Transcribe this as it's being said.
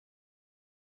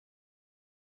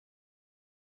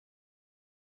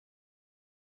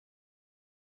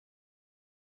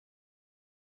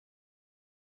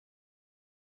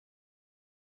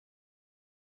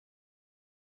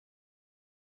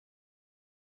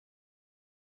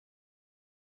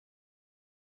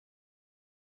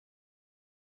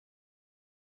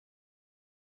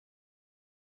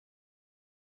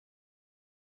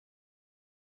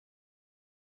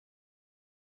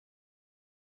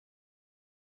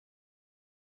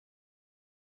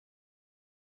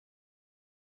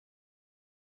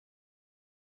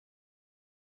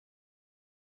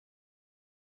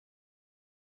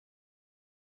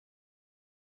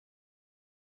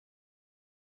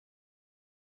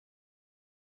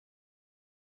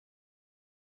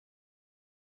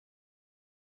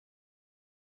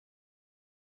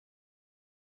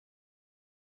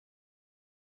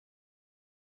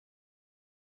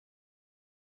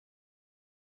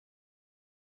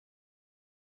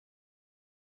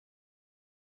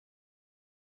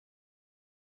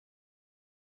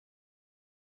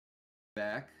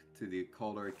back to the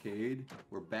Cult Arcade.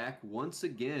 We're back once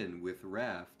again with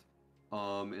Raft.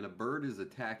 And a bird is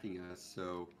attacking us,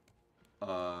 so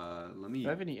let me. Do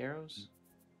I have any arrows?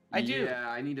 I do. Yeah,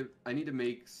 I need to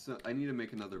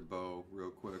make another bow real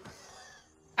quick.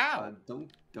 Ow!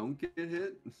 Don't get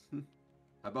hit.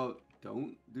 How about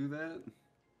don't do that?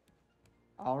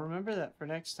 I'll remember that for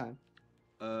next time.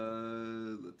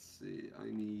 Let's see.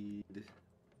 I need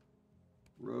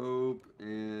rope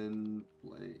and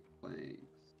planks.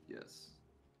 Yes.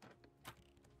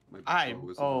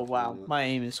 Oh wow, my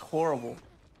aim is horrible.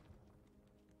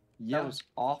 Yeah. That was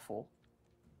awful.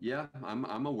 Yeah,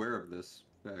 I'm aware of this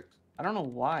fact. I don't know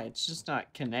why. It's just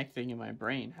not connecting in my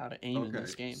brain how to aim in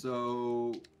this game.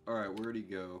 So, all right, where'd he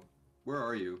go? Where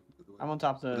are you? I'm on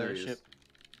top of there the he ship. is.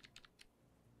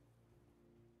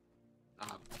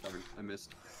 Ah, darn, I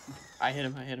missed. I hit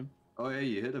him. Oh yeah,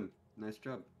 you hit him. Nice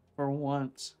job. For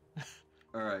once.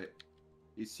 All right,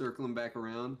 he's circling back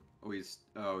around.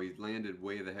 Oh, he landed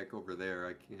way the heck over there.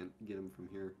 I can't get him from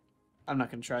here. I'm not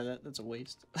gonna try that. That's a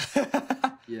waste.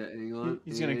 Yeah, hang on.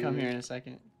 He's gonna come here in a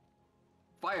second.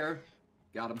 Fire!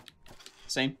 Got him.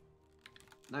 Same.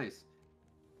 Nice.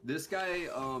 This guy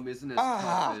isn't as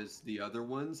tough as the other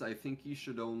ones. I think he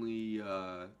should only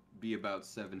be about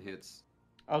 7 hits.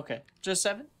 Okay, just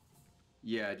 7?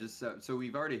 Yeah, just 7. So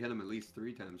we've already hit him at least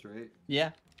 3 times, right?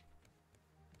 Yeah.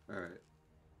 All right.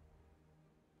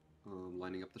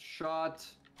 Lining up the shot.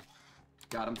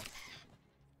 Got him.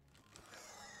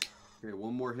 Okay,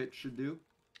 1 more hit should do.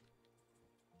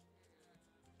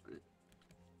 I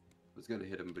was gonna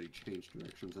hit him, but he changed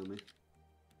directions on me.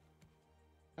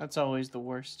 That's always the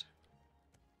worst.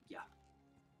 Yeah.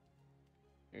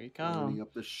 Here you come. Lining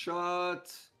up the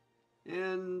shot.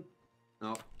 And...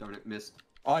 oh, darn it, missed.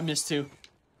 Oh, I missed too.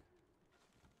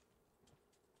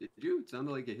 Did you? It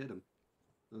sounded like you hit him.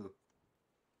 Oh.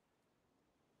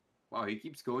 Wow, he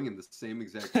keeps going in the same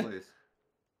exact place.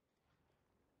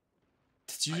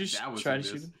 Did you just try to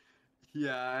shoot him?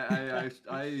 Yeah,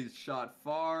 I shot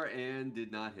far and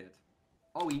did not hit.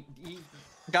 Oh, he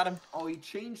got him. Oh, he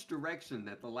changed direction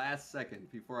at the last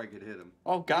second before I could hit him.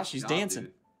 Oh gosh, he's dancing.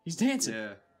 Dude. He's dancing.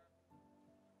 Yeah.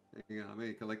 Hang on, I'm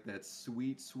gonna collect that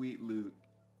sweet, sweet loot.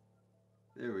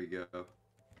 There we go.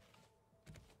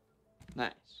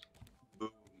 Nice. Boom.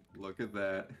 Look at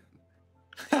that.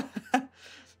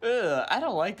 Ugh, I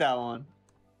don't like that one.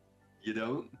 You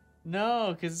don't?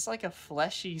 No, because it's like a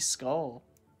fleshy skull.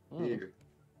 Ugh. Here.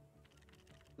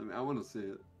 I want to see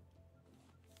it.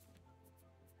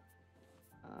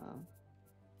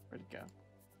 Where'd it go?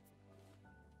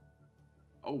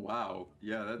 Oh wow,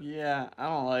 yeah, Yeah, I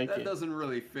don't like it. That doesn't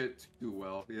really fit too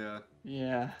well. Yeah.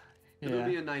 Yeah. It'll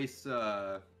be a nice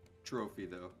trophy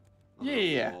though.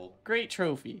 Yeah. Great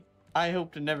trophy. I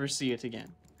hope to never see it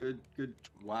again. Good.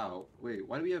 Wow. Wait,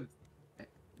 why do we have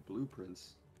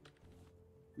blueprints?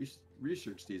 We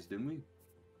researched these, didn't we?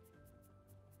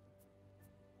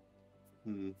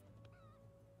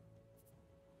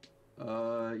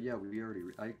 Yeah, we already.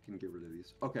 I can get rid of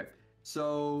these. Okay.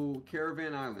 So,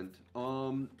 Caravan Island.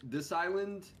 This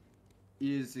island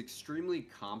is extremely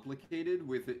complicated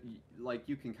with it, like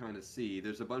you can kind of see.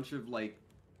 There's a bunch of like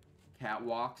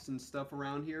catwalks and stuff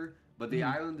around here, but the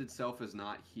island itself is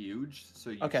not huge, so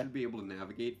you should be able to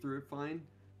navigate through it fine.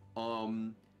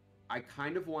 I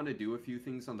kind of want to do a few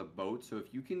things on the boat, so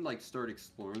if you can like start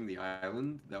exploring the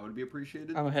island, that would be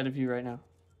appreciated. I'm ahead of you right now.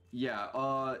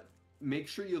 Yeah, make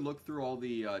sure you look through all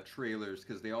the trailers,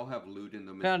 because they all have loot in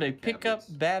them. Found a pickup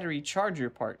battery charger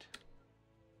part.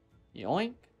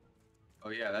 Yoink. Oh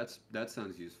yeah, that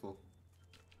sounds useful.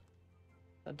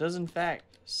 That does in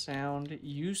fact sound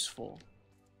useful.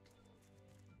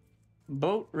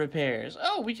 Boat repairs.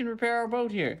 Oh, we can repair our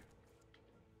boat here.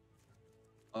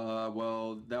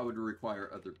 Well, that would require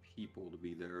other people to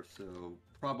be there, so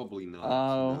probably not.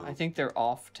 Oh, no. I think they're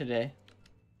off today.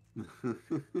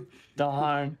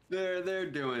 Darn. They're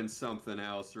doing something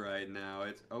else right now.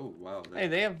 It's oh wow. Hey,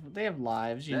 they have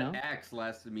lives, you know. That axe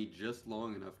lasted me just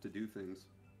long enough to do things.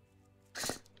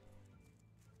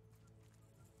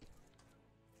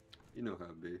 You know how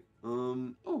it be.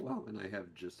 Oh wow, and I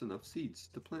have just enough seeds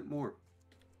to plant more.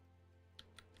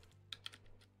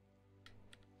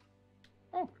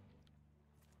 Oh.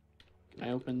 Can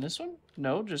I open this one?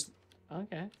 No, just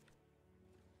okay.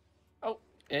 Oh,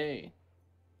 hey.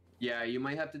 Yeah, you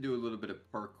might have to do a little bit of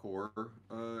parkour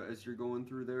as you're going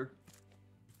through there.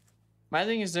 My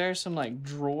thing is, there are some like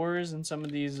drawers in some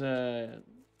of these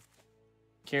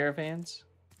caravans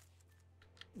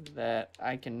that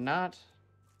I cannot,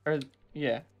 or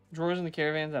yeah, drawers in the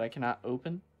caravans that I cannot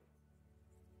open.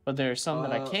 But there are some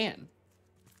that I can.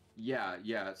 Yeah,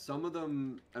 yeah. Some of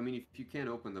them, I mean, if you can't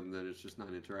open them, then it's just not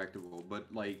interactable. But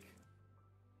like,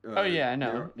 Oh yeah, I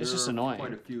know. there It's just are quite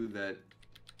annoying. a few that.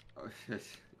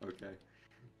 Okay.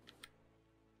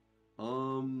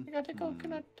 I got the Hmm.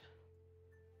 coconut.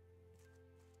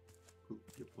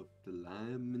 You put the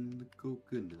lime in the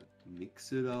coconut,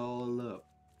 mix it all up.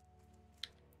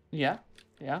 Yeah,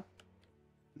 yeah.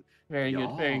 Very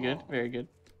good, very good, Yeah. very good.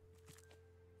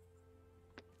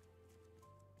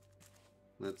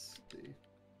 Let's see.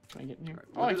 Can I get in All here? right.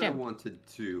 Oh, What I did I can. want to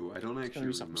do? I don't There's gotta actually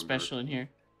be something remember. special in here.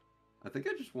 I think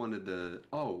I just wanted to.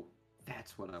 Oh,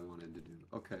 that's what I wanted to do.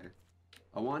 Okay.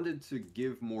 I wanted to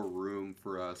give more room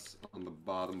for us on the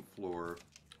bottom floor.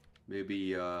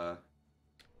 Maybe, I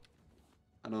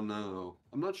don't know.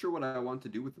 I'm not sure what I want to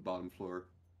do with the bottom floor,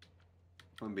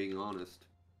 if I'm being honest.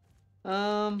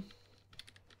 Um,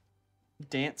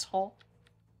 dance hall.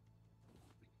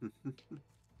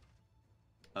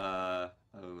 I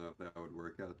don't know if that would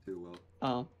work out too well.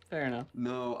 Oh, fair enough.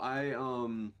 No, okay,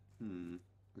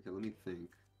 let me think.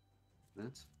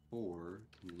 That's four,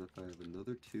 and then if I have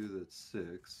another two, that's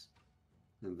six,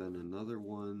 and then another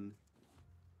one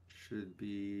should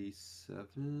be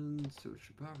seven, so it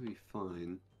should probably be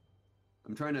fine.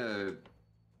 I'm trying to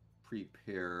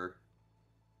prepare.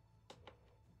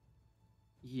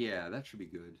 Yeah, that should be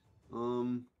good.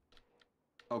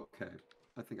 Okay.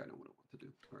 I think I know what I want to do.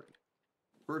 All right.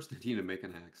 First, I need to make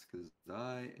an axe because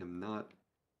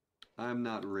I'm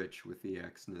not rich with the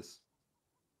axeness.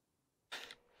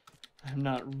 I'm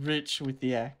not rich with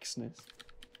the axeness.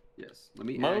 Yes. Let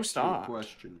me Most ask you a aren't.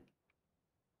 question.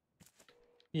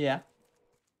 Yeah.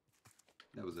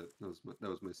 That was it. That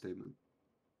was my statement.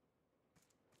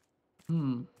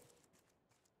 Hmm.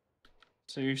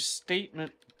 So your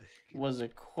statement was a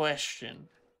question.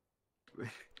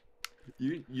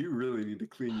 You really need to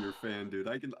clean your fan, dude.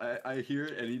 I hear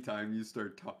it anytime you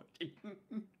start talking.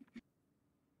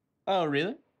 Oh,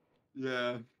 really?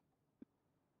 Yeah.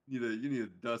 You need to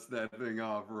dust that thing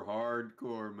off for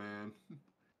hardcore, man.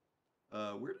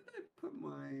 Where did I put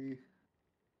my?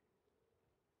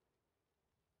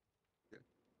 Okay.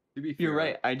 To be You're fair,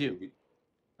 right. I do.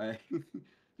 to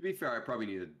be fair, I probably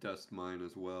need to dust mine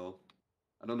as well.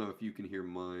 I don't know if you can hear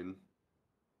mine.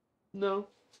 No.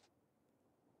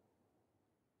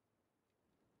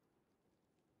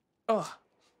 Oh,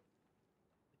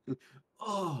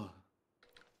 Oh.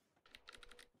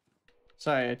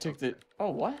 sorry. I took the. Okay. Oh,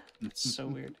 what? That's so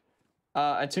weird.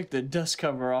 I took the dust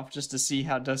cover off just to see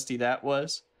how dusty that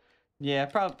was. Yeah,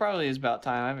 probably is about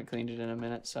time. I haven't cleaned it in a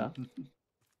minute, so.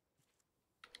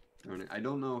 Darn it. I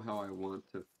don't know how I want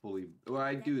to fully. Well,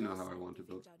 I do know how I want to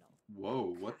build.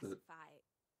 Whoa, what the? Classified.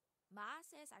 Ma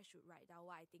says I should write down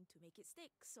what I think to make it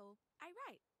stick, so I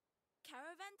write.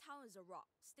 Caravan Town is a rock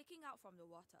sticking out from the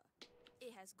water.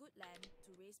 It has good land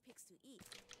to raise pigs to eat.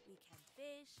 We can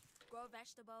fish, grow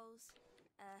vegetables.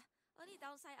 Only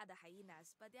downside are the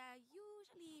hyenas, but they are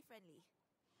usually friendly.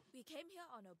 We came here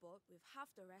on a boat with half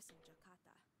the rest of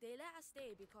Jakarta. They let us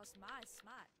stay because Ma is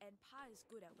smart and Pa is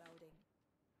good at welding.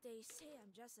 They say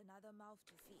I'm just another mouth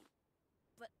to feed.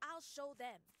 But I'll show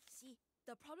them. See,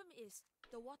 the problem is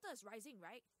the water is rising,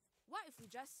 right? What if we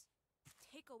just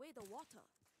take away the water?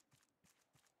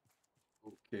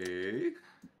 Okay.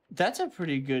 That's a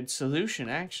pretty good solution,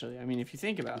 actually. I mean, if you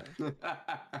think about it.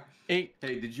 It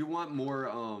Hey, did you want more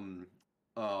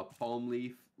palm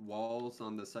leaf walls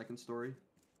on the second story?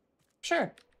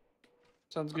 Sure.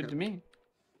 Sounds good Okay. to me.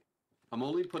 I'm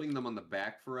only putting them on the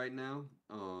back for right now.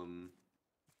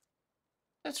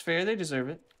 That's fair. They deserve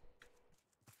it.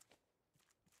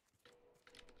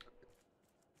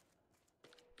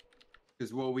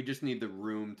 Because, well, we just need the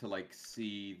room to, like,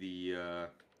 see the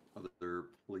other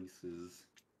places.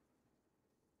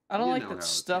 I don't You like know that how it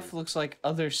stuff is. looks like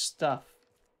other stuff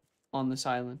on this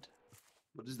island.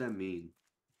 What does that mean?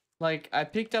 Like, I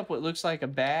picked up what looks like a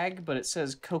bag, but it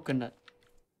says coconut.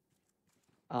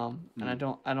 And I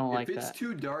don't If like it's that.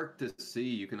 too dark to see,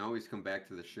 you can always come back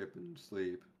to the ship and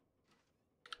sleep.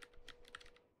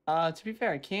 To be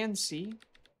fair, I can see,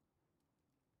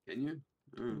 Can you?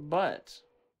 but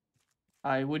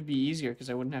I would be easier because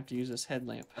I wouldn't have to use this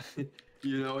headlamp.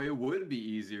 You know, it would be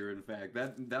easier, in fact.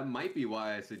 That might be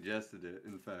why I suggested it,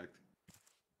 in fact.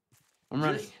 I'm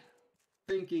running. Just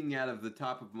thinking out of the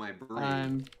top of my brain.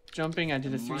 I'm jumping. I did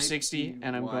a that might 360, be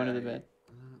and I'm going to the why- bed.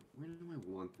 Where do I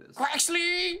want this?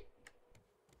 Quaxley!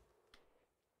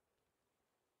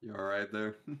 You alright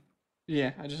there?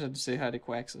 Yeah, I just had to say hi to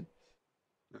Quaxley.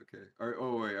 Okay.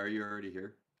 Oh, wait, are you already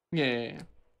here? Yeah.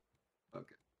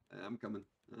 Okay. I'm coming.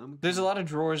 There's a lot of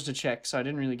drawers to check, so I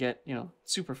didn't really get,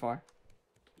 super far.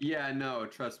 Yeah, no,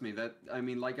 trust me. That I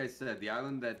mean, like I said, the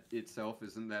island that itself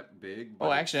isn't that big, Oh,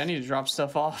 but actually, I need to drop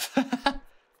stuff off.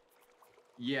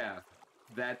 yeah,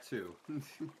 that too.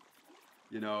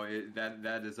 You know,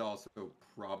 that is also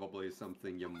probably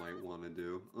something you might want to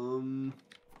do. Let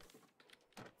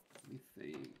me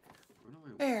think. Where do I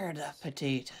Where are want the this?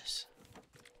 potatoes?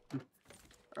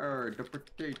 The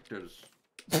potatoes.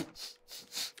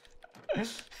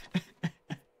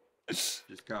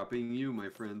 Just copying you, my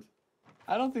friend.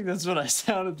 I don't think that's what I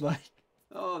sounded like.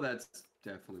 Oh, that's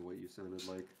definitely what you sounded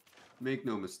like. Make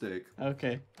no mistake.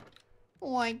 Okay.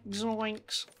 Like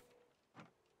zoinks.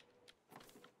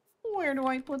 Where do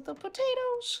I put the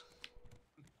potatoes?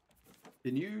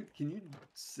 Can you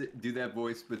do that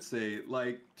voice, but say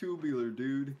like tubular,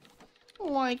 dude?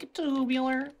 Like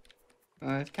tubular.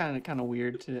 It's kind of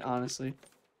weird to honestly.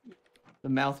 The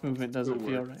mouth movement doesn't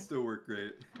feel right. Still work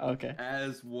great. Okay.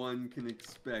 As one can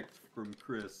expect from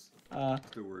Chris.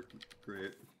 Still work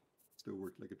great. Still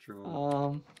worked like a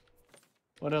charm.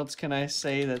 What else can I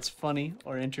say that's funny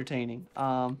or entertaining?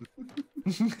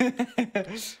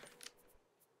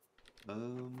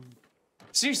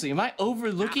 Seriously, am I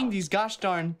overlooking these gosh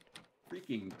darn?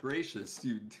 Freaking gracious,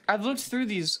 dude. I've looked through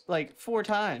these like 4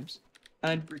 times.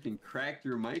 And Freaking cracked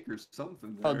your mic or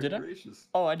something. Oh, There. did I? Gracious.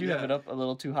 Oh, I do have it up a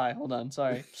little too high. Hold on,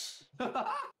 sorry.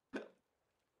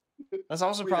 That's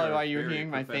also We probably are why you're very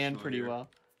hearing my fan professional pretty here. well.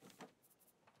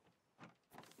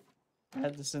 I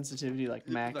had the sensitivity like It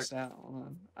was maxed out. Hold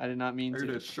on. I did not mean I heard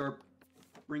to. a sharp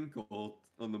sprinkle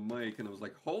on the mic, and I was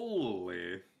like,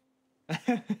 "Holy!"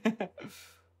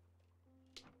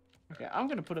 Okay, I'm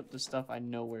gonna put up the stuff I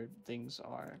know where things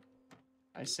are.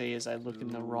 I say as I look in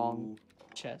the wrong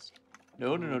chest.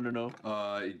 No.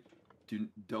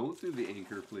 Don't do the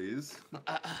anchor, please.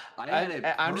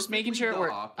 I'm just making sure it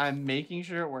works. docked, I'm making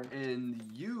sure it worked. And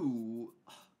you.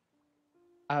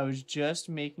 I was just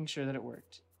making sure that it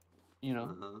worked. You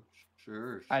know.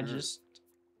 Sure. I just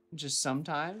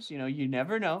sometimes, you know, you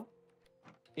never know.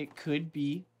 It could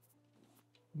be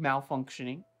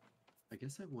malfunctioning. I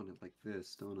guess I want it like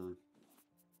this, don't I?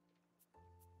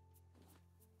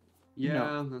 Yeah,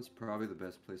 No. that's probably the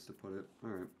best place to put it. All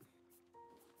right.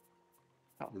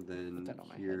 Oh, And put then that on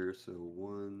my here, head. so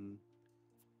 1,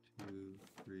 2,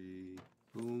 3,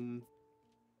 boom.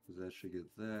 'Cause that should get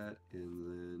that, and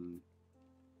then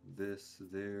this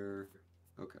there.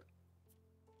 Okay.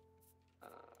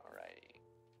 Alrighty.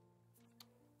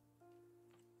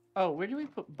 Oh, where do we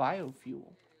put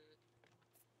biofuel?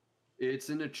 It's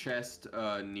in a chest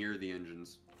near the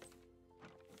engines.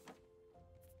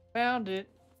 Found it.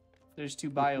 There's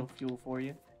 2 biofuel for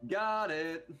you. Got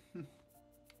it.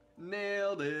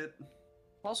 Nailed it.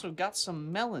 Also got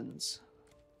some melons.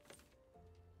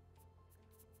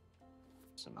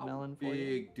 Some melon for How you.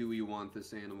 big do we want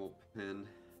this animal pen?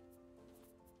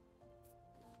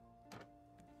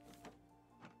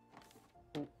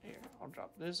 Oh, here, I'll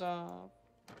drop this off.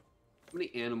 How many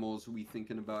animals are we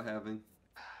thinking about having?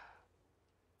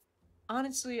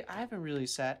 Honestly, I haven't really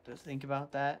sat to think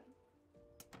about that.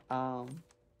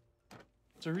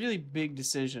 It's a really big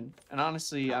decision, and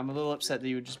honestly, I'm a little upset that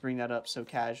you would just bring that up so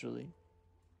casually.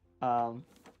 Okay.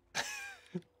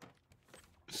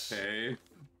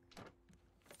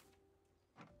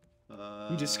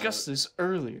 We discussed this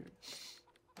earlier.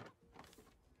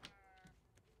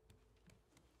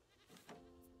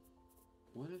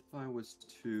 What if I was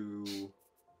to...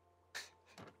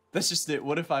 That's just it.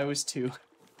 What if I was 2?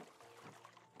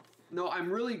 No,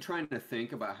 I'm really trying to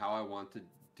think about how I want to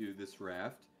do this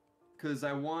raft. Because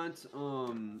I want,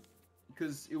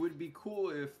 because it would be cool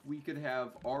if we could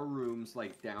have our rooms,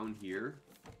 like, down here.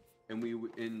 And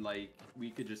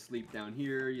we could just sleep down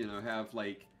here, you know, have,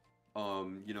 like,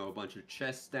 you know, a bunch of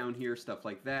chests down here, stuff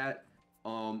like that.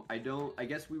 I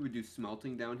guess we would do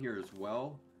smelting down here as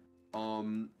well.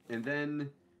 And then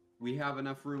we have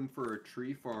enough room for a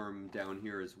tree farm down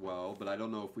here as well, but I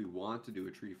don't know if we want to do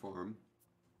a tree farm.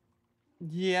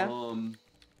 Yeah,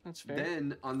 that's fair.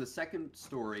 Then on the second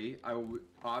story,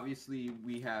 obviously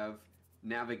we have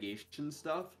navigation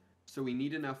stuff, so we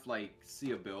need enough like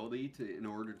seeability in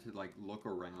order to like look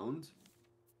around.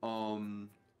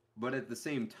 But at the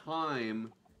same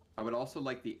time, I would also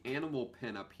like the animal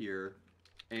pen up here,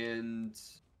 and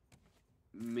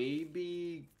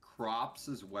maybe crops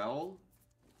as well.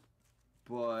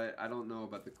 But I don't know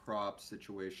about the crop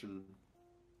situation.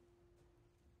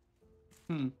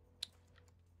 It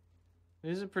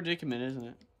is a predicament, isn't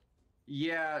it?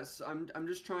 Yes, I'm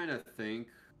just trying to think.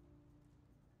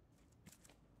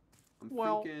 I'm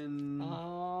thinking.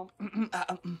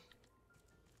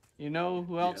 You know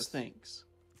who else Yes. thinks?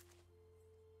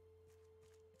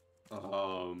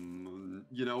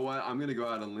 You know what? I'm gonna go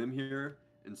out on a limb here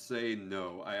and say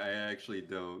no. I actually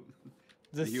don't.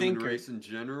 The human thinker. race in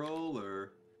general,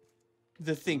 or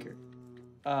The thinker.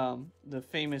 The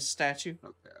famous statue.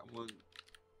 okay, I want.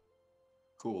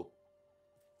 Cool.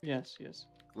 Yes, yes.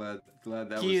 Glad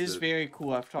that He was is the very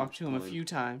cool. I've talked to him a punchline. few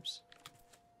times.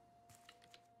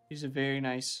 He's a very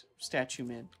nice statue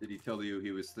man. Did he tell you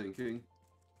he was thinking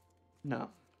No.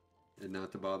 and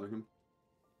not to bother him?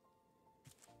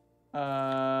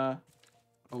 Uh,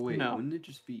 Oh wait, no. wouldn't it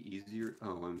just be easier?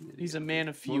 Oh, I'm an idiot. He's a man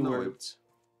of few Well, no, words.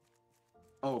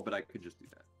 Oh, but I could just do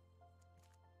that.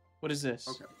 What is this?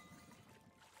 Okay.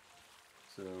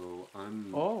 So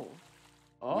I'm Oh.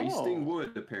 Oh. wasting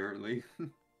wood apparently.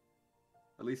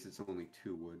 At least it's only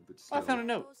 2 wood, but still. I found a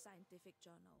note. Scientific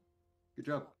journal. Good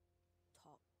job.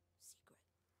 Top secret.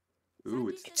 Ooh,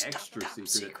 Scientists it's say extra top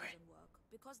secret. doesn't work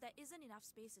because there isn't enough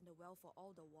space in the well for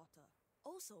all the water.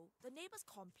 Also, the neighbors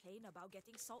complain about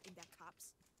getting salt in their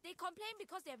cups. They complain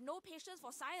because they have no patience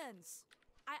for science.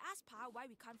 I asked Pa why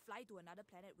we can't fly to another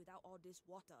planet without all this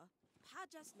water. Pa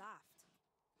just laughed.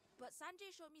 But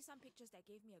Sanjay showed me some pictures that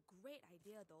gave me a great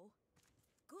idea though.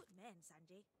 Good man,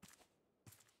 Sanjay.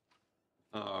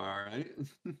 All right.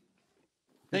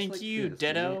 Thank Like you, this,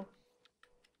 Dedo. right?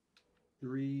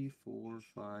 3, 4,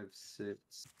 5,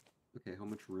 6. Okay, how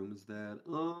much room is that?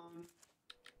 Wow.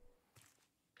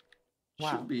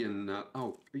 Should be enough.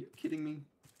 Oh, are you kidding me?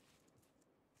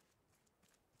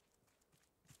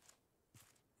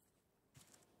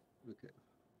 Okay.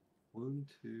 1,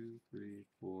 2, 3,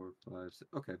 4, 5, 6.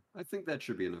 Okay, I think that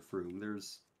should be enough room.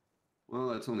 There's, well,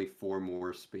 that's only 4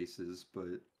 more spaces, but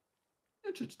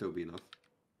it should still be enough.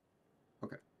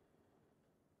 Okay.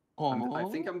 I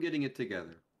think I'm getting it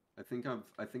together. I think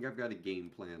I've got a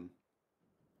game plan.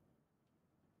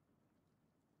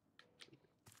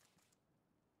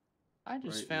 I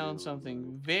just Right, found no, something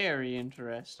no. very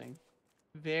interesting.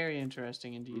 Very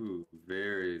interesting indeed. Ooh,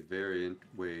 very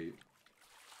wait.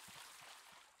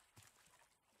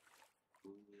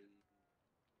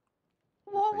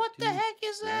 Well, If I what the do heck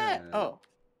is that? that- Oh.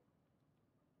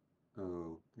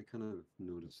 Oh, I kind of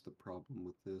noticed the problem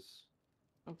with this.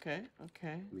 Okay,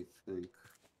 okay. Let me think.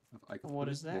 If I could And what put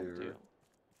does it that there, do?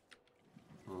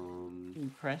 You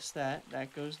press that.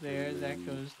 That goes there. That then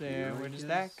goes there. here, I Where does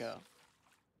that guess. go?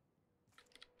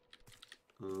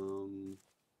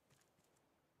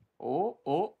 Oh,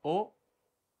 oh, oh.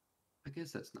 I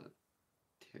guess that's not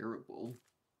terrible.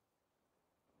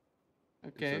 Okay,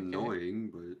 It's okay. annoying,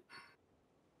 but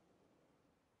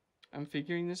I'm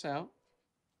figuring this out.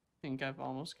 Think I've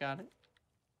almost got it.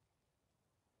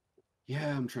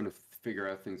 yeah, I'm trying to figure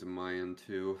out things on my end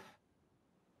too.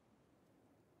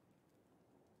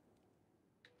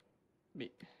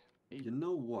 Maybe, You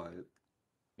know what?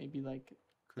 maybe like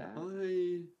Could that. I?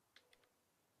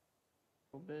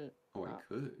 A little bit. Oh, I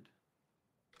could.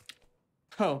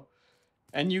 Oh,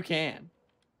 and you can.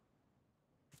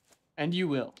 And you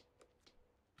will.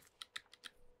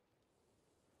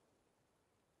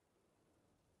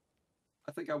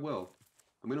 I think I will.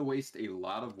 I'm gonna waste a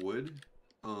lot of wood,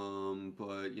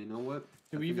 but you know what?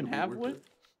 Do I we think even it'll be have worth wood? it.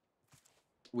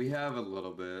 We have a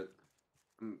little bit.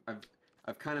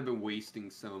 I've kind of been wasting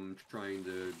some trying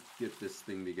to get this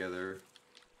thing together.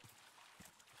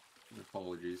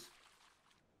 Apologies.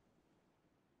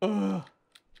 Ugh.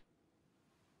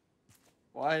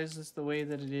 Why is this the way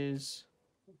that it is?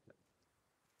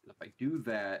 If I do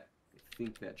that, I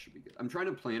think that should be good. I'm trying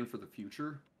to plan for the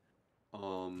future.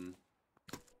 Aren't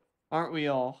we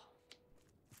all?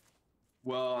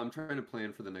 Well, I'm trying to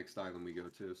plan for the next island we go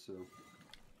to, so.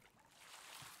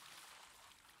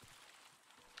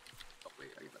 Oh wait,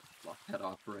 I gotta lock that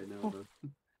off right now. Though.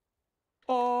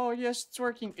 Oh, yes, it's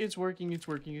working. It's working. It's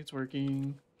working. It's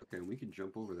working. Okay, and we can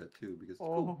jump over that too because.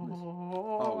 Oh, nice. I'm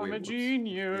a whoops. Made it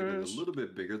genius. a little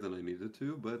bit bigger than I needed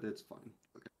to, but it's fine.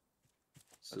 Okay.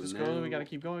 So Let's now, go. We gotta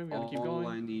keep going. We gotta keep all going.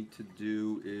 I need to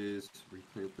do is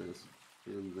replant this,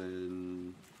 and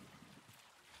then.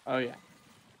 Oh yeah,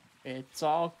 it's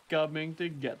all coming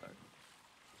together.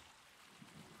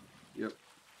 Yep.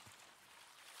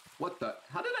 What the?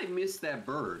 How did I miss that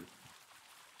bird?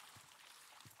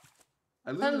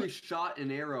 I literally shot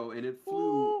an arrow and it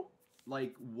flew Ooh.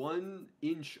 like 1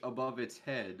 inch above its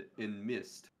head and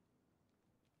missed.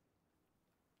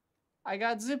 I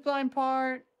got zipline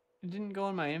part. It didn't go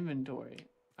in my inventory.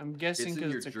 I'm guessing It's in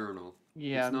because your it's a journal.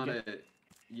 yeah. It's not a.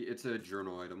 It's a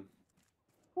journal item.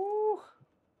 Woo.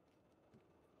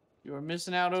 You are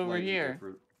missing out over Slightly here.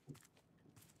 different.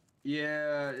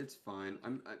 Yeah, it's fine.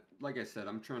 Like I said,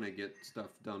 I'm trying to get stuff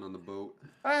done on the boat.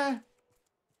 Ah.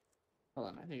 Hold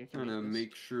on, I think I can Trying to make this.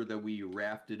 make sure that we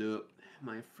wrapped it up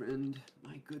my friend,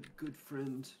 my good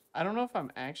friend. I don't know if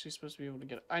I'm actually supposed to be able to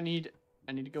get it. I need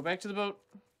to go back to the boat.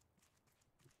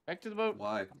 Back to the boat.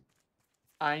 Why?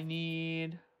 I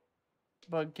need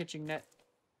bug catching net.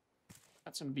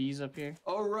 Got some bees up here.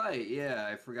 Oh right, yeah,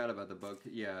 I forgot about the bug.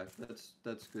 Yeah,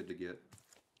 that's good to get.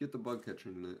 Get the bug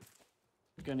catching net.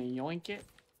 Gonna yoink it.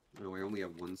 No, I only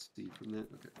have one seed from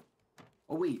that. Okay.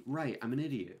 Oh wait, right, I'm an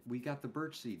idiot. We got the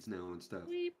birch seeds now and stuff.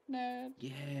 Weep net.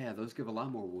 Yeah, those give a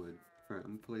lot more wood. Alright,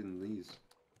 I'm playing these.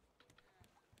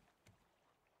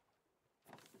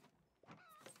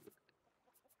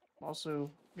 Also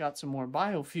got some more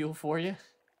biofuel for you.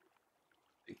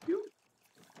 Thank you.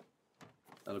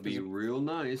 That'll be real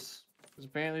nice. Because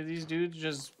apparently these dudes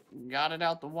just got it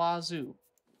out the wazoo.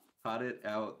 Got it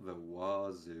out the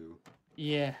wazoo.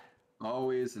 Yeah.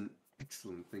 Always an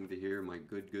excellent thing to hear, my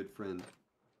good friend.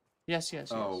 Yes, yes,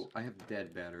 yes. Oh, I have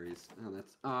dead batteries. Oh,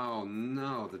 that's. Oh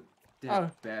no, the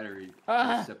dead battery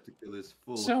receptacle is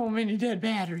full. So many dead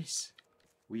batteries.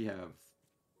 We have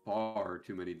far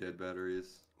too many dead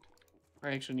batteries. I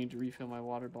actually need to refill my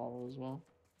water bottle as well.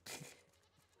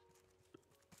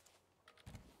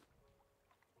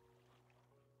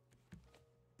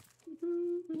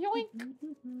 Yoink!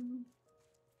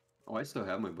 Oh, I still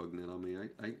have my bug net on me.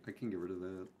 I can get rid of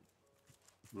that.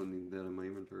 I don't need that in my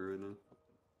inventory right now.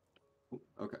 Oh,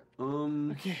 okay.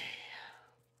 Okay.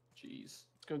 Jeez.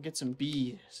 Let's go get some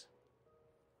bees.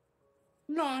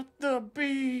 Not the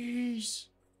bees!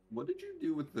 What did you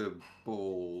do with the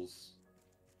bowls?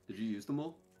 Did you use them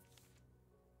all?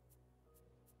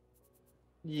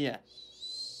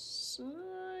 Yes.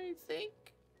 I think.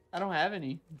 I don't have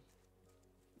any.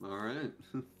 Alright.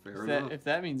 Fair enough. If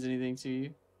that means anything to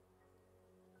you.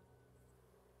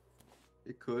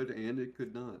 It could and it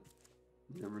could not.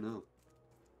 You never know.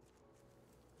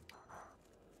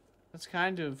 That's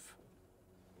kind of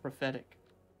prophetic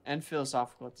and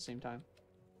philosophical at the same time.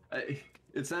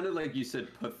 It sounded like you said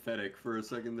pathetic for a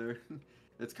second there.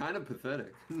 It's kind of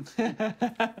pathetic.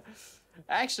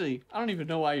 Actually, I don't even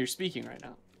know why you're speaking right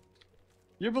now.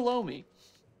 You're below me.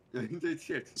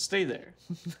 Stay there.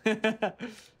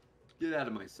 Get out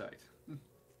of my sight.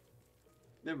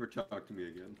 Never talk to me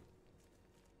again.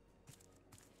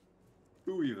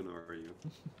 Who even are you?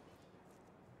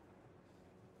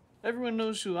 Everyone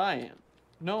knows who I am.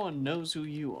 No one knows who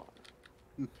you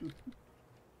are.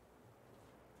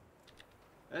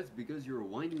 That's because you're a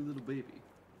whiny little baby.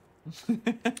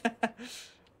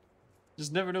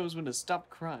 Just never knows when to stop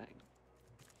crying.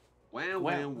 Wham,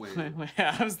 wham, wham.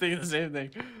 I was thinking the same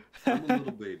thing. I'm a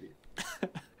little baby.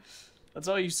 That's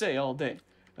all you say all day.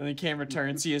 And the camera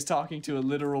turns, he is talking to a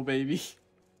literal baby.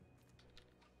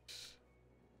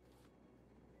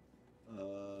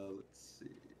 Let's see.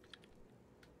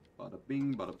 Bada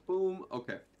bing, bada boom.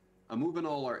 Okay. I'm moving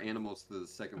all our animals to the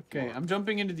second floor. Okay, I'm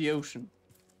jumping into the ocean.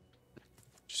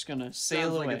 Just gonna sail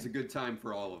Sounds away. like it's a good time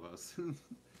for all of us.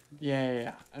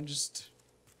 Yeah. I'm just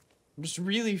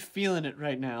really feeling it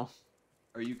right now.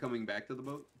 Are you coming back to the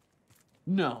boat?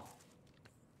 No.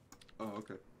 Oh,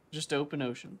 okay. Just open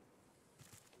ocean.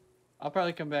 I'll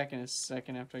probably come back in a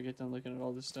second after I get done looking at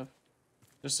all this stuff.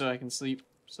 Just so I can sleep,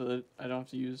 so that I don't have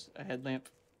to use a headlamp.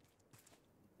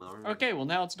 All right. Okay, well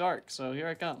now it's dark, so here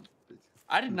I come.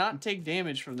 I did not take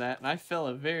damage from that, and I fell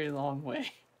a very long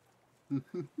way.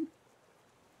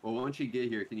 Well, once you get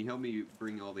here, can you help me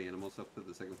bring all the animals up to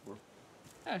the second floor?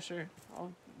 Yeah, sure.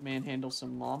 I'll manhandle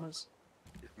some llamas.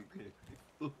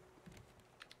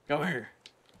 Come here.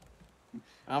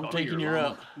 I'm Come taking here, you llama.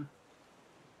 up.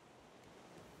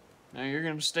 Now you're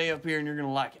gonna stay up here and you're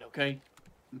gonna like it, okay?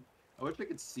 I wish I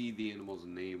could see the animal's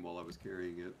name while I was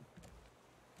carrying it.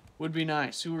 Would be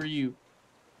nice. Who are you?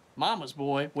 Mama's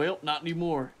boy. Well, not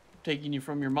anymore. Taking you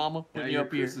from your mama, Yeah, putting you you're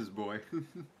up here. Chris's boy.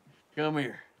 Come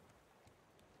here.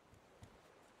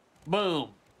 Boom.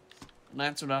 And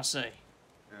that's what I say.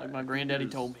 Like my granddaddy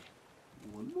told me.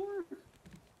 One more?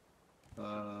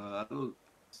 I don't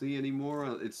see any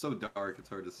more. It's so dark, it's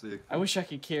hard to see. I wish I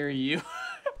could carry you.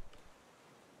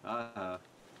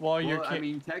 While you're I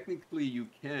mean, technically you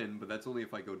can, but that's only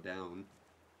if I go down.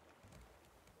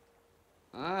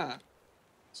 Ah.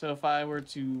 So if I were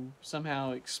to somehow I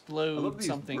love explode these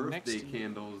something next birthday to you.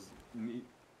 candles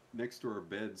next to our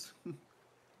beds.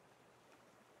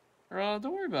 Don't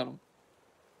worry about them.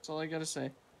 That's all I gotta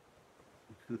say.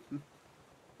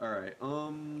 Alright,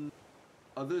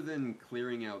 other than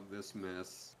clearing out this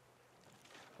mess,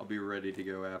 I'll be ready to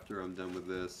go after I'm done with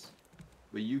this.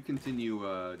 But you continue,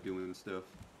 doing stuff.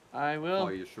 I will.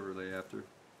 Call you shortly after.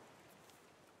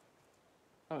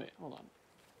 Oh wait, hold on.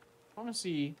 I want to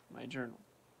see my journal.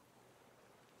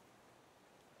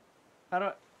 How do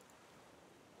I...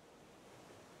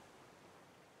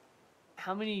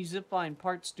 how many zipline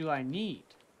parts do I need?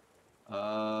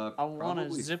 I want a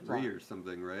probably zip 3 line. or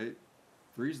something, right?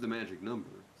 3's the magic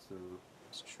number, so.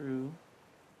 It's true.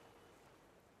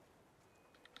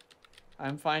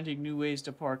 I'm finding new ways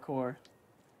to parkour.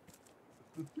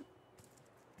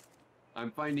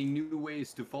 I'm finding new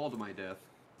ways to fall to my death.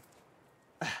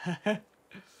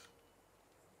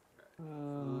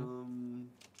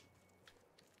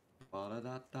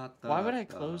 Why would I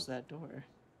close that door?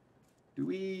 Do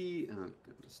we? Oh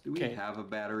goodness. Do we have a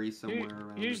battery somewhere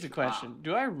around? Here's the question: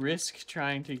 do I risk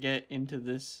trying to get into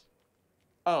this?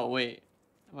 Oh wait,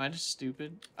 am I just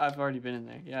stupid? I've already been in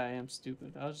there. Yeah, I am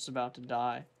stupid. I was just about to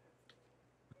die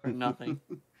for nothing.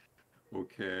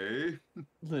 Okay.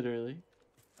 Literally.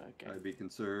 Okay. I'd be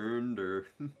concerned, or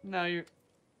No, you're.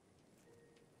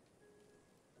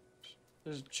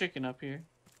 There's a chicken up here.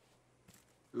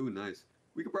 Ooh, nice.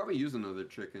 We could probably use another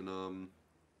chicken.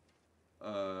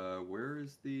 Where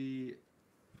is the?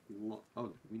 Oh,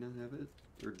 did we not have it?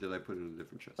 Or did I put it in a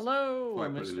different chest? Hello, Oh, I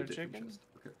put it in a Mr. different Chicken. chest.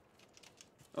 Okay.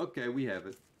 Okay, we have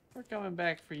it. We're coming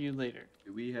back for you later.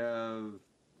 Do we have?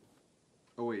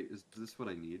 Oh wait, is this what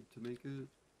I need to make it?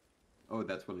 Oh,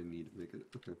 that's what I need to make it.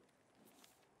 Okay.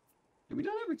 Do we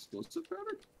not have explosive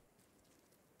powder?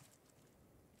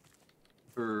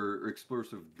 Or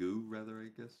explosive goo, rather, I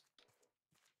guess.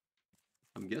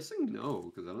 I'm guessing no,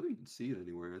 because I don't even see it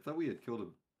anywhere. I thought we had killed a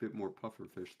bit more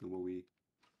pufferfish than what we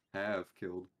have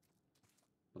killed.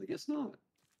 But I guess not.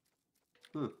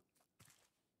 Huh.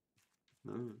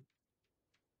 Alright.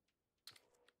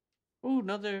 Ooh,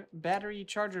 another battery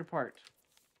charger part.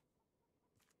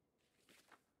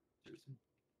 Seriously.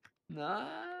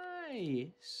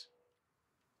 Nice.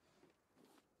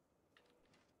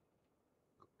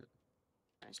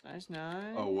 Nice,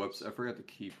 nice. Oh, whoops. I forgot to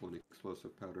keep one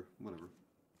explosive powder. Whatever.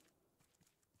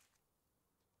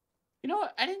 You know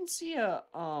what? I didn't see a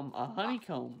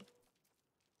honeycomb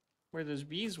where those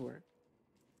bees were.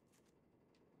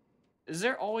 Is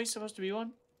there always supposed to be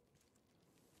one?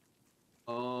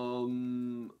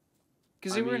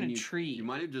 Because they were in a tree. You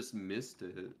might have just missed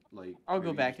it. Like, I'll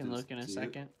go maybe you back just and didn't look in a see it.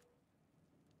 second.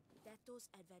 Deto's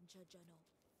adventure journal.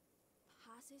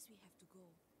 Pa says we have to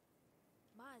go.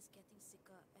 Ma is getting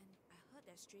sicker, and I heard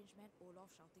that strange man Olaf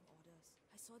shouting orders.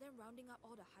 I saw them rounding up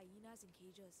all the hyenas in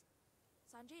cages.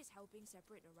 Sanjay is helping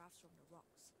separate the rafts from the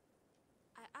rocks.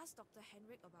 I asked Dr.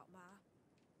 Henrik about Ma.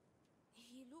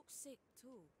 He looks sick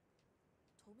too.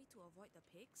 Told me to avoid the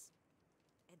pigs.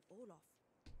 And Olaf.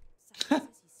 Sanjay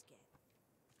says he's scared.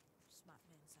 Smart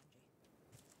man, Sanjay.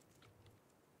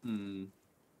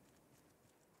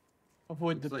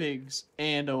 Avoid Looks the like- pigs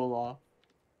and Olaf.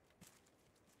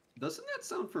 Doesn't that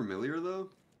sound familiar, though?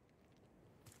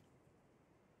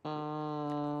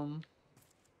 Am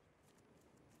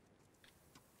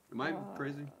I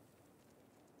crazy?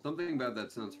 Something about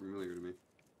that sounds familiar to me.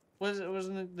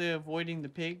 Wasn't it the avoiding the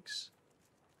pigs?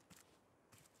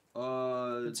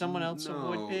 Did someone else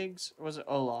avoid no. pigs? Or was it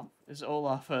Olaf? Is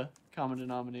Olaf a common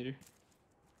denominator?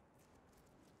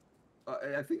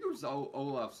 I think it was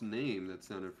Olaf's name that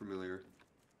sounded familiar.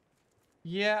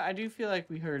 Yeah, I do feel like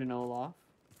we heard an Olaf.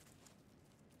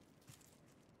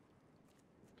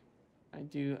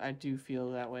 I do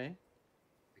feel that way.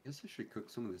 I guess I should cook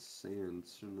some of this sand,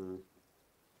 shouldn't I?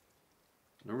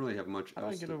 I don't really have much How do I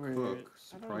else get to over cook, here?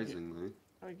 surprisingly.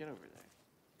 How do I get over there?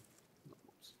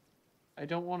 Whoops. I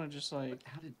don't want to just like. But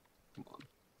how did... Come on.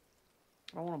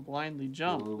 I don't want to blindly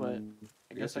jump, but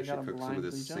I guess I should gotta cook some of blindly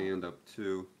this jump. sand up,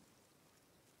 too.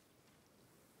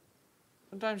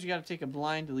 Sometimes you gotta take a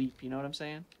blind leap, you know what I'm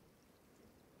saying?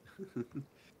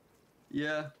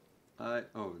 Yeah. Oh,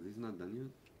 are these not done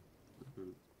yet?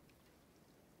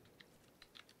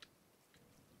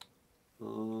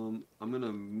 I'm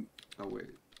gonna... Oh, wait.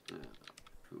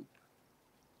 Poop.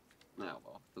 Ah,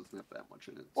 well, doesn't have that much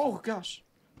in it. Oh, gosh.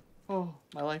 Oh,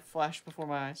 my life flashed before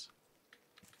my eyes.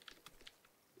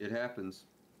 It happens.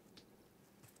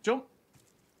 Jump!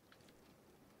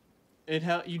 You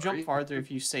jump Right. farther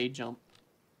if you say jump.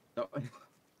 Oh.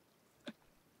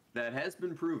 That has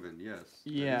been proven, yes.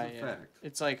 Yeah, that is a yeah. fact.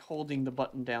 It's like holding the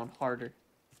button down harder.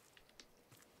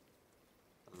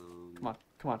 Come on,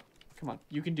 come on, come on.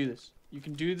 You can do this. You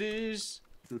can do this.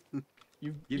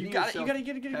 You got it. You got to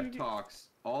get it. Pep talks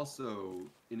also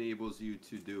enables you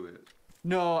to do it.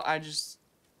 No, I just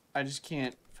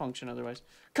can't function otherwise.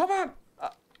 Come on.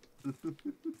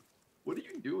 What are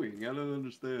you doing? I don't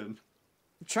understand.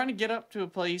 I'm trying to get up to a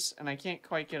place and I can't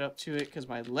quite get up to it because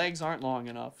my legs aren't long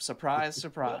enough. Surprise,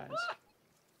 surprise.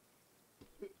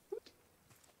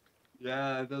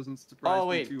 Yeah, it doesn't surprise Oh,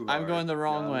 wait, me too hard. I'm going the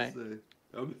wrong way.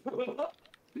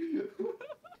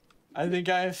 I think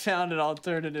I have found an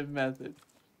alternative method.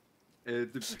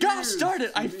 Gosh darn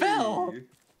it, I me. fell!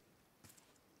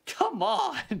 Come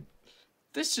on!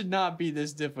 This should not be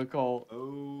this difficult.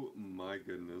 Oh my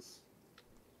goodness.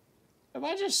 Am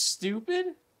I just stupid?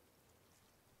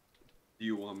 Do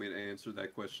you want me to answer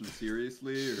that question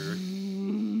seriously, or?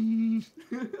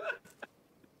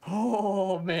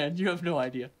 Oh man, you have no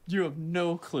idea. You have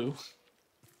no clue.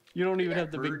 You don't even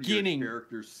have the heard beginning. Your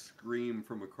character scream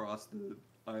from across the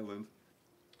island.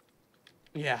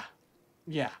 Yeah.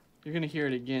 Yeah. You're gonna hear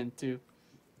it again, too.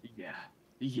 Yeah.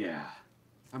 Yeah.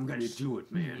 I'm gonna do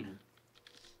it, man.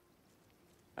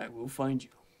 I will find you.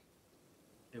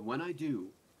 And when I do,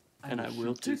 I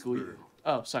will shoot this tickle you. bird.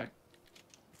 Oh, sorry.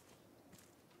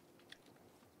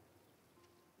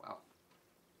 Wow.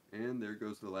 And there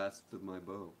goes the last of my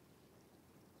bow.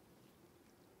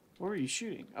 What were you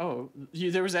shooting? Oh,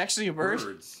 there was actually a bird?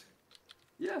 Birds.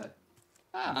 Yeah.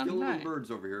 Ah, Kill nice. little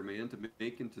birds over here, man, to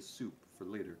make into soup for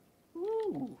later.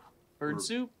 Ooh. Bird Or-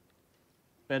 soup.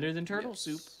 Better than turtle Yes.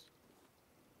 soup.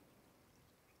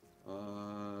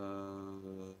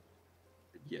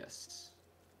 Yes,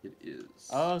 it is.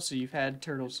 Oh, so you've had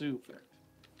turtle soup. Perfect.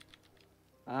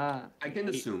 Ah. I can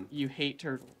assume. You hate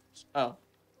turtles. Oh.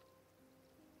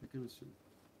 I can assume.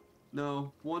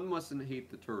 No, one mustn't hate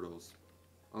the turtles.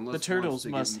 Unless The turtles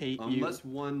must hate you. Unless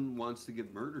one wants to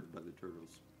get murdered by the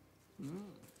turtles. Mm.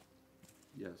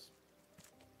 Yes.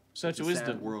 Such It's a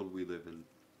wisdom. sad world we live in.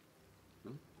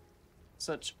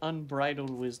 Such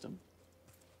unbridled wisdom.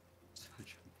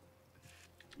 Such.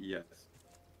 Yes.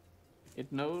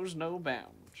 It knows no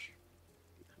bounds.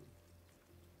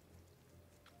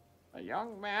 A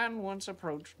young man once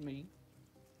approached me,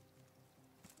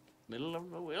 middle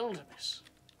of the wilderness,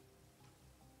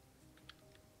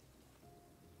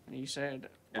 and he said,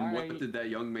 And "Why what are you-" did that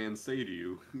young man say to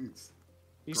you?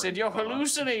 He said, "You're Grandpa.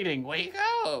 hallucinating. Wake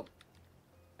up!"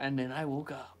 And then I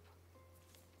woke up.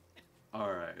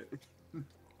 All right.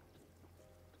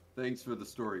 Thanks for the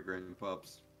story,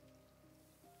 Grandpups.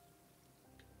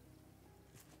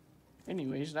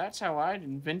 Anyways, that's how I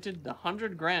invented the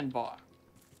 100 grand bar.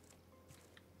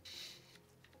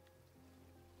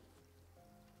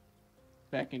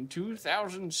 Back in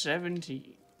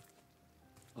 2017.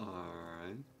 All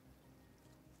right.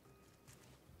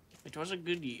 It was a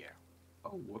good year.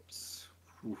 Oh, whoops.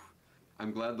 Whew.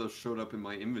 I'm glad those showed up in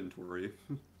my inventory.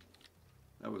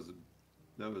 that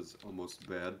was almost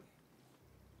bad.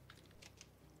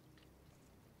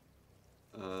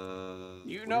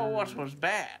 You know what where- was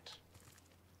bad?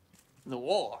 The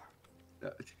war.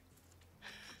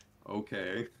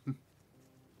 Okay.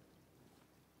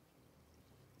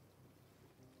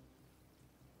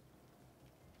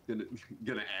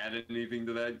 Gonna add anything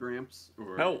to that, Gramps?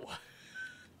 Or... No,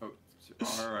 Oh,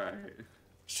 all right.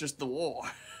 it's just the war.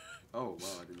 Oh wow,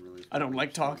 I didn't really. I don't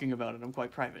like talking about it. I'm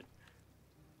quite private.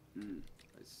 I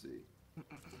see.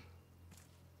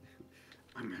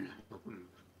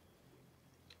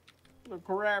 The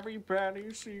Krabby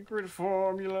Patty secret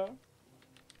formula.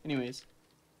 Anyways,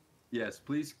 Yes,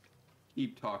 please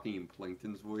keep talking in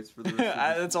Plankton's voice for the rest of this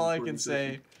that's all I recording can say.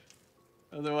 session.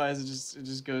 Otherwise, it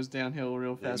just goes downhill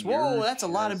real fast. And Whoa, you're that's a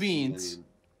lot of just beans. lame.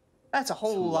 That's a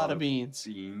whole It's a lot of beans.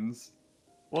 Beans.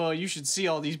 Well, you should see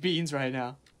all these beans right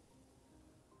now.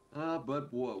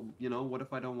 But what? You know, what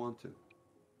if I don't want to?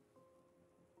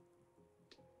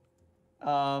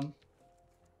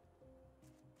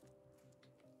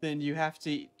 Then you have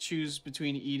to choose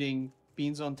between eating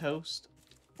beans on toast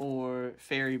or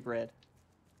fairy bread.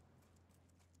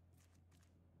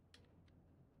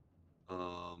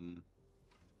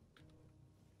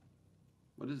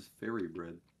 What is fairy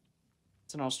bread?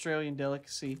 It's an Australian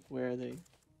delicacy where they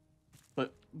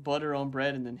put butter on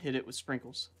bread and then hit it with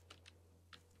sprinkles.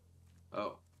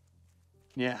 Oh,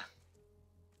 Yeah.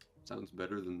 sounds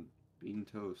better than bean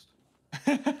toast.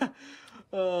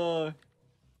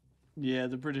 Yeah,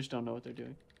 the British don't know what they're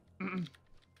doing.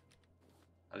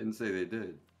 I didn't say they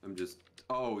did. I'm just.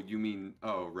 Oh, you mean?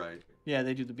 Oh, right. Yeah,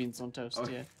 they do the beans on toast. Oh.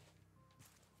 Yeah.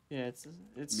 Yeah,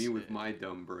 it's Me with my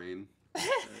dumb brain.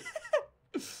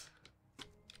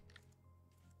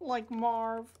 like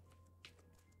Marv.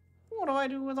 What do I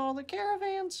do with all the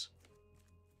caravans?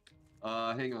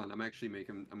 Hang on. I'm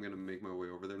gonna make my way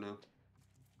over there now.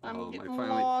 I'm getting I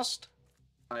lost.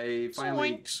 finally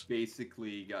Zoinks.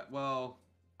 basically got. Well,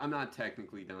 I'm not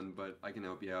technically done, but I can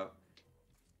help you out.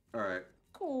 All right.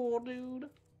 Cool, dude.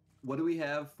 What do we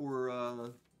have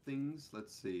for things?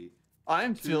 Let's see.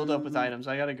 I'm filled up with 2 items.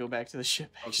 I gotta go back to the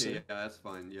ship, Okay, actually. yeah, that's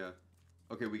fine. Yeah.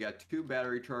 Okay, we got 2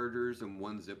 battery chargers and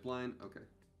 1 zip line. Okay.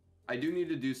 I do need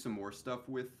to do some more stuff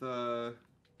with. I'm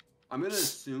gonna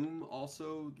assume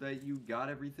also that you got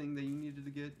everything that you needed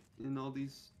to get in all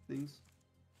these things.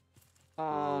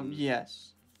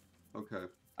 Yes. Okay.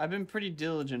 I've been pretty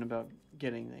diligent about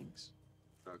getting things.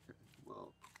 Okay.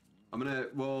 Well, I'm gonna.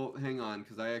 Well, hang on,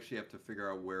 because I actually have to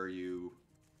figure out where you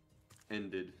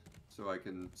ended, so I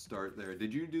can start there.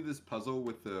 Did you do this puzzle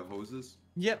with the hoses?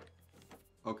 Yep.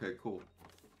 Okay. Cool.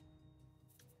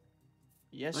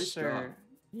 Yes, Nice sir.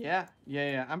 job.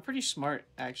 Yeah. I'm pretty smart,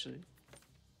 actually.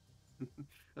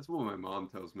 That's what my mom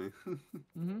tells me.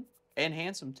 Mm-hmm. And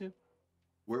handsome, too.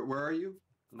 Where are you?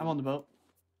 I'm on the boat.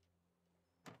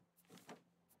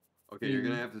 Okay, you're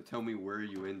gonna have to tell me where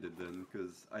you ended then,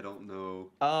 because I don't know.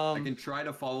 I can try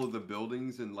to follow the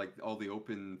buildings and like all the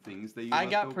open things that you I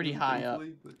left got open, pretty high up.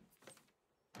 but...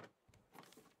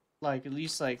 Like, at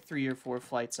least like 3 or 4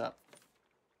 flights up.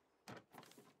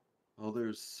 Oh,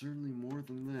 there's certainly more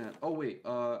than that. Oh wait,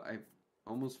 I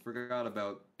almost forgot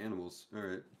about animals. All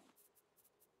right.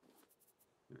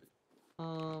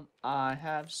 I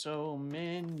have so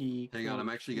many. Hang on, I'm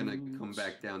actually gonna come foods.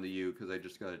 back down to you because I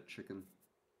just got a chicken.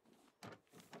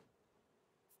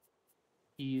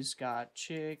 He's got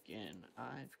chicken.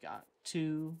 I've got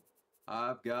 2.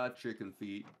 I've got chicken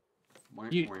feet.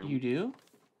 You do?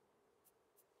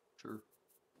 Sure.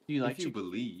 Do you like If you chicken?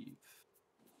 believe.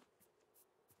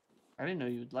 I didn't know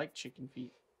you would like chicken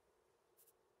feet.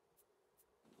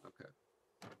 Okay.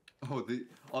 Oh,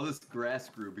 all this grass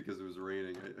grew because it was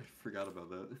raining. I forgot about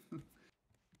that.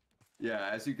 Yeah,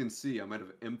 as you can see, I might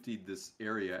have emptied this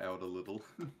area out a little.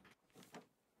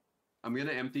 I'm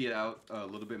gonna empty it out a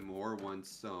little bit more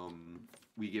once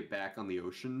we get back on the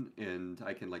ocean and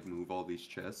I can like move all these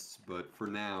chests. But for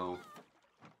now,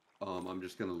 I'm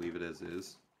just gonna leave it as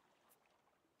is.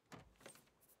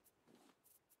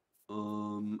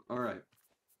 All right.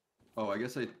 Oh, I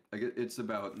guess it's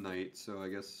about night, so I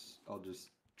guess I'll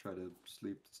just try to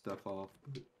sleep stuff off.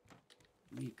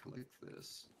 Let me collect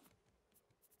this.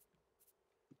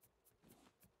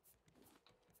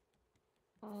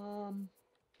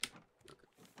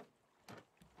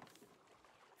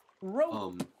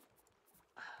 Rope.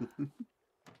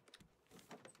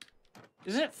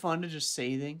 Isn't it fun to just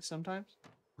say things sometimes?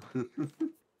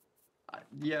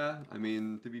 Yeah, I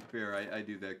mean, to be fair, I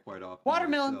do that quite often.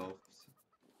 Watermelon. Myself.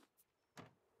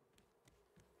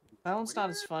 That one's not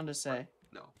as fun to say.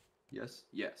 No. Yes.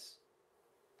 Yes.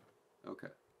 Okay.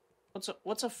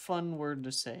 What's a fun word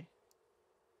to say?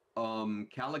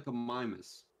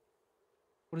 Calicomymus.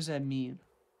 What does that mean?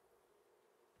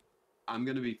 I'm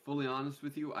gonna be fully honest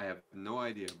with you. I have no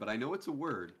idea, but I know it's a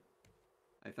word.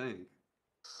 I think.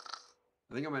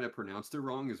 I think I might have pronounced it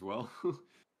wrong as well.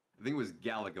 I think it was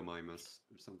Galligamymus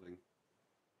or something.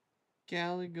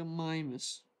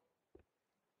 Galligamymus.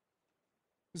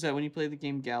 Is that when you play the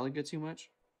game Galaga too much?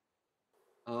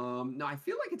 No, I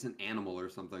feel like it's an animal or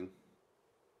something.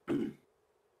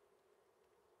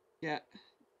 Yeah,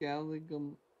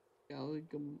 Galligamymus.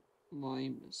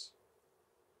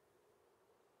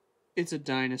 It's a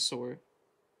dinosaur.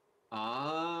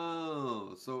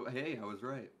 Oh, so hey, I was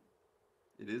right.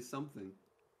 It is something.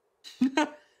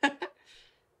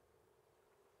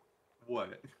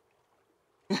 What?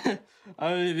 It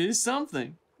is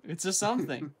something. It's a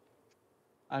something.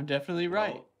 I'm definitely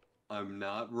right. Well, I'm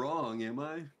not wrong, am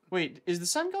I? Wait, is the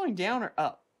sun going down or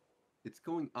up? It's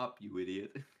going up, you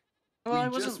idiot. Well,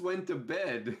 We just went to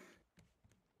bed.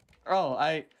 Oh,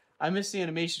 I missed the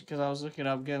animation because I was looking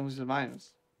up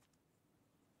Galligamymus.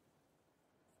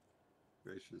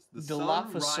 Gracious. The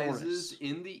sun rises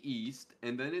in the east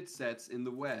and then it sets in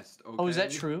the west. Okay? Oh, is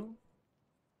that true?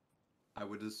 I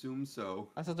would assume so.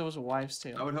 I thought that was a wives'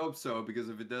 tale. I would hope so, because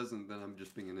if it doesn't, then I'm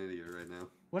just being an idiot right now.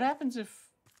 What happens if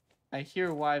I hear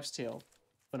a wives' tale,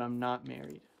 but I'm not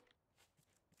married?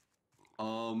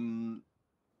 Well,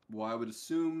 I would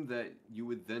assume that you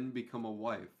would then become a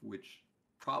wife, which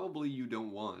probably you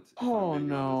don't want. Oh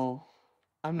no,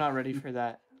 I'm not ready for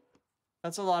that.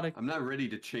 That's a lot of. I'm not ready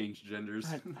to change genders.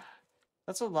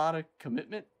 That's a lot of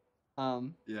commitment.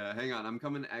 Yeah, hang on. I'm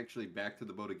coming actually back to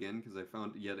the boat again because I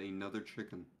found yet another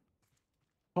chicken.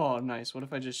 Oh, nice. What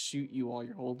if I just shoot you while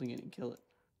you're holding it and kill it?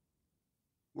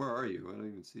 Where are you? I don't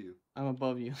even see you. I'm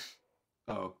above you.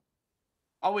 Oh.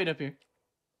 I'll wait up here.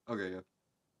 Okay, yeah.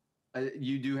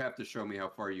 You do have to show me how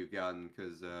far you've gotten,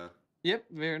 because, Yep,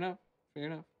 fair enough. Fair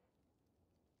enough.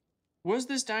 Was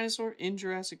this dinosaur in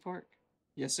Jurassic Park?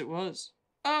 Yes, it was.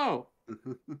 Oh!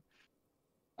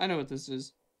 I know what this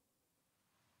is.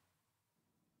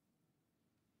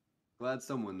 Glad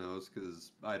someone knows,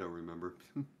 because I don't remember.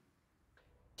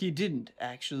 He didn't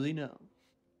actually know.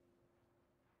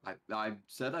 I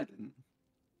said I didn't.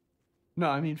 No,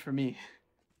 I mean for me.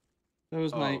 That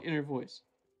was my inner voice.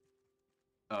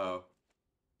 Oh.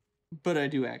 But I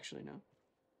do actually know.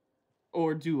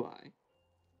 Or do I?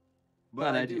 But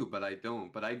But I I do, do. but I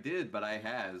don't, but I did, but I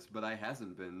has, but I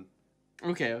hasn't been.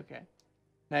 Okay, okay.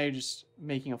 Now you're just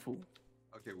making a fool.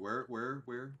 Okay, where?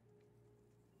 Where?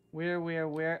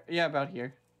 Yeah, about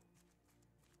here.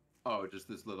 Oh, just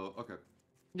this little. Okay.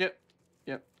 Yep.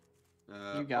 Yep.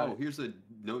 You got Oh, it. here's a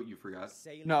note you forgot.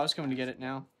 No, I was coming to get it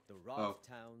now. The Raft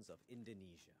towns of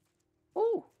Indonesia.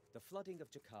 Ooh. The flooding of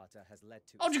Jakarta has led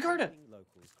to Oh, Jakarta! escaping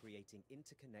locals creating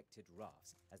interconnected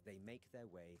rafts as they make their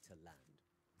way to land.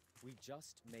 We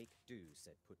just make do,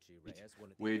 said Pucci Reyes,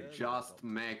 one of the We early just adopters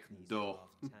make of these do.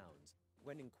 Raft towns,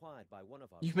 when inquired by one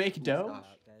of our You make reporters dough?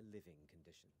 about their living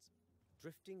conditions.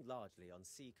 Drifting largely on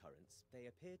sea currents, they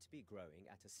appear to be growing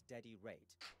at a steady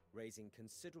rate, raising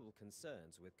considerable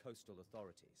concerns with coastal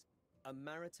authorities. A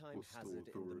maritime hazard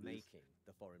in the making,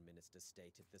 the foreign minister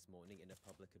stated this morning in a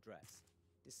public address.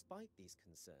 Despite these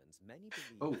concerns, many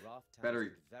believe raft towns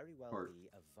could very well be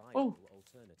a viable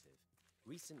alternative.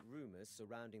 Recent rumors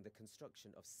surrounding the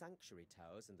construction of sanctuary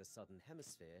towers in the southern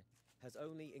hemisphere has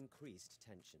only increased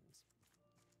tensions.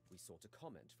 We sought a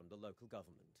comment from the local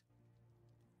government.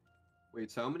 Wait,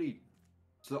 so how many?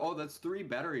 So, oh, that's 3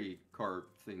 battery car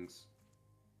things.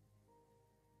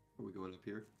 Are we going up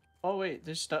here? Oh wait,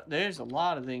 there's a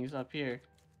lot of things up here.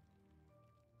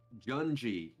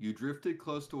 Junji, you drifted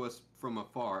close to us from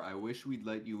afar. I wish we'd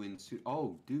let you in soon.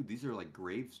 Oh, dude, these are like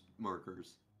grave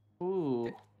markers.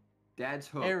 Ooh. Dad's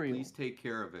hook. Ariel. Please take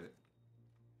care of it.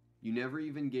 You never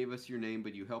even gave us your name,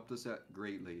 but you helped us out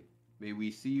greatly. May we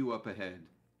see you up ahead.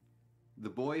 The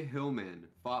boy Hillman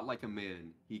fought like a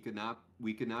man. We could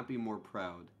not be more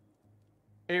proud.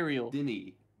 Ariel.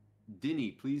 Dinny,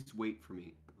 please wait for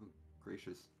me. Oh,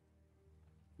 gracious.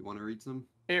 You want to read some?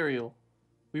 Ariel.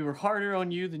 We were harder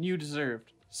on you than you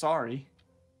deserved. Sorry.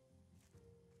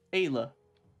 Ayla.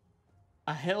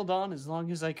 I held on as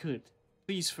long as I could.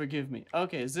 Please forgive me.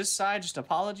 Okay, is this side just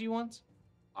apology ones?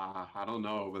 I don't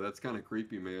know, but that's kind of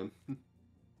creepy, man.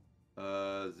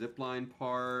 Zipline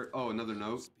part. Oh, another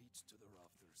note. Speech to the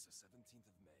rafters, 17th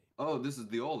of May. Oh, this is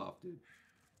the Olaf, dude. 5th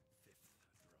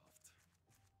draft.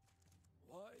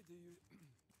 Why do you...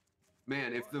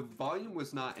 Man, if the volume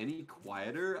was not any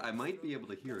quieter, I might be able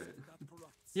to hear it.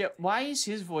 Yeah, why is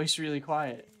his voice really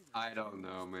quiet? I don't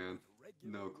know, man.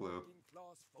 No clue.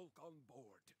 Folk on board.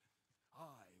 I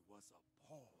was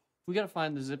appalled. We gotta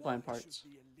find the zipline Why parts. should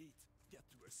the elite get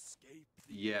to escape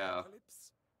the Yeah.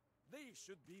 apocalypse? They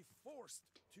should be forced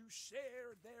to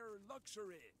share their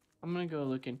luxury. I'm gonna go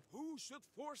looking. Who should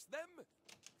force them?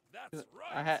 That's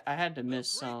right. I had to miss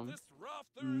some. greatest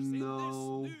rafters in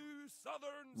No. this new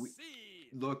southern sea.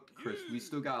 Look, Chris, we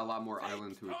still got a lot more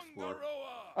island to explore.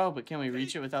 Tongaroa. Oh, but can we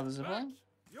reach it without the zipline?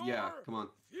 Yeah, Your come on.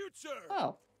 Future.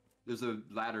 Oh. There's a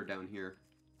ladder down here.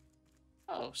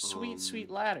 Oh, sweet, sweet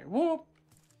ladder. Whoop!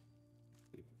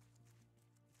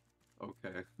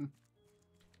 Okay.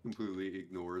 Completely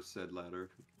ignores said ladder.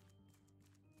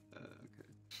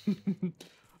 Okay.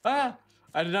 Ah!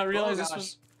 I did not realize this gosh.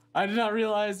 was... I did not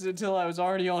realize until I was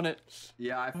already on it.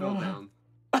 Yeah, I fell down.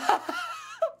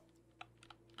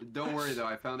 Don't worry though,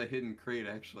 I found a hidden crate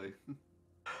actually.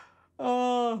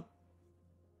 Oh.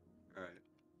 Alright.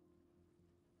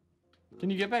 Can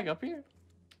you get back up here?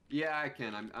 Yeah, I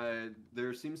can.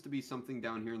 There seems to be something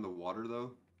down here in the water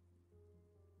though.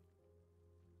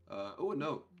 Oh, a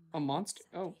note. A monster?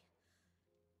 Oh.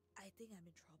 I think I'm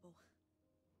in trouble.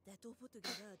 Dato put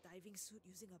together a diving suit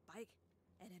using a bike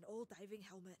and an old diving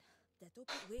helmet. Dato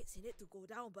put weights in it to go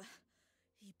down, but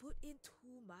he put in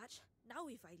too much. Now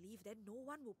if I leave, then no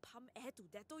one will pump air to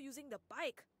Dato using the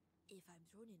bike. If I'm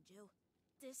thrown in jail,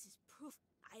 this is proof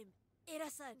I'm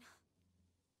innocent.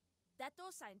 Dato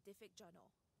Scientific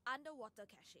Journal. Underwater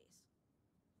caches.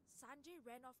 Sanjay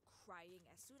ran off crying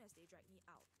as soon as they dragged me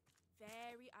out.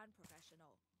 Very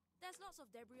unprofessional. There's lots of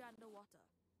debris underwater.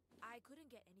 I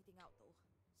couldn't get anything out though.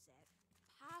 Sad.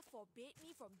 Pa forbade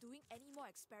me from doing any more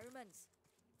experiments.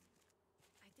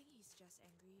 I think he's just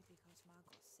angry because Ma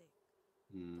got sick.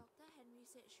 Dr. Henry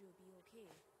said she'll be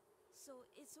okay. So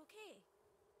it's okay.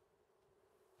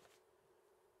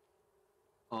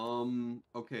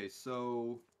 Okay,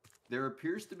 so there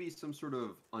appears to be some sort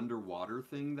of underwater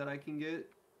thing that I can get.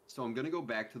 So I'm gonna go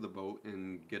back to the boat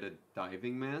and get a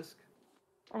diving mask.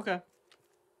 Okay.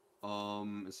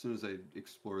 As soon as I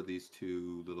explore these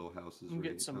 2 little houses. I'm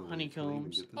get some can I even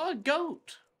honeycombs. get this? Oh, a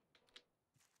goat!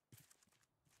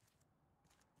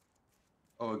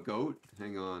 Oh, a goat?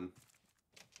 Hang on.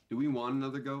 Do we want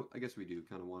another goat? I guess we do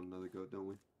kind of want another goat, don't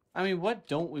we? I mean, what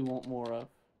don't we want more of?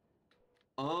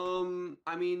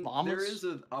 I mean, there Llamas? is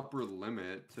an upper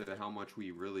limit to how much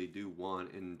we really do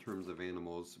want in terms of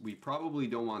animals. We probably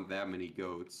don't want that many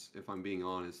goats, if I'm being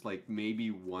honest. Like,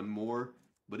 maybe 1 more.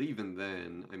 But even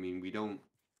then, I mean, we don't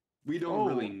really Oh,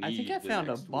 I think I need the found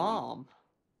a next one. bomb.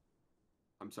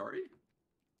 I'm sorry?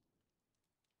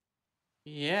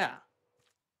 Yeah.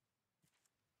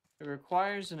 It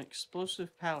requires an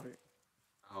explosive powder.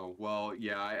 Oh, well,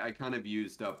 yeah, I kind of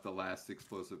used up the last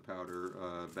explosive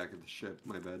powder back at the ship.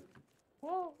 My bad.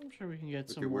 Well, I'm sure we can get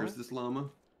some Okay, more. where's this llama?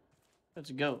 That's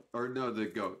a goat. Or no, the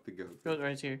goat, the goat. Goat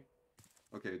right here.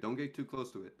 Okay, don't get too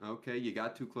close to it. Okay, you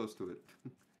got too close to it.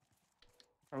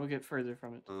 Or we'll get further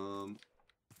from it.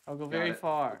 I'll go Got very it.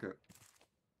 far. Okay.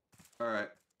 All right.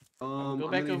 I'll go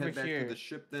I'm back gonna over head back here. to the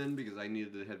ship then because I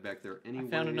needed to head back there I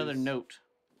anyways. found another note.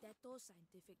 Dato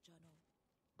Scientific Journal.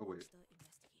 Oh wait. Monster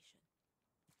investigation.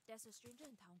 There's a stranger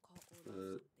in town called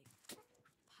Olaf something.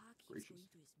 Pa keeps gracious. going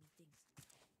to his meetings.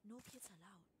 No kids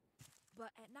allowed.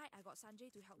 But at night, I got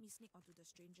Sanjay to help me sneak onto the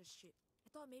stranger's ship. I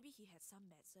thought maybe he had some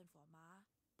medicine for Ma,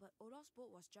 but Olaf's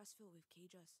boat was just filled with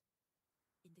cages.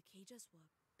 In the cages were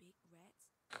big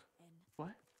rats and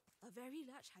What? a very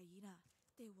large hyena.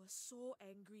 They were so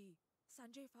angry.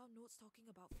 Sanjay found notes talking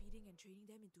about feeding and training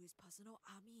them into his personal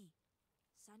army.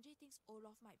 Sanjay thinks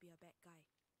Olaf might be a bad guy.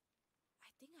 I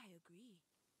think I agree.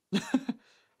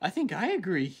 I think I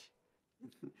agree.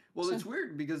 Well, it's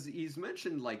weird because he's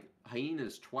mentioned like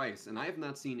hyenas twice, and I have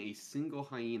not seen a single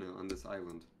hyena on this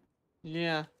island.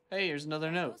 Yeah. Hey, here's another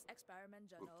note. Dato's experiment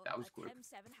journal, that was quick. attempt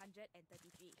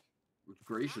 733.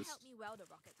 Gracious. Pa helped me weld the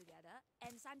rocket together,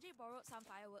 and Sanjay borrowed some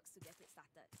fireworks to get it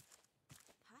started.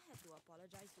 Pa had to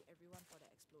apologize to everyone for the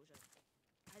explosion.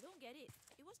 I don't get it.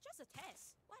 It was just a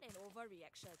test. What an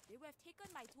overreaction. They would have taken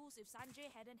my tools if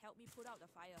Sanjay hadn't helped me put out the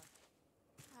fire.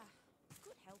 Ah,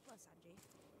 good helper, Sanjay.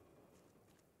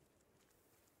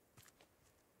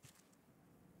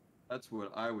 That's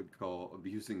what I would call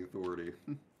abusing authority.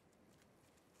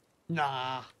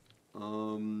 Nah.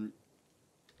 I'm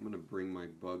gonna bring my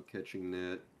bug catching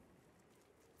net.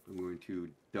 I'm going to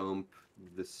dump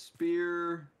the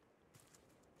spear.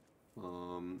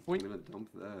 I'm Wait. gonna dump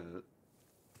that.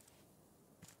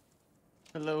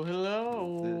 Hello,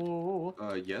 hello.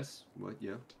 Yes. What?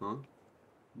 Yeah. Huh?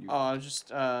 You... Oh, I was just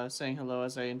saying hello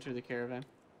as I enter the caravan.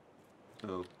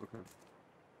 Oh, okay.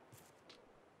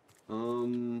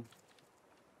 Oh,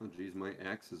 geez, my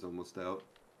axe is almost out.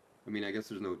 I mean, I guess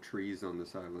there's no trees on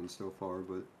this island so far,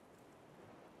 but...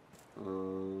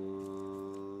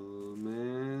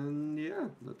 Man, yeah,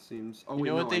 that seems... Oh, You wait,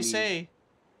 know no, what they say?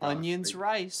 Gosh, Onions,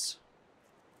 rice.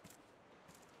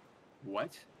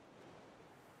 What?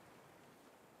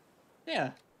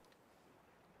 Yeah.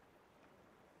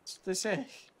 That's what they say.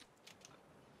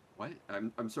 What?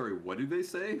 I'm sorry, what do they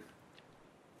say?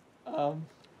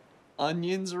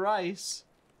 Onions, rice.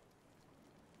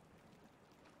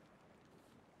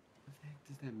 What the heck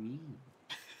does that mean?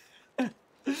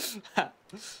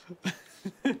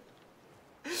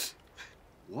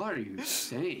 What are you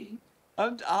saying?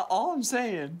 All I'm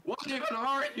saying. What even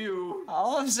are you?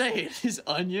 All I'm saying is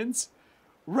onions,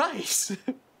 rice.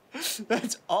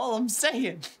 That's all I'm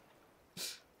saying.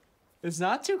 It's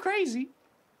not too crazy.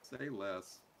 Say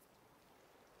less.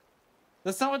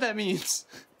 That's not what that means.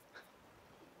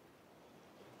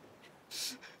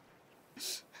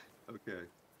 Okay.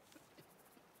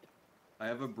 I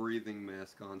have a breathing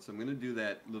mask on, so I'm gonna do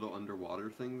that little underwater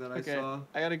thing that I saw.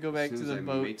 I gotta go back as to soon the as I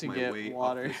boat make to my get way up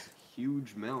water. this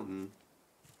huge mountain.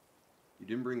 You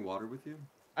didn't bring water with you?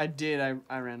 I did.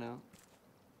 I ran out.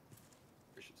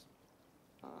 Gracious.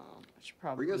 I should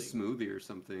probably Bring a smoothie or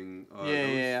something.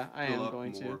 Yeah. Those I fill am up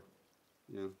going more. to.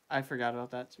 Yeah. I forgot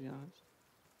about that, to be honest.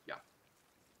 Yeah.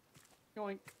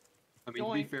 Yoink. I mean,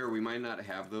 to be Yoink. fair, we might not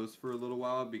have those for a little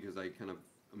while because I kind of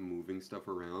am moving stuff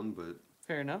around, but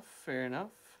Fair enough. Fair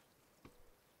enough.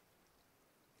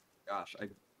 gosh,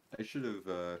 I should have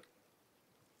turned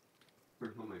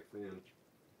on my fan.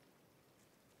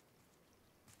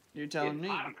 You're telling Get me.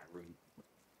 out of my room.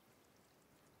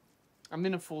 I'm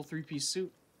in a full three-piece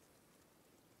suit.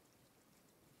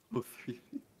 Oh, A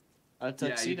yeah, you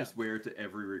tuxedo. just wear it to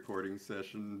every recording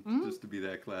session Mhm. just to be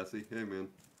that classy. Hey, man.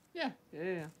 Yeah.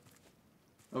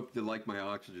 Hope you like my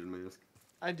oxygen mask.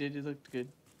 I did. It looked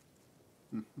good.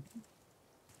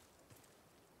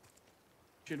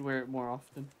 Should wear it more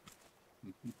often.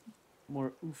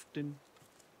 More often.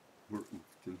 We're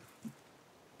oofed.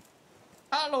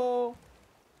 Hello.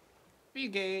 Bill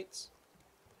Gates.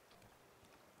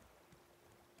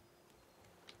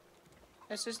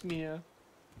 Es ist mir.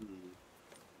 The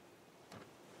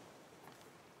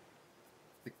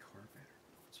car battery.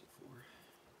 What's it for?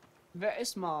 Wer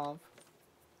ist Marv?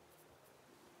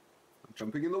 I'm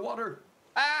jumping in the water.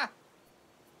 Ah!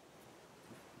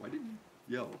 Why did you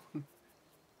yell?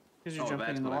 Because you're Oh, jumping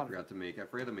that's in the what I water. forgot to make. I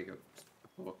forgot to make a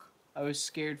hook. I was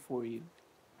scared for you.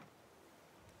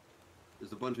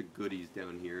 There's a bunch of goodies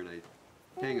down here, and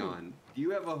hang on. Do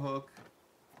you have a hook?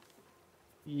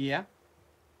 Yeah.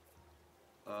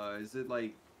 Is it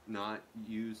like not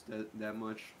used that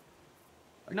much?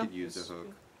 I Nope, could use a it's hook.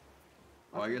 good.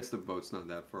 Oh, I guess the boat's not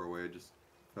that far away. I just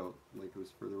felt like it was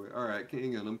further away. All right,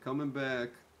 hang on. I'm coming back.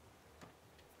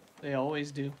 They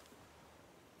always do.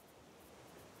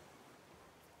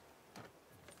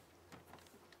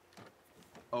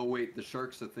 Oh wait, the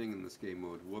shark's a thing in this game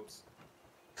mode. Whoops.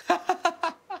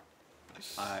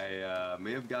 I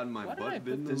may have gotten my Why did I butt put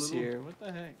bitten a this little. here? What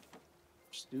the heck?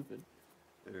 Stupid.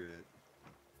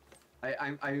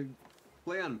 Alright. I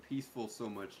play on peaceful so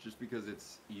much just because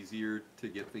it's easier to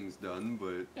get things done,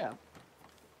 but Yeah.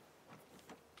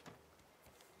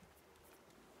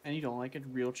 And you don't like a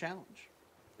real challenge.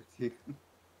 hey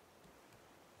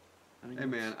I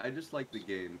mean, man, I just like the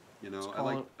game. You Let's know, call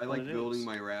it I what like it building is.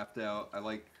 my raft out. I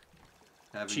like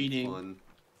having Cheating. fun.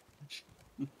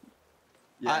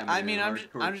 Yeah, I man, mean, I'm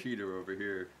hardcore just cheater over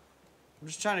here.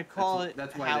 trying to call it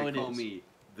That's why how they it call is. me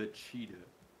the cheetah.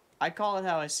 I call it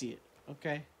how I see it.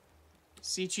 Okay.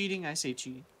 See cheating, I say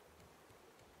cheating.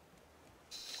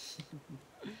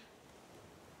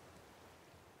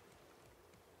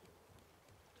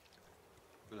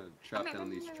 I'm gonna chop down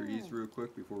these trees real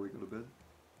quick before we go to bed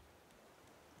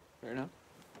Fair enough.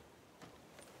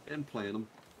 and plant them.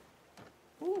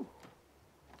 Ooh.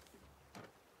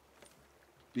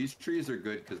 These trees are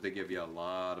good because they give you a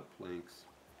lot of planks.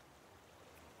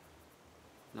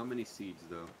 Not many seeds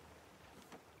though.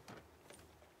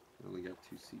 I only got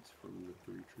 2 seeds from the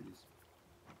 3 trees.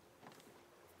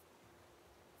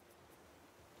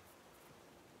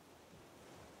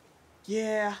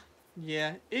 Yeah.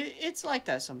 Yeah. It's like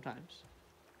that sometimes.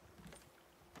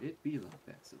 It be like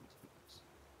that sometimes.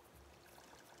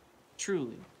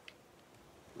 Truly.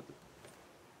 What the?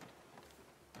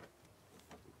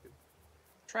 Okay.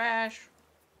 Trash.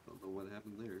 Don't know what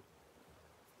happened there.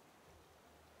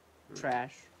 Alright.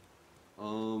 Trash.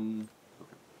 Okay.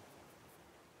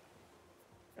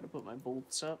 Gotta put my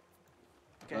bolts up.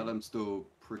 Okay. But I'm still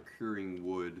procuring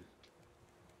wood.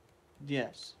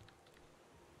 Yes.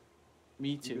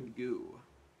 Me too. Good to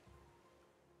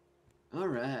go.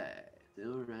 Alright.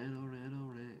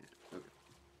 Alright. Okay.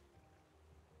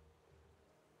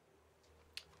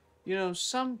 You know,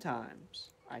 sometimes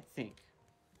I think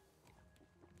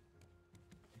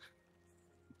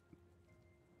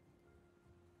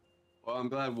Well, I'm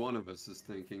glad one of us is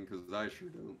thinking, because I sure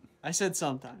don't. I said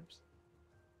sometimes.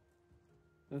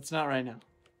 That's not right now.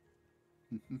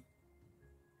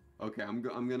 Okay, I'm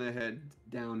gonna head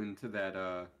down into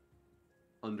that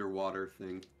underwater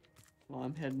thing. Well,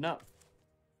 I'm heading up.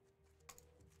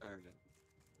 Alright.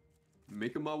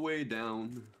 Making my way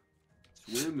down.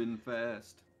 Swimming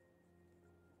fast.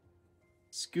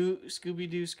 Scooby-Doo,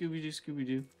 Scooby-Doo,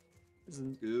 Scooby-Doo.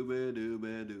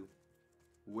 Scooby-Doo-ba-doo.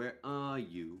 Where are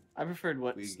you? I preferred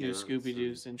what We new got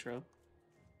Scooby-Doo's intro.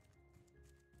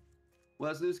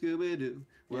 What's new Scooby-Doo?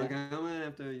 We're Yeah. coming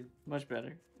after you. Much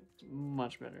better. It's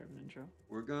much better of an intro.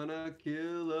 We're gonna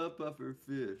kill a puffer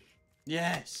fish.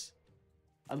 Yes!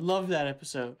 I love that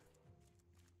episode.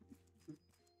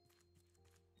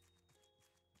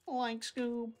 Like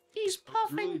Scoob. He's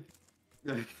puffing.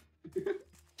 Really...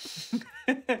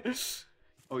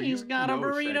 Oh, He's got a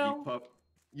know Shaggy burrito. Puff.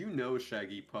 You know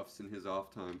Shaggy puffs in his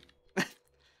off time.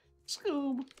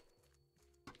 Scoob.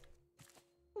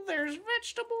 There's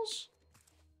vegetables.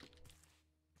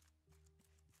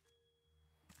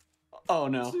 Oh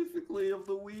no. Specifically of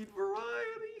the weed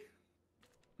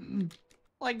variety.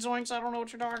 Like Zoinks, I don't know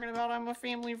what you're talking about. I'm a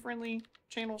family-friendly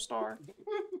channel star.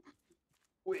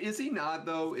 Wait, is he not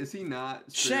though? Is he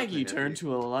not? Shaggy turned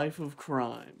to a life of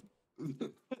crime.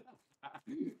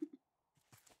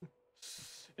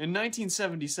 In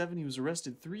 1977, he was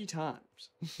arrested 3 times.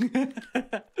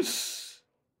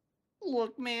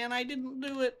 Look, man, I didn't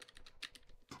do it.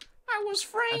 I was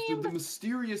After framed. the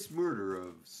mysterious murder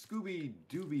of Scooby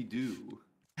Dooby Doo.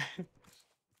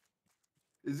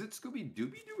 Is it Scooby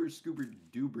Dooby Doo or Scooby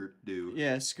Doobert Doo?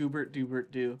 Yeah, Scoobert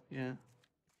Doobert Doo. Yeah.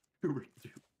 Doobert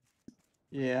Doo.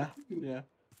 Yeah. Yeah.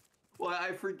 Well,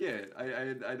 I forget.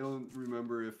 I don't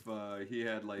remember if he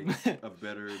had like a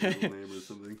better middle name or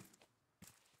something.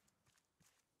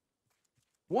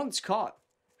 Once caught,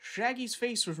 Shaggy's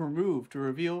face was removed to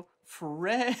reveal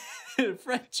Fred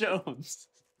Jones.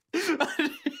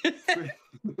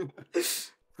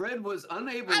 Fred was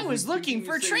unable. I was to looking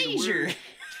for continue saying treasure.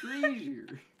 the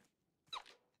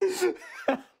word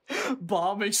treasure.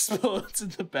 Bomb explodes in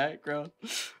the background.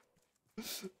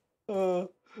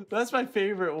 That's my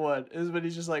favorite one, is when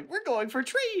he's just like, we're going for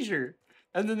treasure.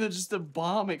 And then there's just a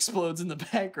bomb explodes in the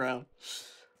background.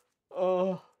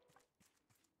 Oh.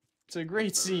 It's a great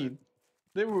That's all right. scene.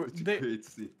 They were It's a they great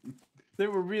scene. they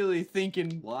were really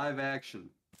thinking. Live action.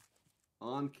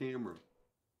 On camera.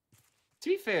 To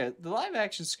be fair, the live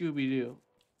action Scooby Doo,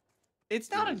 it's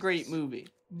not a great movie,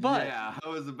 but yeah, I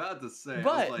was about to say. I was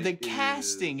but like, the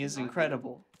casting is not good.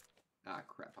 incredible. Ah,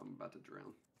 crap! I'm about to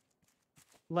drown.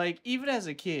 Like even as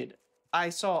a kid,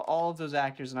 I saw all of those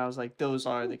actors and I was like, those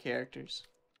are the characters.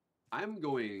 I'm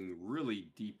going really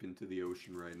deep into the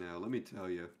ocean right now. Let me tell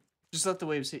you. Just let the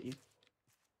waves hit you.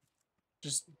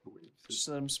 Just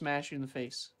let them smash you in the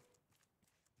face.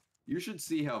 You should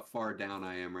see how far down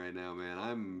I am right now, man.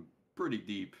 I'm pretty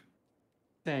deep.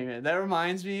 Dang man, that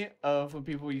reminds me of when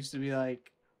people used to be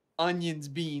like, onions,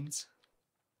 beans.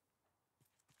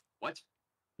 What?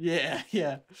 Yeah,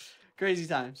 yeah. Crazy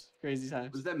times. Crazy What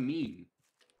times. does that mean?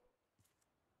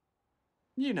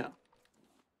 You know.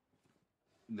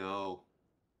 No.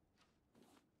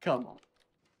 Come on.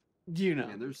 You know.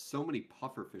 Man, there's so many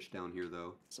pufferfish down here,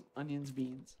 though. Some onions,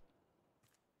 beans.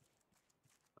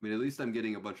 I mean, at least I'm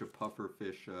getting a bunch of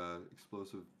pufferfish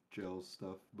explosive gel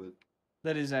stuff, but...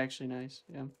 That is actually nice,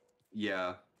 yeah.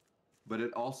 Yeah. But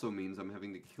it also means I'm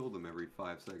having to kill them every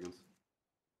 5 seconds.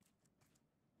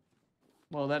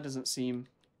 Well, that doesn't seem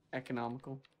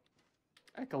economical.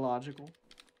 Ecological.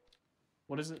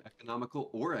 What is it? Economical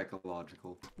or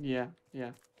ecological. Yeah,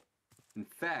 yeah. In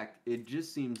fact, it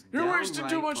just seems You're wasting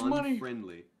too downright much money.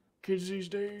 unfriendly. Kids these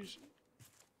days,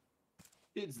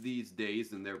 Kids these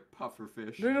days and their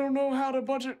pufferfish. they don't know how to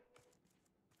budget.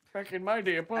 Back in my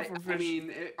day, a I pufferfish.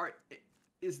 mean,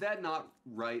 is that not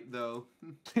right, though?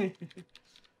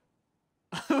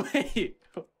 Wait.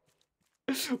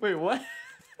 Wait, what?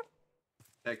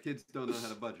 That kids don't know how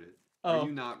to budget. Oh. Are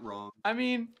you not wrong? I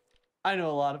mean, I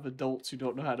know a lot of adults who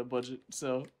don't know how to budget,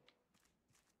 so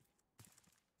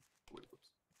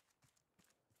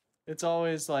it's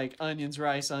always like onions,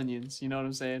 rice, onions. You know what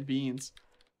I'm saying? Beans.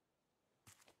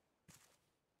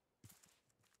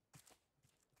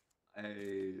 I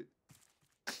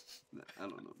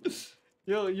don't know, man.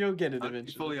 You'll get it To be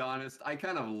eventually. fully honest, I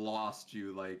kind of lost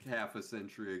you like half a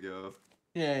century ago.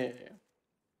 Yeah.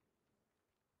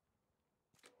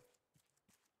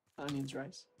 Onions,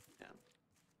 rice. Yeah.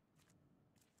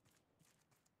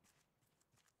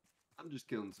 I'm just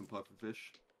killing some pufferfish.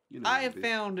 You know I how it have be.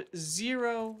 found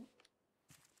 0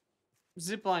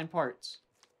 zipline parts,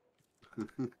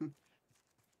 and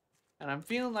I'm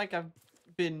feeling like I've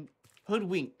been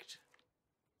hoodwinked.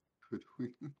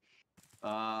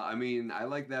 I mean, I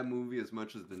like that movie as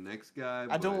much as the next guy.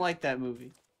 I don't but- like that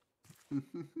movie.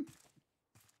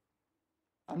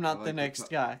 I'm not I the like next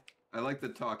guy. I like the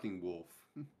talking wolf.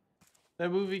 That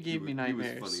movie gave me He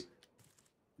nightmares. was funny.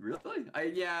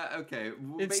 Really? Yeah. Okay.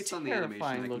 Well, It's based on the animation,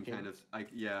 terrifying I can looking. kind of, I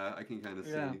can kind of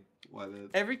Yeah. see why that.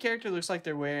 Every character looks like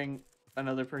they're wearing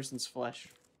another person's flesh.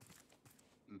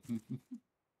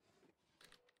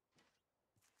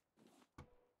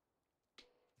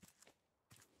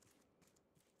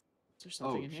 Is there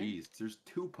something Oh, in here? jeez. There's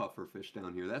 2 pufferfish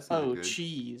down here. That's not Oh, good.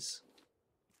 cheese.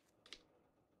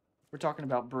 We're talking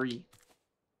about brie.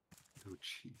 Oh,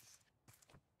 jeez.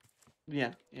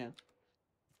 Yeah.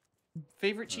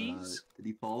 Favorite cheese? Did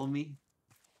he follow me?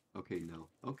 Okay, no.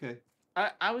 Okay.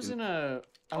 I was in a.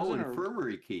 I was Oh, in a.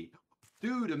 infirmary key.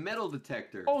 Dude, a metal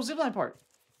detector. Oh, zipline part.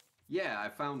 Yeah, I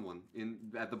found one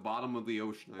at the bottom of the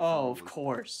ocean. I Oh, found of one.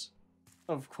 course.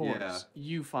 Of course. Yeah.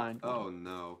 You find one. Oh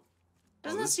no.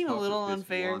 Doesn't Oh, that this seem a little pufferfish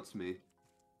unfair? Wants me.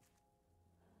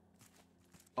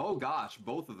 Oh gosh,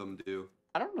 both of them do.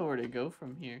 I don't know where to go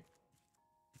from here.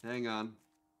 Hang on.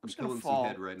 I'm just gonna killing fall. some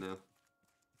head right now.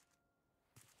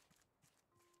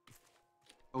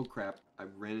 Oh crap, I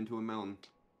ran into a mountain.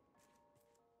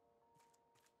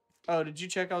 Oh, did you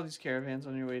check all these caravans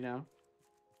on your way down?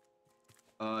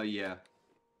 Yeah.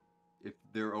 If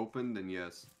they're open, then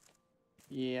yes.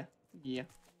 Yeah.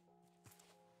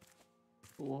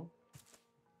 Cool.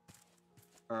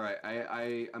 Alright,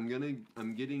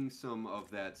 I'm getting some of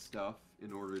that stuff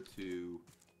in order to,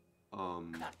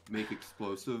 make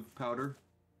explosive powder.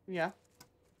 Yeah.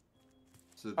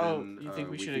 So then, Oh, you think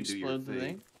we should can do your explode the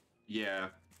thing? Yeah.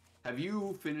 Have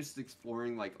you finished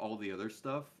exploring, like, all the other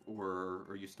stuff, or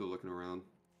are you still looking around?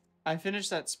 I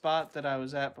finished that spot that I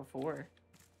was at before.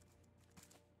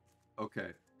 Okay.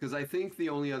 Because I think the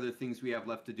only other things we have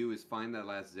left to do is find that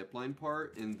last zipline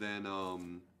part, and then, well,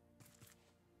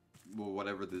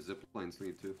 whatever the ziplines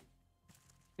lead to.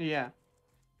 Yeah.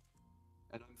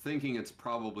 And I'm thinking it's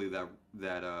probably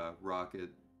that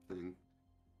rocket thing.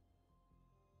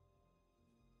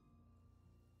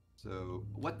 So,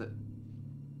 what the...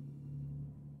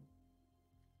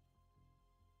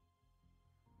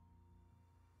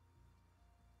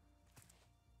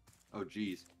 Oh,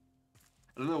 geez.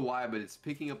 I don't know why, but it's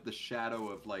picking up the shadow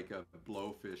of like a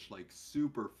blowfish, like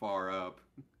super far up.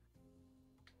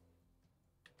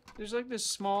 There's like this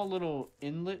small little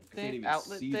inlet I can't thing, even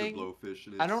outlet see thing. the blowfish.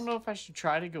 And I don't know if I should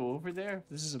try to go over there. If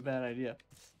this is a bad idea.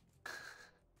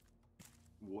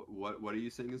 What are you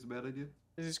saying is a bad idea?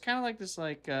 It's kind of like this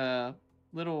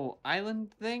little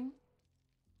island thing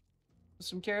with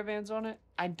some caravans on it.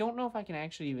 I don't know if I can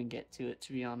actually even get to it,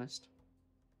 to be honest.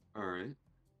 All right.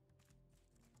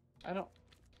 I don't.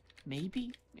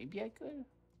 Maybe I could.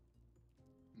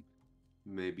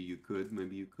 Maybe you could.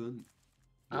 Maybe you couldn't.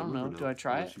 I don't know. Never Do I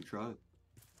try unless it? You try it.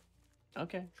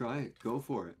 Okay. Try it. Go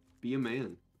for it. Be a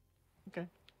man. Okay.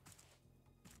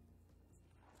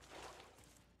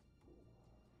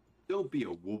 Don't be a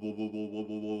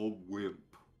wimp.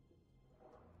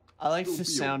 I like Don't the be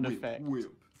a sound wimp, effect.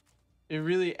 Wimp. It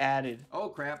really added Oh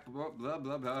crap! Blah blah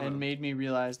blah blah. and made me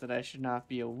realize that I should not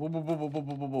be a wimp.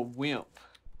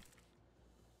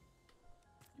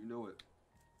 You know it.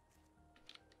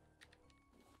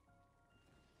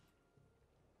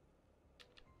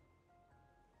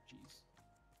 Jeez,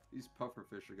 these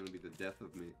pufferfish are gonna be the death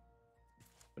of me.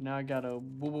 But now I gotta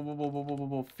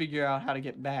figure out how to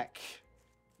get back.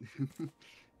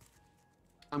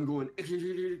 I'm going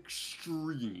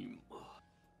extreme.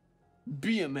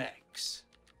 BMX.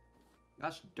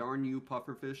 Gosh darn you,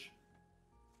 pufferfish.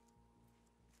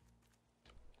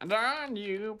 Darn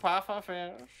you,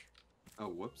 pufferfish. Oh,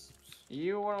 whoops.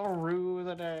 You will rue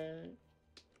the day.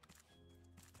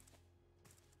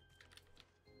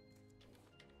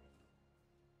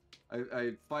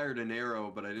 I fired an arrow,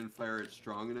 but I didn't fire it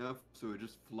strong enough, so it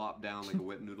just flopped down like a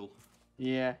wet noodle.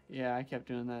 Yeah, I kept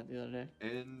doing that the other day.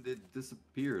 And it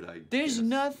disappeared, There's guess.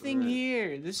 nothing Alright.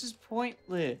 here. This is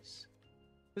pointless.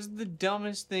 This is the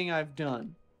dumbest thing I've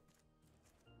done.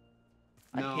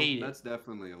 No, I hate it. that's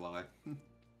definitely a lie.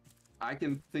 I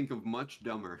can think of much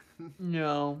dumber.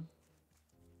 No.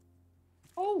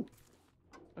 Oh,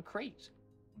 a crate.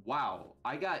 Wow,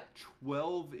 I got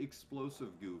 12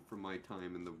 explosive goo from my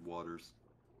time in the waters.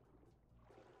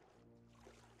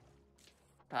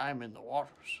 Time in the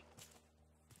waters.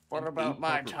 What And about 8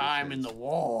 my pufferfish time in heads. the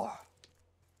war?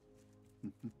 I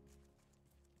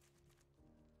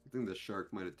think the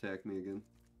shark might attack me again.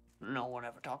 No one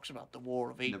ever talks about the War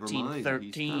of Never mind, he's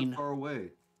 1813. not far away.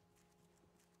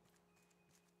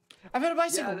 I've had a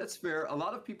bicycle. Yeah, that's fair. A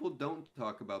lot of people don't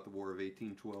talk about the War of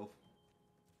 1812.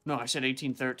 No, I said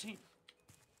 1813.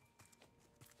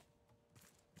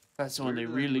 That's the one Where they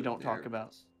did I really put it? don't talk There it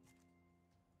about. is.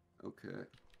 Okay.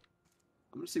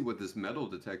 I'm gonna see what this metal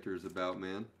detector is about,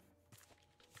 man.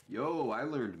 Yo, I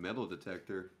learned metal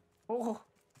detector. Oh,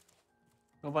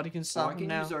 nobody can Oh, stop him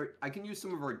now. I can use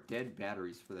some of our dead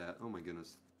batteries for that. Oh my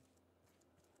goodness.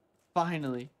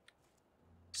 Finally,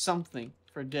 something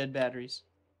for dead batteries.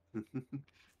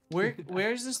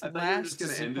 Where's this I thought you were last just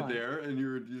gonna end it zipline? there, and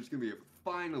you're just gonna be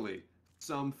finally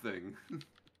something.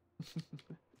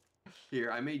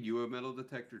 Here, I made you a metal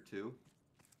detector too.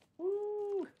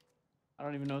 Woo! I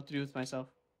don't even know what to do with myself.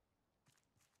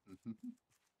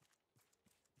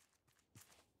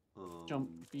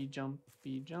 Jumpy,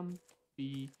 jumpy,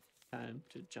 jumpy. Time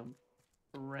to jump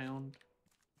around.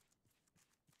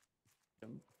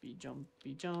 Jumpy,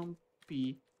 jumpy,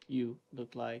 jumpy. You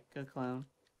look like a clown.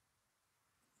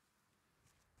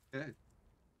 Okay.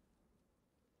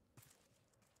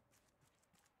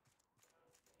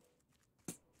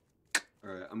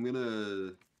 All right, I'm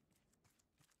gonna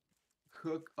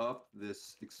cook up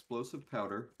this explosive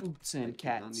powder. Boots I and did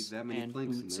not need cats that many and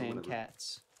planks in boots there, and whatever.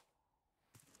 cats.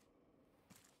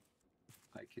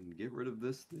 I can get rid of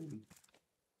this thing.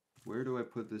 Where do I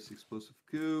put this explosive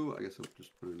goo? I guess I'll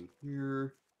just put it in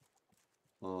here.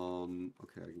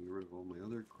 Okay, I can get rid of all my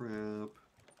other crap.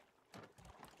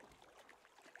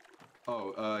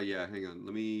 Oh, yeah, hang on.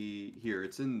 Let me... Here,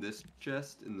 it's in this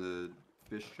chest, in the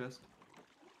fish chest.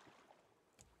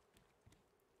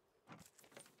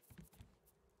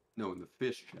 No, in the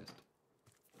fish chest.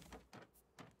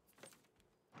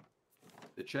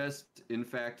 The chest, in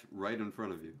fact, right in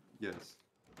front of you. Yes.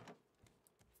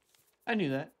 I knew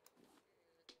that.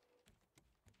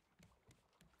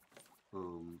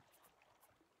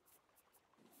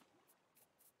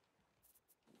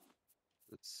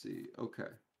 Let's see. Okay.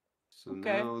 So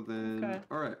Okay, now then... okay.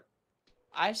 Alright.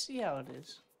 I see how it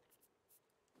is.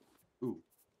 Ooh.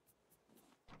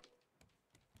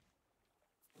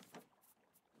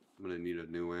 I'm gonna need a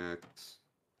new axe.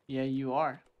 Yeah, you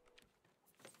are.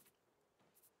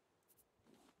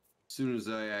 As soon as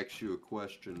I ask you a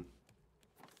question.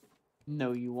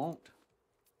 No, you won't.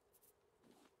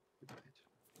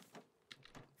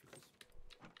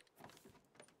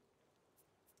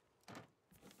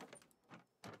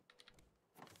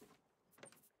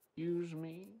 Excuse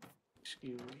me.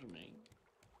 Excuse me.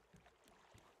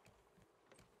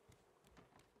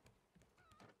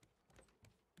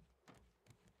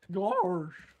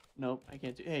 Gosh. Nope, I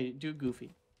can't do. Hey, do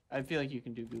Goofy. I feel like you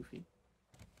can do Goofy.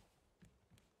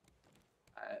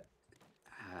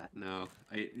 No,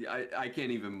 I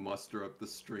can't even muster up the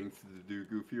strength to do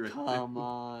Goofy right now. Come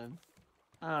on.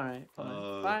 All right,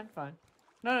 fine, fine.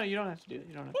 No, you don't have to do it.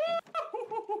 You don't have to.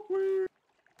 Do it.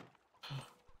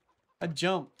 I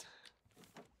jumped.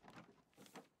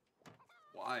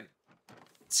 Why? It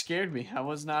scared me. I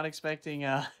was not expecting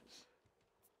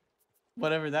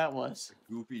whatever that was.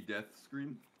 Goofy death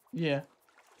screen? Yeah.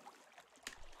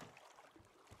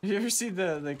 You ever see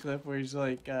the clip where he's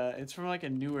like, it's from like a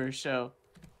newer show,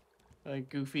 like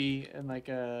Goofy and like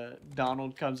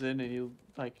Donald comes in and he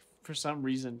like for some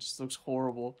reason just looks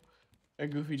horrible,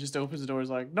 and Goofy just opens the door, is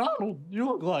like, Donald, you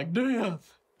look like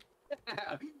death.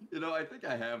 You know, I think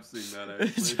I have seen that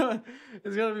It's actually.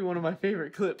 gotta be one of my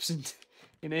favorite clips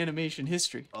in animation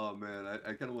history. Oh man,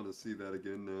 I kind of want to see that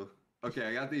again now. Okay,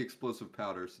 I got the explosive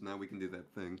powder, so now we can do that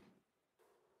thing.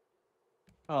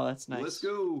 Oh, that's nice. Let's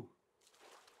go.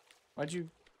 Why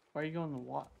are you going in the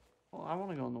water? Well, I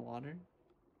want to go in the water.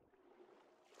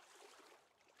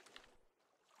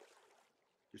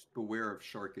 Just beware of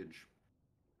sharkage.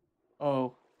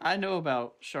 Oh, I know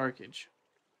about sharkage.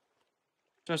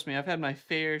 Trust me, I've had my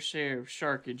fair share of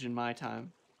sharkage in my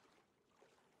time.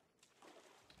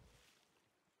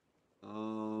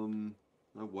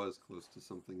 I was close to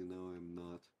something and now I'm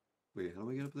not. Wait, how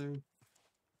do I get up there?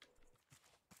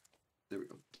 There we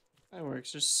go. That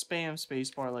works. Just spam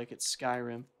spacebar like it's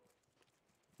Skyrim.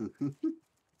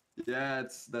 Yeah,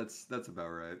 that's about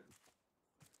right.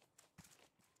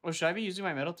 Oh, should I be using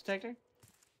my metal detector?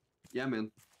 Yeah,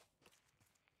 man.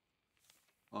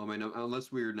 I know,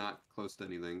 unless we're not close to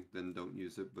anything, then don't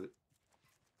use it, but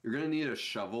you're gonna need a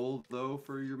shovel though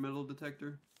for your metal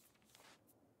detector.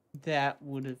 That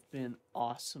would have been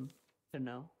awesome to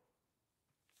know.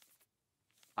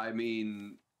 I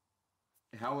mean,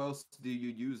 how else do you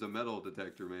use a metal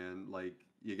detector, man? Like,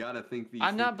 you gotta think these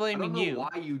I'm not blaming I don't you. know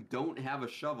why you don't have a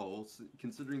shovel,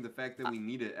 considering the fact that we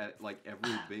need it at, like,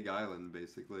 every big island,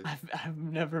 basically. I've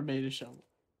never made a shovel.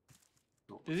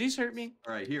 Oh. Do these hurt me?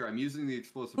 Alright, here, I'm using the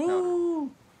explosive powder.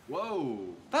 Ooh! Whoa!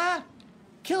 Ah!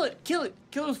 Kill it! Kill it!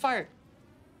 Kill it with fire!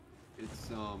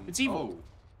 It's evil. Oh.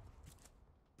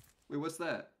 Wait, what's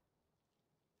that?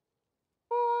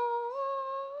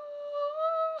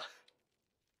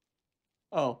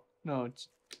 Oh, no,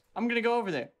 I'm gonna go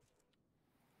over there.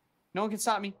 No one can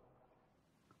stop me.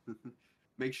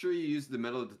 Make sure you use the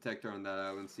metal detector on that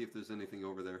island, see if there's anything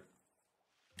over there.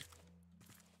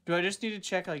 Do I just need to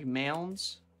check, like,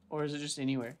 mounds? Or is it just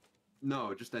anywhere?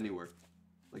 No, just anywhere.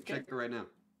 Like, Okay. check it right now.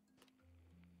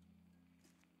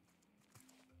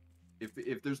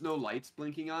 If there's no lights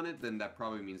blinking on it, then that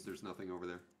probably means there's nothing over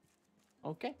there.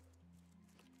 Okay.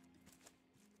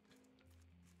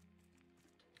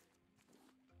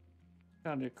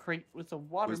 Found a crate with a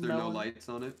watermelon. Was there no lights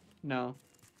on it? No.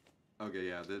 Okay,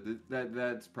 yeah,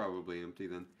 that's probably empty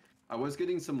then. I was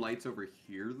getting some lights over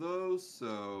here though,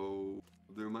 so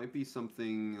there might be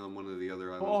something on one of the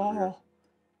other islands over here. Oh,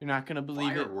 you're not gonna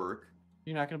believe it. Firework?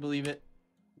 You're not gonna believe it.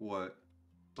 What?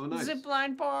 Oh, nice. Zip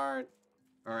line part.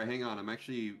 All right, hang on. I'm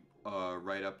actually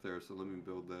right up there, so let me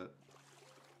build that.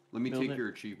 Let me Build take it. your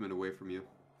achievement away from you.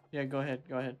 Yeah, go ahead.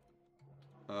 Go ahead.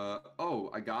 Oh,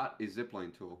 I got a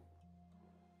zipline tool.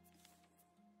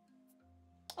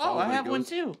 Oh, Oh, I but it have one goes-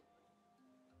 too.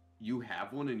 You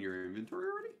have one in your inventory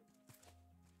already?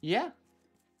 Yeah,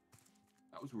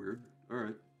 That was weird. All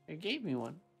right. it gave me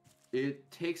one. It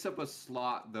takes up a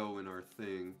slot though in our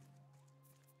thing.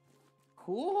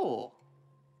 Cool.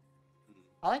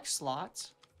 I like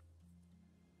slots.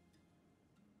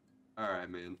 All right,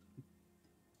 man.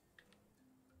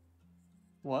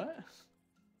 What?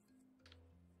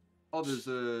 Oh, there's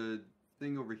a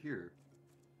thing over here.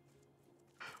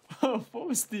 What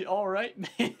was the all right,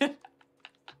 man?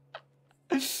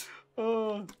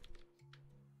 Oh.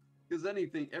 Because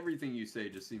everything you say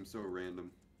just seems so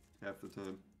random half the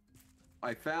time.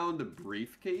 I found a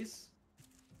briefcase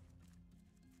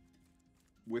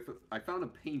I found a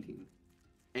painting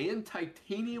and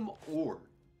titanium ore.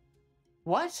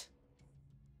 What?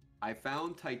 I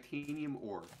found titanium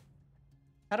ore.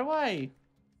 How do I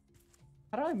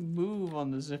move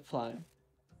on the zip line?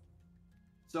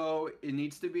 So it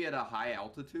needs to be at a high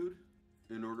altitude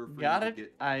in order for Got you it. to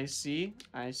get. I see.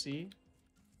 I see.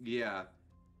 Yeah.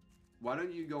 Why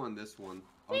don't you go on this one?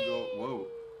 I'll go. Woo.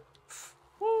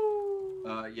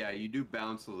 Whoa. Yeah, you do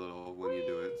bounce a little when you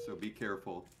do it, so be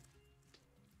careful.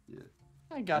 Yeah.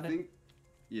 I got I it. think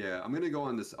Yeah, I'm gonna go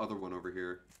on this other one over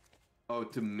here. Oh,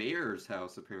 to Mayor's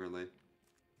house, apparently.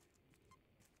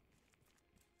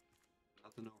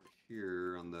 Nothing over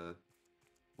here on the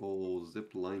old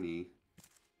zip liney.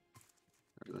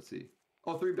 Alright, let's see.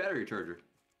 Oh, 3 battery charger.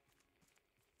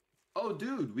 Oh,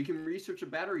 dude, we can research a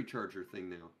battery charger thing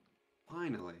now.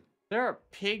 Finally. There are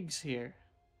pigs here.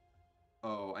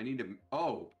 Oh, I need to...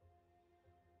 Oh!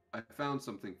 I found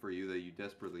something for you that you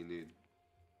desperately need.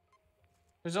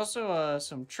 There's also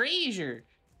some treasure.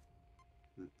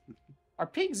 Are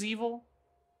pigs evil?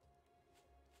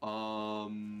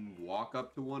 Walk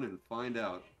up to one and find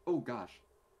out. Oh, gosh.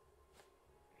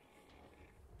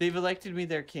 They've elected me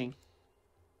their king.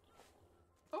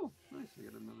 Oh, nice. I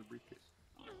got another briefcase.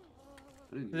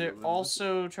 I didn't They're know that.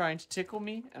 also trying to tickle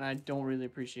me, and I don't really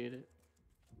appreciate it.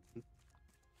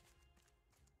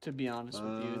 To be honest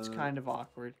with you, it's kind of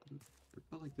awkward. I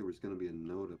felt like there was going to be a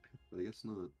note up here, but I guess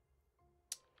not.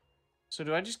 So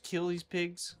do I just kill these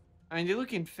pigs? I mean, they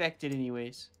look infected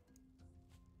anyways.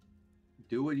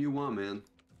 Do what you want, man.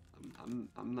 I'm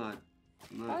not.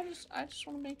 I just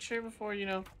want to make sure before, you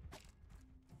know.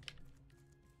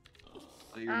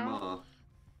 Your ma.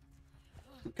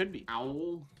 Could be.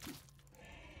 Owl.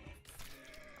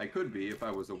 I could be if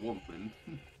I was a woman.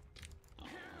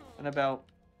 And about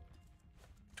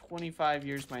 25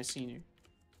 years my senior.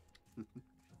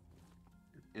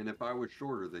 And if I was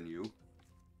shorter than you.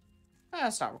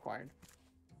 That's not required.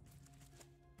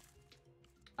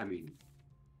 I mean.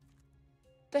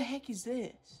 The heck is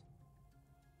this?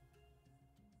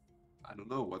 I don't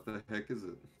know. What the heck is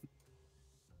it?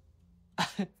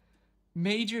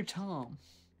 Major Tom.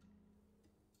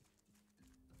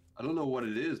 I don't know what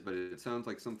it is, but it sounds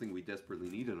like something we desperately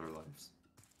need in our lives.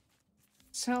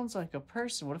 Sounds like a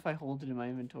person. What if I hold it in my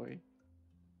inventory?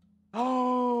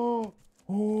 Oh!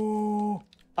 Oh!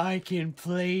 I can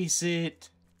place it!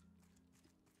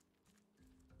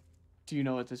 Do you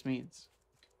know what this means?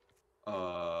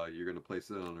 You're gonna place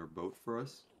it on our boat for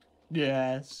us?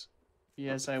 Yes.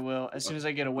 Yes, I will. As soon as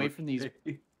I get away from these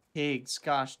pigs.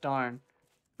 Gosh darn.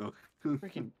 Oh.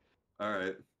 Freaking.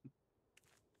 Alright.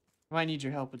 I might need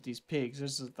your help with these pigs.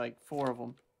 There's like 4 of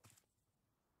them.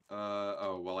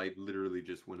 Oh, well, I literally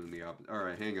just went in the opposite.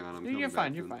 Alright, hang on. I'm You're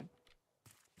fine, coming you're back fine.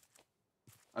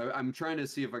 then. I'm trying to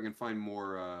see if I can find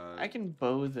more, I can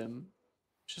bow them.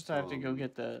 Just I have to go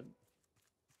get the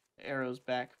arrows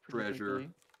back pretty treasure.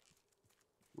 quickly.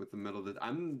 With the metal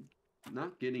I'm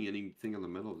not getting anything on the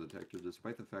metal detector,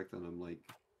 despite the fact that I'm, like,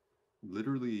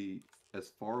 literally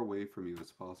as far away from you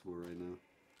as possible right now.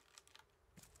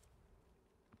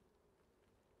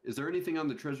 Is there anything on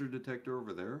the treasure detector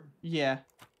over there? Yeah.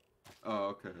 Oh,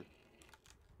 okay.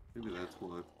 Maybe that's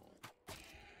why.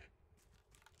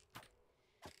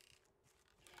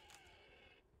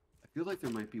 I feel like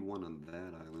there might be one on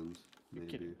that island. You're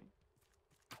Maybe. kidding me.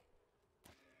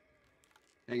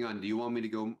 Hang on, do you want me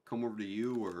to come over to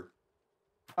you, or?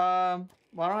 Well,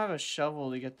 I don't have a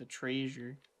shovel to get the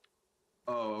treasure.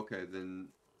 Oh, okay, then,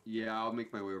 yeah, I'll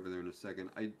make my way over there in a second.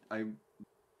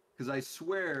 Because I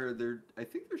swear, I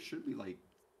think there should be, like,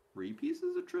 3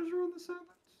 pieces of treasure on this island?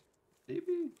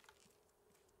 Maybe?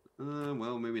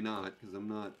 Well, maybe not, because I'm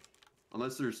not...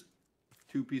 Unless there's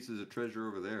 2 pieces of treasure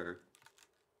over there.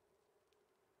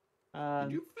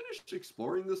 Did you finish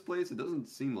exploring this place? It doesn't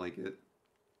seem like it.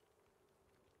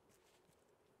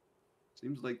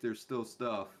 Seems like there's still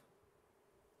stuff.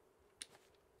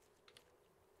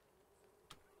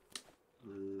 How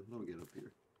do I get up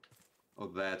here? Oh,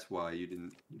 that's why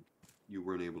you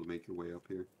weren't able to make your way up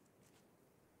here.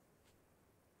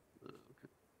 Okay.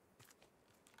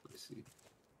 I see.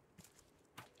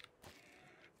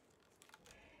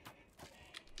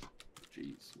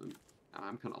 Jeez,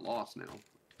 I'm kind of lost now.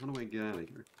 How do I get out of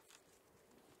here?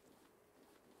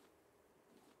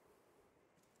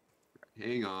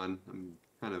 Hang on,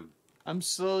 I'm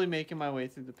slowly making my way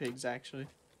through the pigs, actually.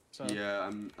 So. Yeah,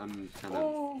 I'm kind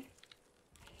of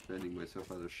bending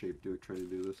myself out of shape trying to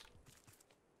do this.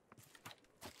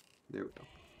 There we go.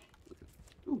 Okay.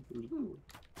 Oh, there's another one.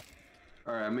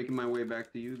 Alright, I'm making my way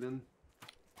back to you then.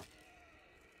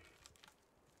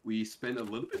 We spent a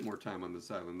little bit more time on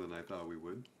this island than I thought we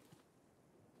would.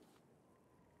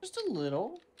 Just a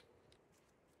little.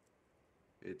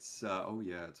 It's, oh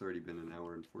yeah, it's already been an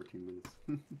hour and 14 minutes.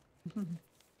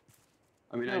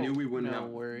 I mean, No, I knew we wouldn't no have...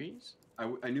 worries.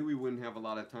 I knew we wouldn't have a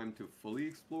lot of time to fully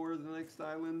explore the next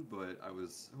island, but I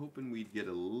was hoping we'd get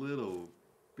a little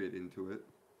bit into it.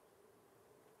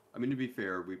 I mean, to be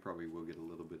fair, we probably will get a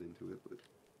little bit into it, but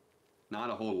not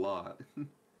a whole lot.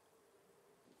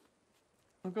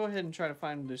 I'll go ahead and try to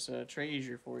find this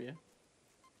treasure for you.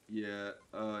 Yeah,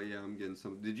 yeah, I'm getting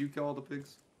some. Did you kill all the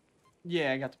pigs?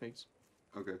 Yeah, I got the pigs.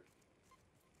 Okay.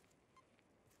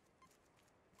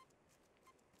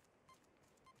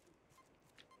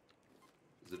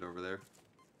 Is it over there?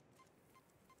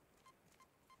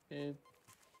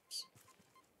 It's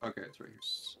Okay, it's right here.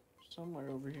 somewhere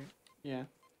over here. Yeah.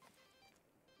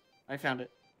 I found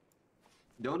it.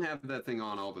 Don't have that thing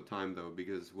on all the time though,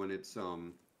 because when it's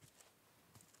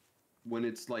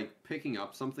like picking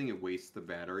up something, it wastes the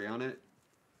battery on it.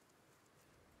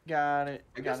 Got it.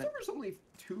 I guess there was only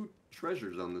 2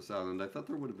 treasures on this island. I thought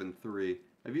there would have been 3.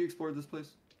 Have you explored this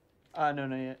place? No,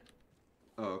 not yet.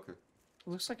 Oh, okay. It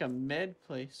looks like a med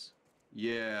place.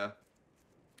 Yeah.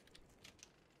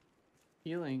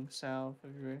 Healing salve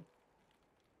everywhere.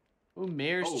 Ooh,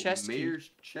 Mayor's Oh, chest key. Mayor's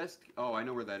chest. Oh, I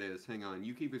know where that is. Hang on.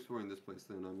 You keep exploring this place,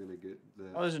 then I'm gonna get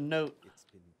that. Oh, there's a note. It's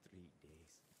been 3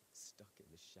 days, stuck in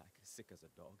the shack, sick as a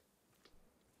dog.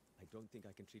 I don't think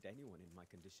I can treat anyone in my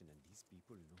condition, and these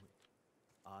people know it.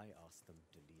 I asked them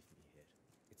to leave me here.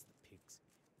 It's the pigs.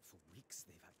 For weeks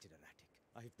they've acted erratic.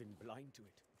 I've been blind to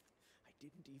it. I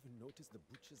didn't even notice the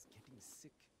butchers getting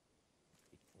sick.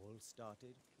 It all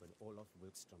started when Olaf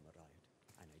Wilkstrom arrived,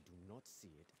 and I do not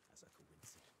see it as a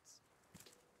coincidence.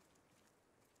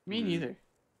 Me neither.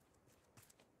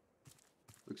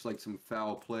 Looks like some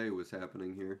foul play was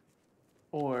happening here.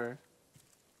 Or,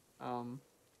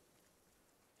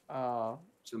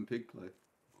 Some pig play.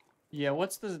 yeah.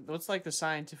 What's like the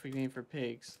scientific name for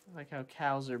pigs? Like how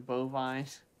cows are bovine.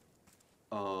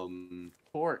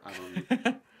 Pork. I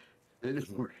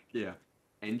don't. Yeah.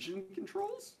 Engine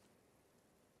controls?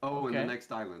 Oh, Okay. and the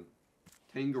next island.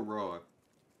 Tangaroa.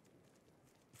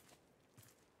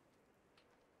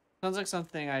 Sounds like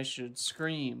something I should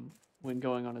scream when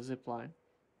going on a zip line.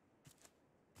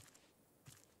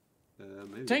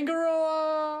 Maybe.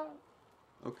 Tangaroa!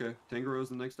 Okay, Tangaroa's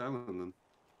the next island then.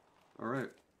 Alright.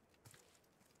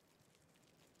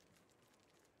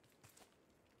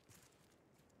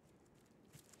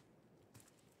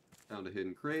 Found a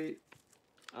hidden crate.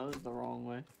 Oh, this is the wrong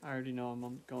way. I already know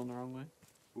I'm going the wrong way.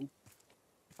 Oop.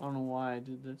 I don't know why I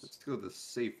did this. Let's go the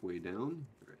safe way down.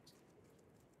 Right.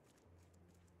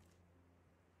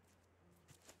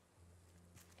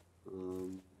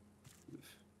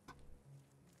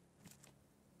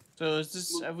 So is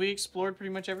this? Have we explored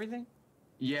pretty much everything?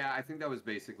 Yeah, I think that was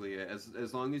basically it.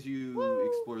 As long as you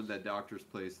explored that doctor's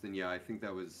place, then yeah, I think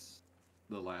that was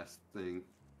the last thing.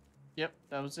 Yep,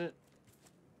 that was it.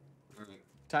 Alright.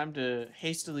 Time to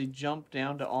hastily jump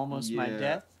down to almost my Yeah.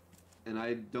 death. And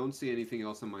I don't see anything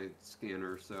else on my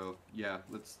scanner, so yeah,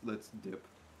 let's dip.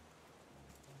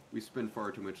 We spent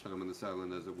far too much time on this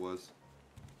island as it was.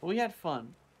 We had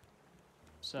fun.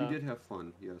 So We did have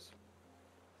fun, yes.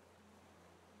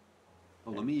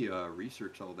 Oh, let me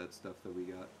research all that stuff that we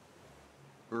got.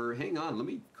 Or hang on, let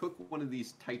me cook one of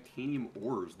these titanium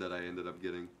ores that I ended up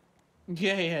getting.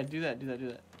 Yeah, do that.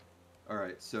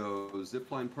 Alright, so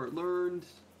zipline part learned,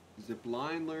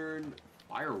 zipline learned,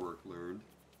 firework learned.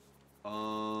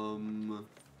 Oh,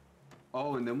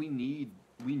 and then we need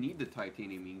the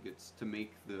titanium ingots to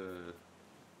make the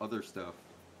other stuff.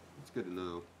 It's good to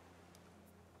know.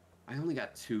 I only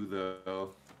got 2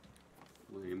 though.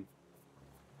 Lame.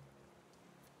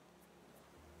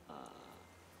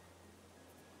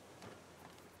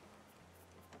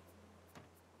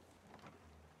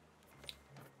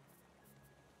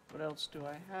 What else do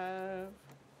I have?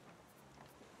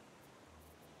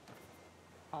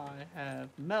 I have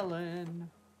melon.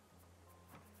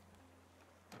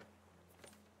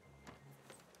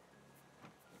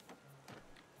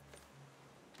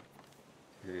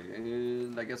 Okay,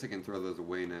 and I guess I can throw those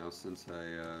away now since I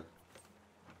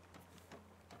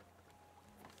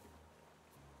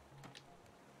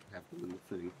have them in the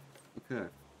thing. Okay.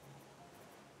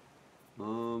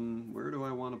 Where do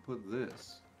I want to put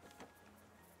this?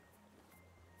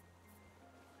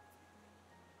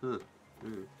 Huh.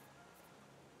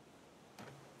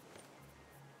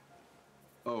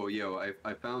 Oh, yo,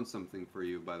 I found something for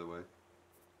you, by the way.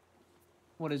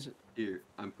 What is it? Here,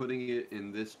 I'm putting it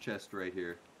in this chest right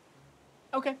here.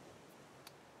 Okay.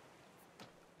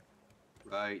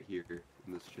 Right here,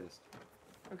 in this chest.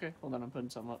 Okay, hold on, I'm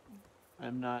putting something up.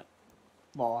 I'm not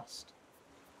lost.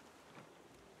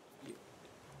 Yeah.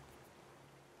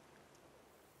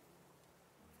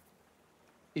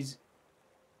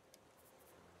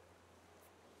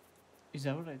 Is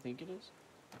that what I think it is?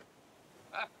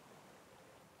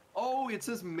 Oh, it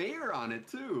says mayor on it,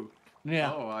 too!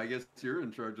 Yeah. Oh, I guess you're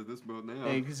in charge of this boat now.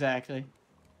 Exactly.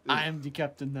 I am the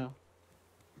captain now.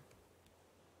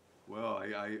 Well,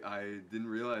 I didn't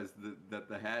realize that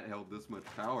the hat held this much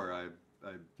power. I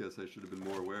guess I should have been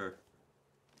more aware.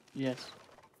 Yes.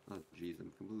 Oh, jeez,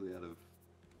 I'm completely out of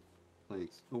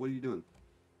planks. Oh, what are you doing?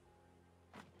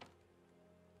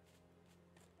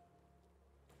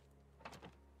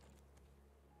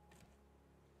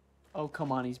 Oh,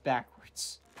 come on, he's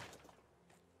backwards.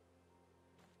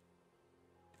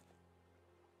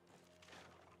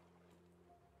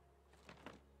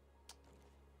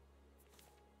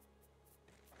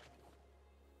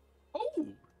 Oh,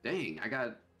 dang! I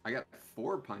got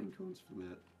 4 pine cones from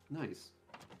that. Nice.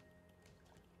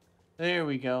 There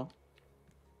we go.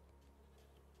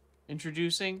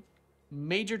 Introducing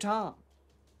Major Tom.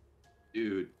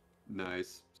 Dude,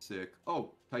 nice, sick.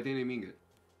 Oh, titanium ingot.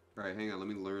 All right, hang on. Let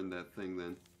me learn that thing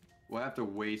then. We'll have to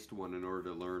waste one in order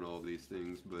to learn all these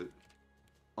things, but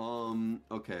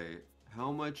okay.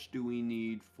 How much do we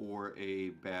need for a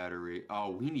battery?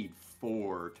 Oh, we need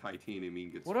 4 titanium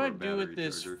ingots What for do I a do battery with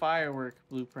this charger. firework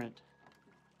blueprint?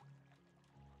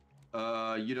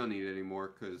 You don't need it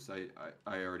anymore because I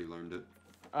already learned it.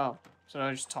 Oh, so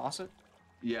I just toss it?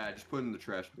 Yeah, just put it in the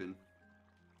trash bin.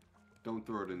 Don't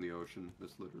throw it in the ocean.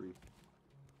 That's littering.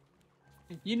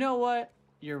 You know what?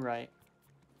 You're right.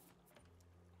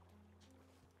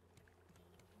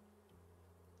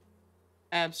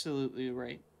 Absolutely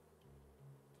right.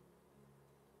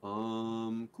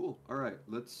 Cool. All right,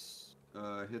 let's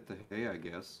hit the hay, I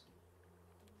guess.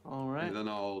 All right. And then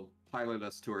I'll pilot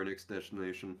us to our next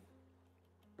destination.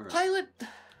 All right. Pilot!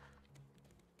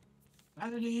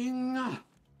 Piloting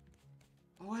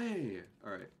away.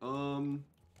 All right.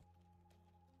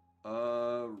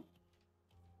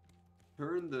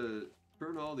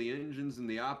 Turn all the engines in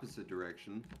the opposite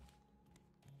direction.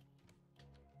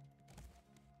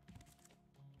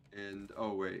 And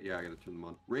oh wait, yeah, I gotta turn them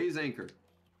on. Raise anchor.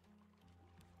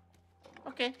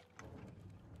 Okay.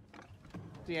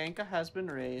 The anchor has been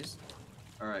raised.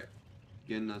 All right,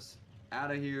 getting us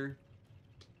out of here.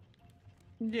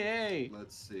 Yay!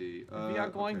 Let's see. We are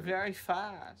going okay. very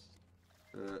fast.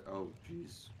 Oh,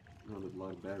 jeez. Not a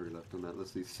lot of battery left on that.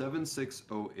 Let's see.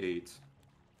 7608.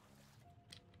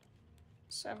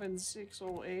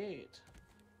 7608.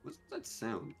 What's that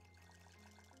sound?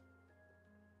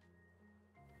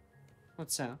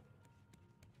 What sound?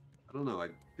 I don't know. I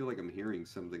feel like I'm hearing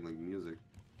something like music.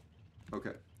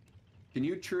 Okay. Can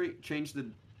you change the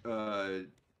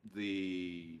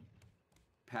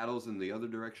paddles in the other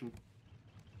direction?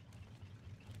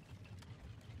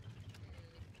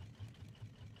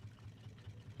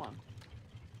 Come on.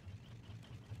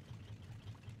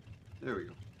 There we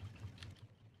go.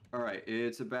 All right,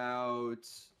 it's about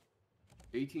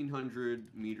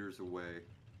 1,800 meters away.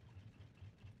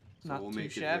 So Not we'll too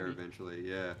make it there shabby. eventually.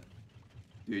 Yeah.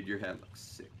 Dude, your head looks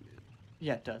sick, man.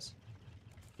 Yeah, it does.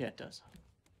 Yeah, it does.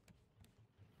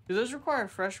 Do those require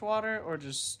fresh water or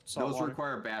just salt Those water?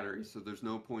 require batteries, so there's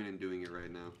no point in doing it right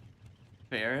now.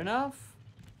 Fair enough.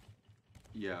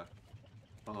 Yeah.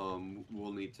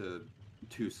 We'll need to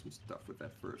do some stuff with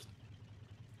that first.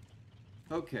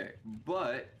 Okay,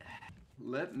 but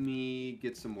let me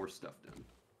get some more stuff done.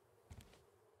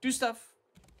 Do stuff.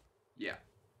 Yeah.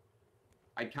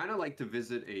 I'd kind of like to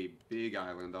visit a big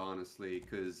island, honestly,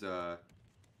 because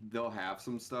they'll have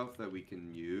some stuff that we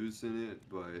can use in it,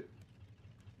 but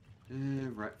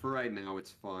for right now,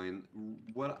 it's fine.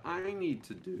 What I need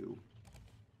to do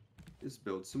is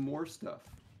build some more stuff.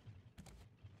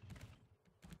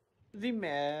 The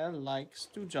mare likes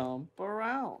to jump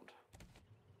around.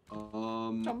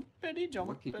 Jumpity jump.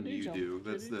 What can you do?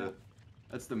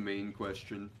 That's the main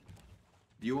question.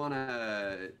 Do you want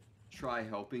to try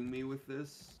helping me with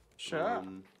this? Sure.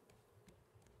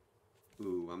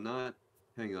 I'm not.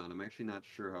 Hang on, I'm actually not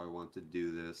sure how I want to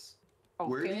do this. Okay.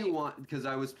 Where do you want? Because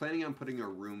I was planning on putting our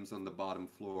rooms on the bottom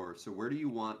floor. So where do you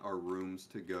want our rooms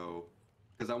to go?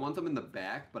 Because I want them in the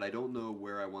back, but I don't know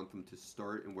where I want them to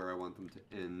start and where I want them to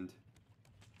end.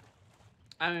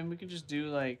 I mean, we could just do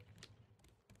like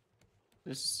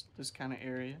this kind of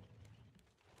area.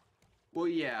 Well,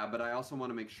 yeah, but I also want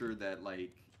to make sure that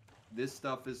like this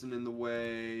stuff isn't in the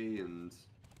way, and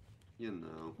you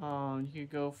know. You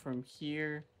could go from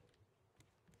here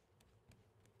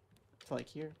to like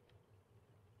here.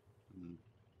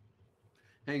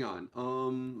 Hang on.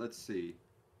 Let's see.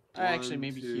 Actually,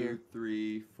 maybe 2, here.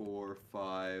 3, 4,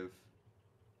 5.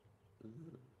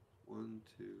 1,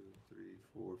 2, 3,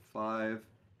 4, 5,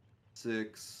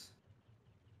 6.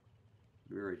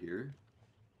 Maybe right here.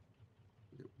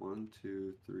 1,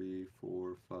 2, 3,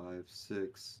 4, 5,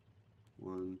 6.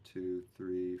 1, 2,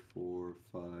 3, 4,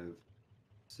 5,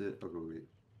 6. Oh,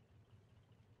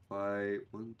 wait.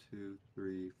 1, 2,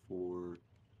 3, 4,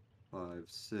 5,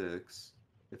 6.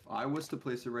 If I was to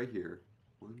place it right here,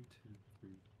 1, 2, 3,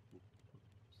 4, 5,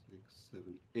 6,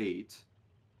 7, 8.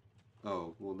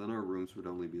 Oh, well then our rooms would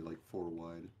only be like 4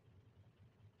 wide.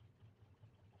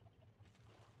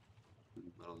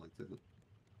 I don't like that.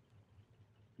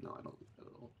 No, I don't like that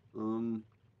at all.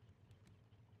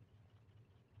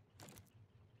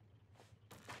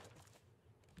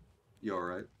 You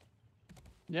alright?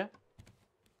 Yeah.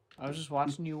 I was just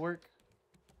watching you work.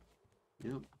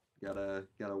 Yep. Gotta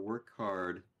work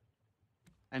hard.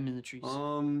 I'm in the trees.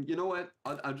 You know what?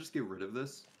 I'll just get rid of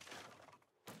this.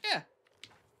 Yeah.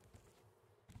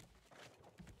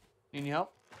 Need any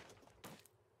help?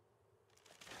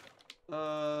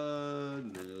 No.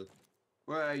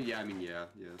 Well, yeah, I mean, yeah.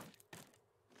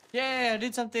 Yeah, I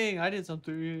did something. I did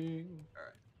something.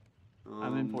 Alright.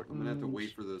 I'm important. I'm gonna have to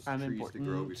wait for those I'm trees to grow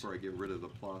important. before I get rid of the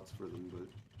plots for them, but...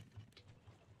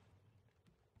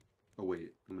 Oh,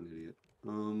 wait. I'm an idiot.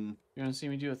 You want to see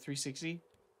me do a 360?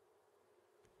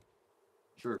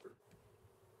 Sure.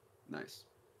 Nice.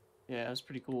 Yeah, it was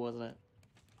pretty cool, wasn't it?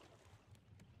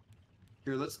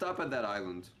 Here, let's stop at that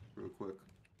island real quick.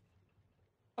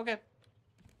 Okay.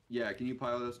 Yeah, can you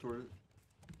pilot us toward it?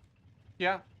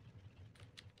 Yeah.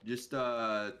 Just,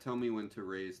 tell me when to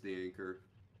raise the anchor.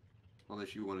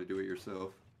 Unless you want to do it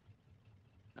yourself.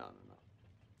 No.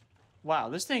 Wow,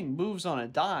 this thing moves on a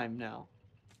dime now.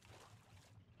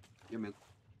 Yeah, man.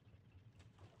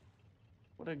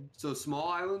 What a So small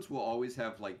islands will always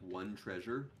have, like, one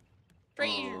treasure.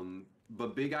 treasure.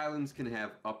 But big islands can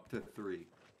have up to 3.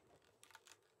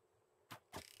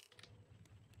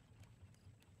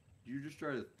 Did you just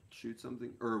try to shoot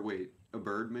something? Or wait, a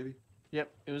bird maybe?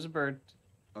 Yep, it was a bird.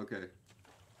 Okay.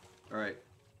 Alright.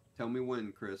 Tell me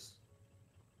when, Chris.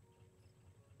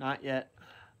 Not yet.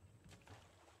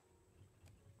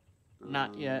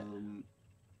 Not yet.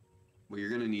 Well, you're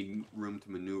gonna need room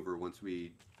to maneuver once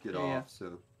we get Yeah. off,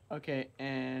 so Okay, I'm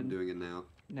and doing it now.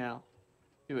 now.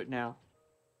 Do it now.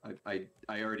 I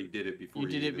already did it before You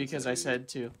did it even because I anything. said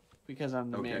to. Because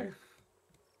I'm the mayor.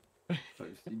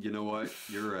 You know what?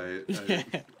 You're right. Yeah.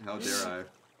 How dare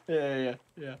I?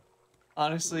 Yeah.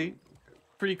 Honestly,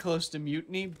 pretty close to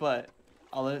mutiny, but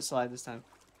I'll let it slide this time.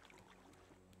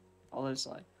 I'll let it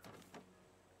slide.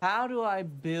 How do I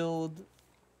build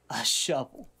a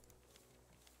shovel?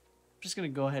 I'm just gonna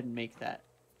go ahead and make that.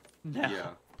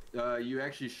 Now. Yeah. You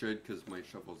actually should, because my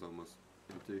shovel's almost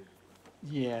empty.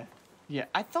 Yeah.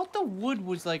 I thought the wood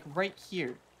was like right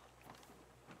here.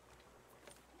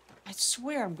 I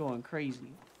swear I'm going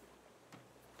crazy.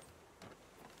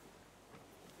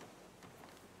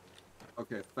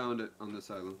 Okay, found it on this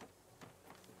island.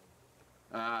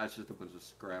 Ah, it's just a bunch of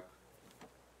scrap.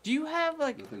 Do you have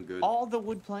like Nothing good. all the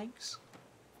wood planks?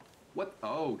 What?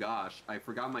 Oh gosh, I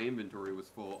forgot my inventory was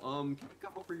full. Can you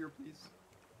come over here, please?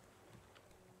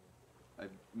 I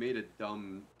made a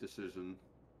dumb decision.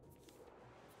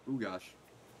 Ooh gosh.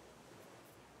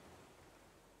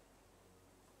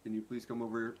 Can you please come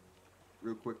over here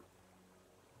real quick?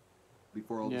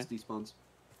 Before all this despawns?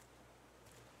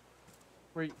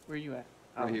 Where you at?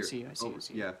 Oh, Right here. I see you.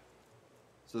 Yeah.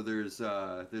 So there's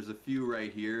a few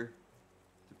right here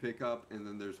to pick up, and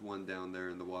then there's one down there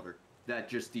in the water. That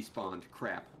just despawned.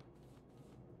 Crap.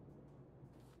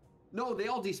 No, they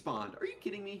all despawned. Are you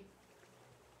kidding me?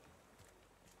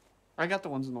 I got the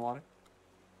ones in the water.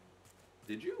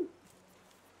 Did you?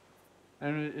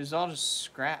 And it's all just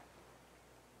scrap.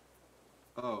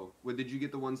 Oh, well, did you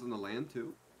get the ones on the land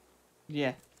too?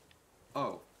 Yeah.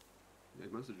 Oh.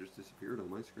 It must have just disappeared on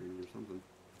my screen or something.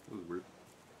 That was weird.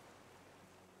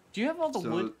 Do you have all the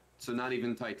wood? So not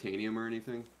even titanium or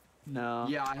anything? No.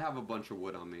 Yeah, I have a bunch of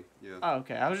wood on me. Yeah. Oh,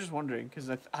 okay. I was just wondering because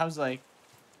I was like,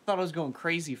 thought I was going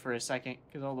crazy for a second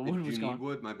because all the wood was Did you gone. need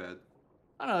wood? My bad.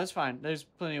 Oh no, that's fine. There's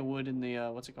plenty of wood in the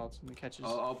what's it called? In the catches.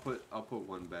 I'll put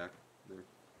one back there.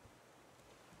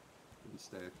 And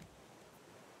stack.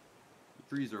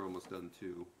 The trees are almost done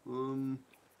too.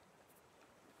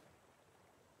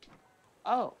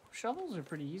 Oh, shovels are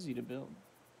pretty easy to build.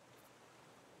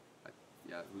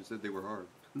 Yeah, who said they were hard?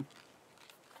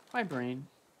 My brain.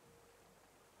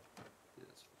 Yeah,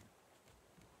 that's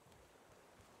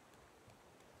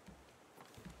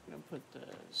I'm gonna put the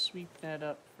sweep net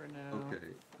up for now. okay.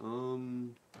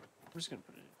 I'm just gonna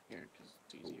put it in here because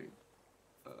it's easier.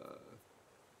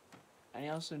 I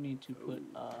also need to put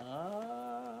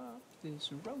up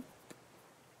this rope.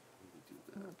 Let me do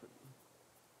I'm that. gonna put-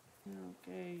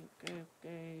 Okay.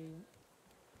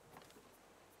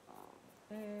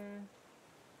 There.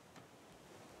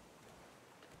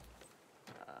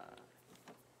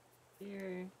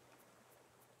 Here.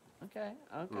 Okay.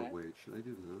 Oh wait, should I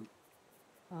do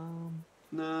that?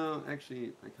 No,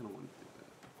 actually, I kind of want to do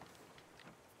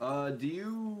that. Do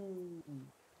you?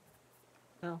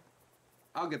 No.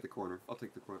 I'll get the corner. I'll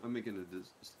take the corner. I'm making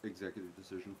a executive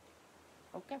decision.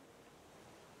 Okay.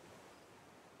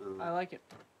 I like it.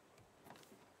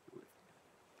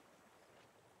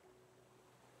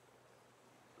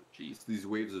 Jeez, these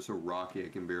waves are so rocky I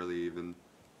can barely even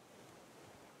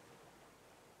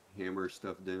hammer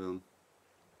stuff down.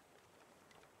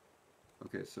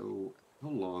 Okay, so how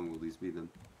long will these be then?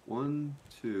 1,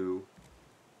 2,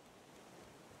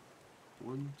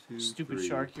 1, 2, Stupid 3,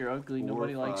 shark, you're ugly. 4,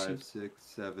 Nobody likes you. 5, 6,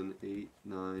 7, 8,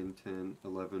 9, 10,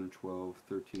 11, 12,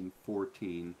 13,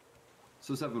 14.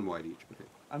 So 7 wide each. Okay.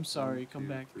 I'm sorry, 1, come 2,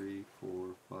 back. 3, 4,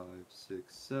 5,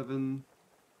 6, 7.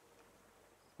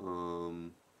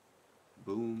 Boom.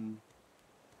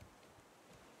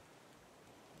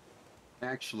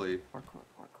 Actually, Parkour,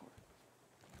 parkour.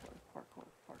 Parkour,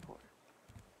 parkour.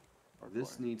 Parkour.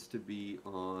 this needs to be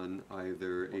on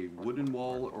either a wooden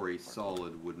wall or a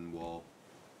solid wooden wall.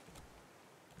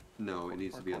 No, it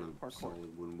needs to be on a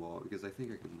solid wooden wall because I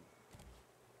think I can.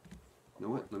 You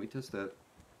know what? Let me test that.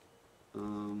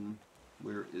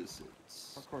 Where is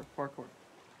it? Parkour, parkour.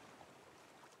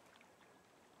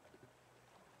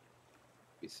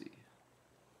 Let me see.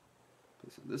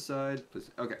 Place on this side. Place.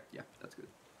 Okay, yeah, that's good.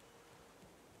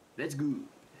 That's good.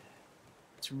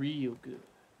 It's real good.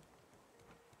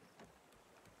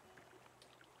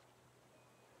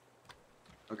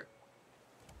 Okay.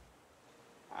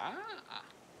 Ah.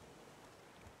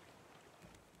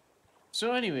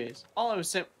 So, anyways, all I was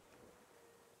saying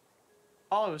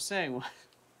was,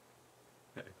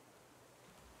 Okay.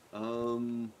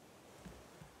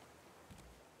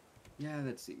 Yeah,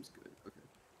 that seems good. Okay.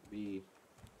 Me.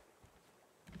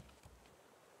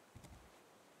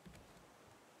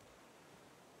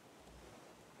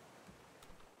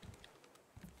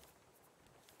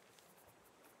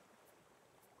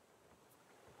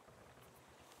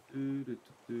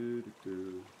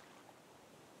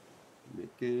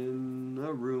 Making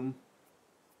a room.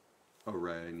 Oh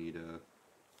right, I need a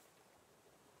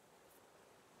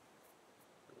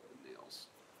nails.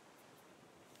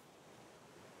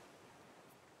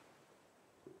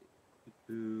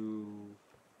 What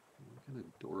kind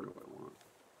of door do I want?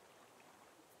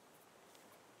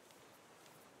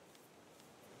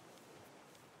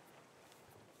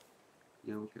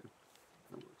 Yeah, okay,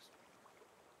 that works.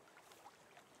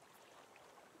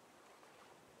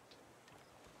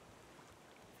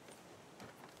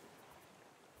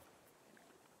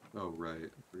 Oh right,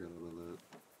 I forgot about that.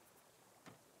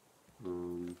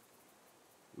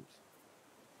 Oops.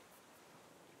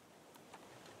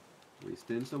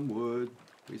 Wasting some wood.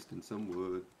 Wasting some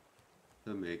wood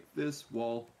to make this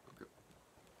wall. Okay.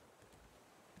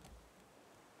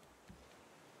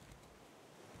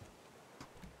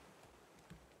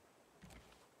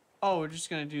 oh, we're just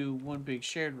gonna do one big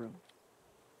shared room.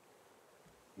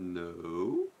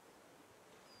 No.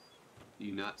 Do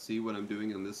you not see what I'm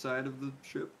doing on this side of the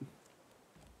ship?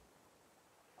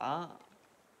 Ah,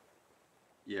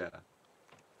 Yeah.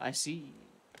 I see.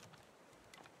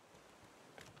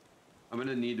 I'm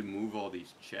gonna need to move all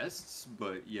these chests,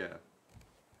 but yeah.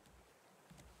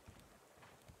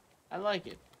 I like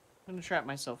it. I'm gonna trap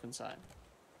myself inside.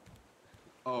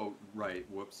 Oh, right.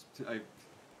 Whoops. I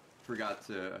forgot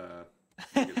to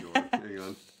make a door. Hang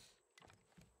on.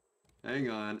 Hang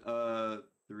on.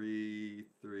 3,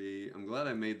 3. I'm glad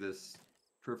I made this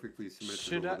perfectly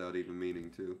symmetrical without even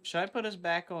meaning to. Should I put us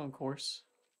back on course?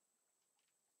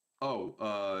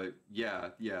 Oh, yeah,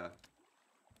 yeah.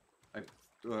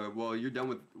 Well, you're done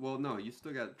with. Well, no, you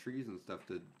still got trees and stuff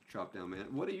to chop down, man.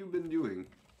 What have you been doing?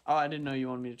 Oh, I didn't know you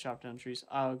wanted me to chop down trees.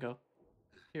 I'll go.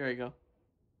 Here I go.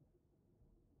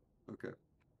 Okay.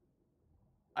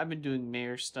 I've been doing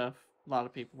mayor stuff. A lot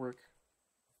of paperwork.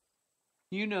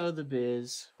 You know the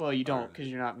biz. Well, you don't because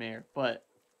Alright. you're not mayor, but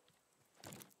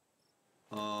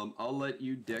I'll let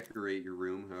you decorate your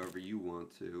room however you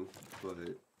want to, but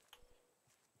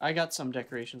I got some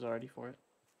decorations already for it.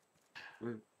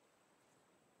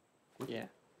 what, Yeah.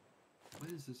 why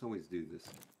does this always do this?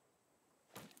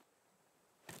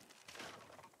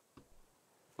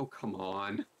 Oh, come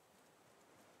on.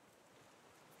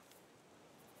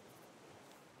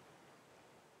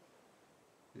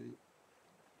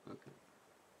 Okay.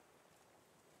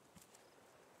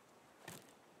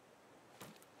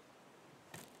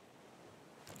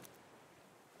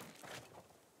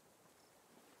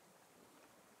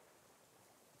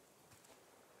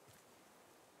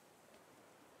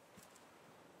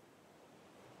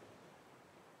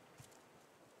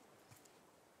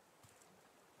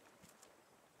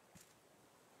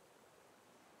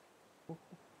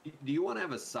 Do you want to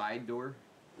have a side door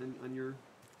on your...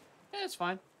 Yeah, it's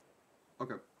fine.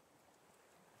 Okay.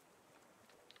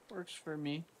 Works for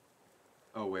me.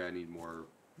 Oh, wait, I need more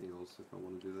nails if I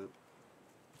want to do that.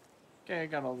 Okay, I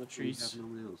got all the We trees. have no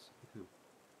nails. Okay.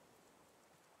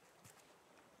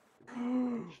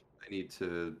 I need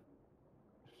to...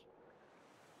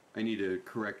 I need to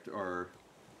correct our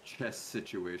chest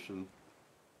situation.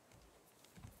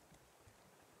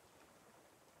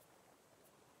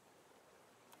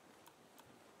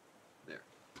 There.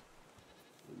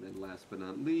 And then last but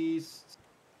not least...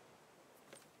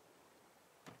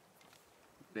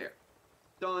 There.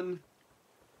 Done.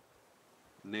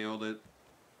 Nailed it.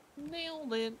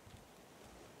 Nailed it.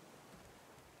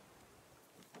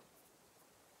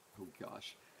 Oh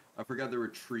gosh. I forgot there were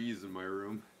trees in my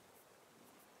room.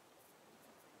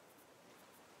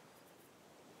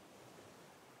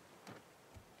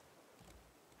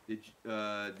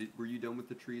 Were you done with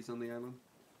the trees on the island?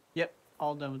 Yep,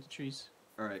 all done with the trees.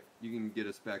 Alright, you can get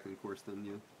us back on course then,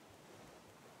 yeah.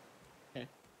 Okay.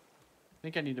 I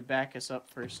think I need to back us up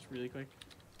first, really quick.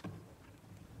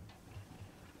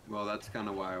 Well, that's kind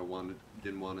of why I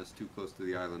didn't want us too close to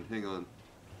the island. Hang on.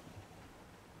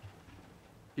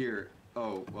 Here.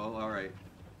 Oh, well, alright.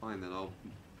 Fine, then I'll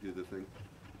do the thing.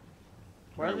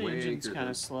 Why are Alright, the weigh engines anchor kind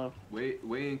then. of slow?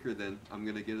 Weigh anchor then. I'm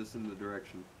gonna get us in the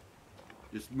direction.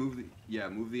 Just move the... Yeah,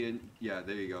 move the... Yeah,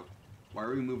 there you go. Why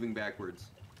are we moving backwards?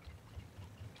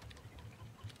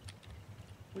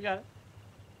 We got it.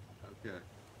 Okay.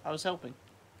 I was helping.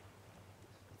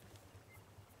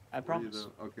 I Where are you, promise.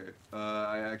 though? Okay.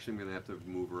 I actually am gonna have to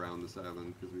move around this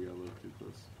island because we got a little too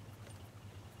close.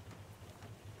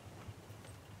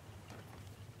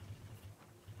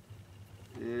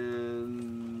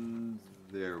 And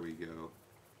there we go.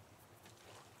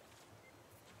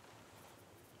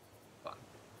 Fine.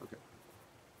 Okay.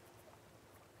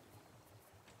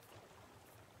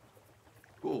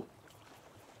 Cool.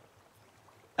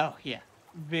 Oh, yeah.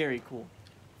 Very cool.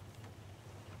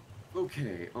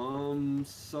 Okay,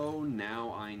 so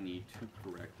now I need to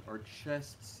correct our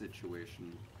chest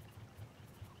situation.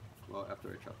 Well, after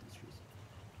I chop these trees.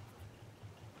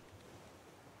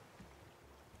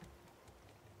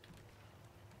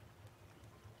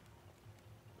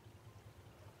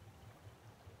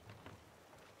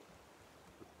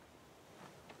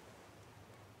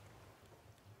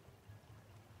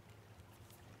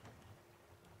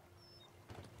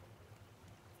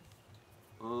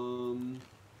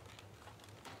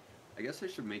 I guess I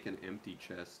should make an empty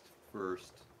chest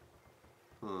first.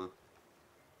 Huh.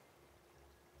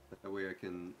 That way I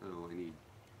can... Oh, I need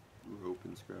rope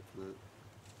and scrap for that.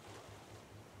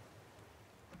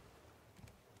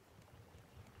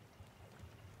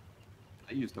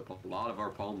 I used up a lot of our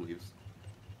palm leaves.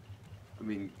 I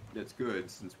mean, that's good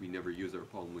since we never use our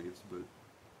palm leaves, but...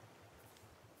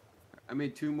 I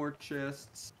made 2 more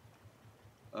chests.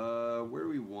 Where do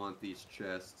we want these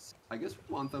chests? I guess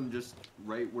we want them just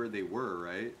right where they were,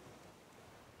 right?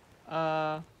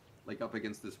 Like up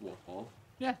against this wall.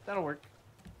 Yeah, that'll work.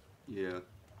 Yeah.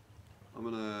 I'm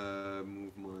gonna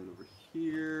move mine over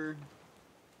here.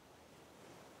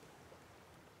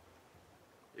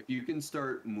 If you can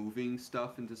start moving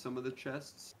stuff into some of the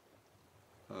chests,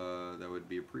 that would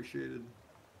be appreciated.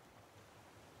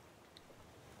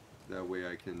 That way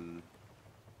I can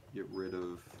get rid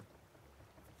of...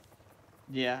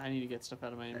 Yeah, I need to get stuff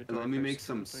out of my And inventory. let me first, make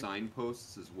some real quick.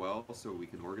 signposts as well, so we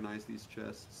can organize these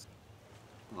chests.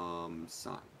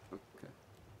 Sign. Okay.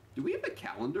 Do we have a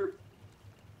calendar?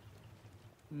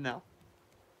 No.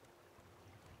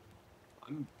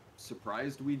 I'm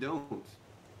surprised we don't.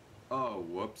 Oh,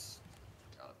 whoops.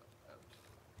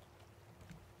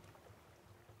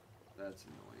 That's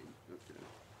annoying. Okay.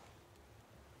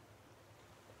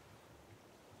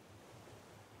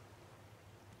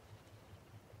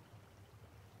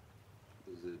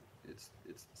 Is it? It's.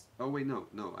 Oh wait, no.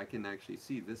 I can actually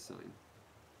see this sign.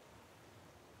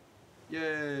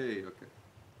 Yay! Okay.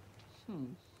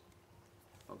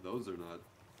 Oh, those are not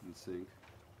in sync.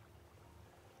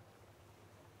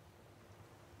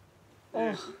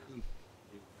 Oh.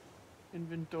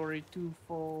 Inventory too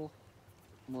full.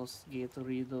 Must get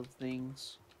rid of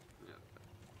things. Yeah.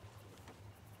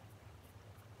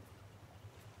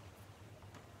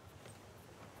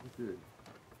 Good.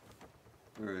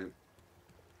 Alright.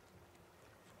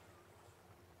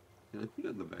 Can I put it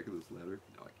in the back of this ladder?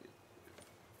 No, I can't.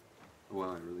 Oh,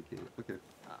 wow, I really can't. Okay.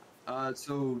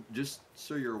 So just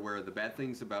so you're aware, the bad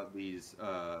things about these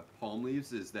palm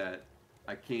leaves is that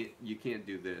you can't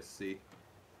do this, see?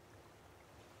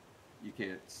 You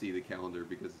can't see the calendar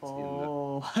because it's in the...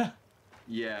 Oh.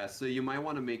 Yeah, so you might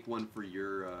want to make one for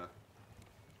your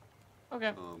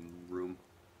Okay. room.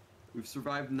 We've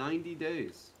survived 90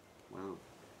 days. Wow.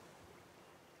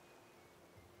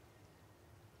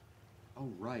 Oh,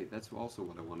 right. That's also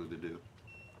what I wanted to do.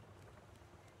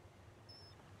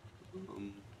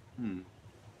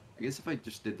 I guess if I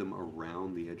just did them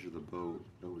around the edge of the boat,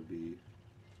 that would be...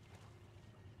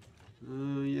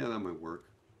 yeah, that might work.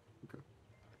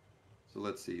 So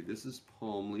let's see. This is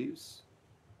palm leaves.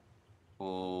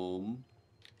 Palm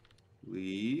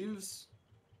leaves.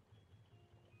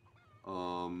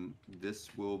 This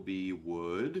will be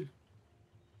wood.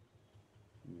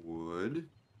 Wood.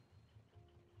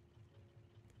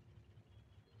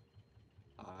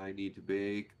 I need to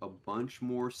bake a bunch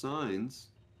more signs.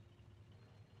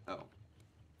 Oh.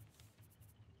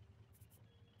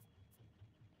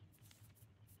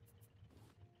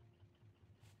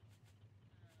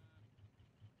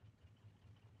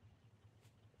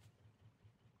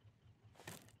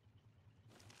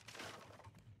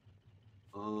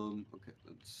 Okay,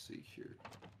 let's see here.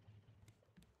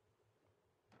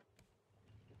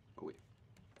 Oh, wait.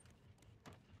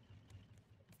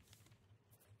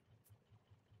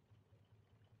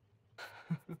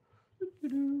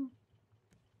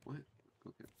 What?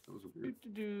 Okay, that was weird.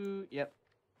 Yep.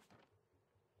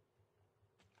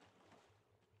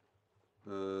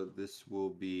 This will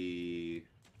be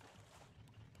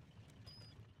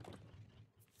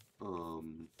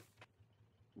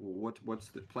what's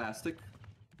the plastic?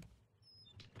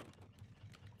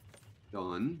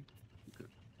 Done. Okay.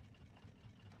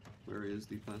 Where is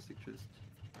the plastic chest?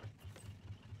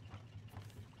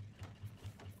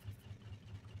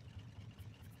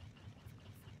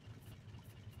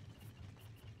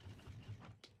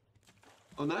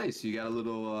 Oh, nice. You got a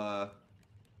little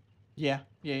Yeah.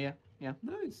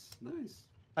 nice, nice.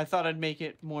 I thought I'd make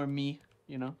it more me,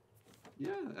 you know?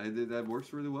 Yeah, that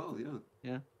works really well, yeah.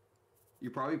 Yeah. You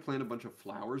probably plant a bunch of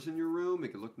flowers in your room,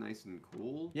 make it look nice and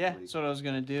cool. Yeah, Like, that's what I was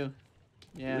gonna do.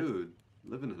 Yeah. dude,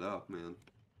 living it up, man.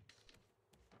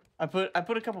 I put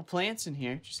a couple plants in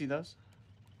here. Did you see those?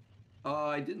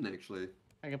 I didn't actually.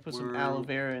 I can put some Where- aloe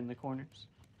vera in the corners.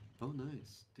 Oh,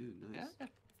 nice, dude, nice. Yeah.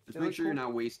 Just They make look sure you're cool.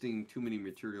 not wasting too many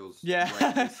materials. Yeah.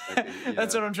 Right this second.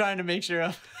 That's Yeah. what I'm trying to make sure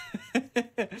of.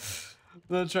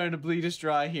 I'm trying to bleed us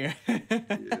dry here.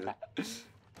 Yeah.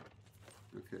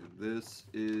 Okay, this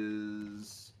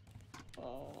is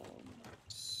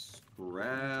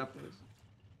scrap.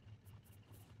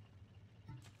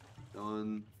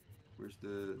 Done. Where's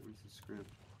the scrap?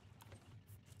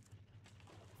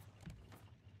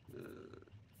 Rid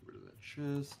of that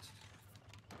chest.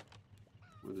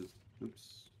 What is?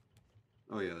 Oops.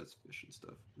 Oh yeah, that's fish and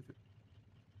stuff. Okay.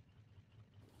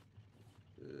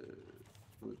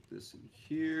 Put this in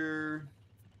here.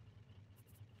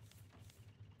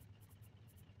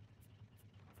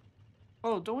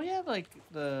 Oh, don't we have like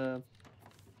Don't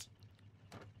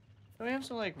we have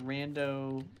some like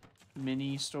rando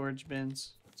mini storage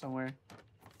bins somewhere?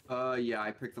 Yeah,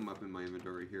 I picked them up in my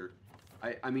inventory here.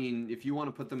 I mean, if you want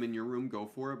to put them in your room, go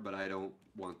for it, but I don't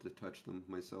want to touch them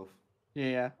myself.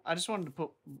 Yeah. I just wanted to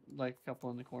put like a couple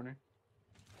in the corner.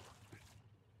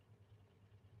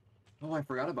 Oh, I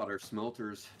forgot about our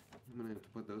smelters. I'm gonna have to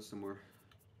put those somewhere.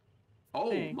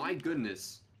 Oh Thank my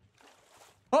goodness,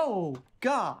 Oh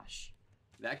gosh,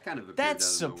 that kind of appeared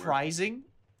that's out of nowhere. surprising.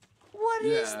 What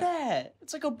is Yeah. that?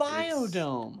 It's like a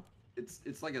biodome.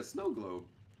 It's like a snow globe.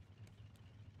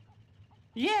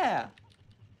 Yeah.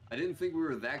 I didn't think we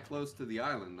were that close to the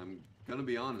island. I'm gonna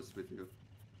be honest with you.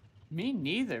 Me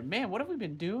neither. Man, what have we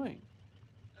been doing?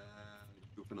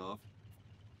 Goofing off.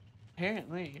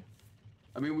 Apparently.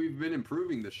 I mean, we've been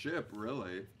improving the ship,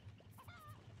 really.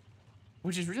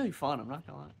 Which is really fun, I'm not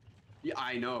gonna lie. Yeah,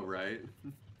 I know, right?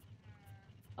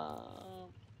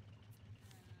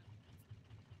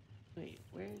 Wait,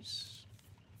 where's...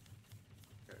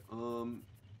 Okay,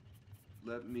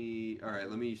 let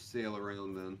me sail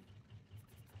around then.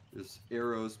 There's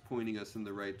arrows pointing us in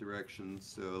the right direction,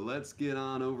 so let's get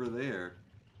on over there.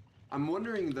 I'm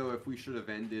wondering, though, if we should have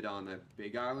ended on a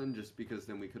big island, just because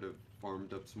then we could have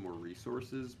farmed up some more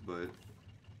resources, but...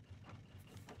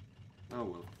 Oh,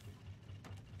 well.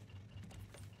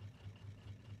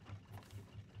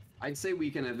 I'd say we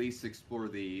can at least explore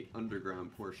the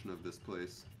underground portion of this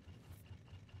place.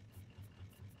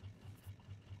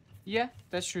 Yeah,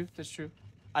 that's true, that's true.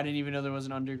 I didn't even know there was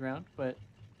an underground, but...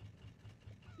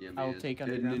 Yeah, man. I'll take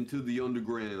Heading underground. into the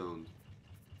underground.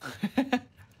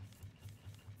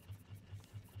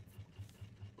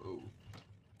 Whoa.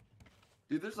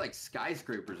 Dude, there's like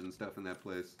skyscrapers and stuff in that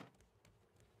place.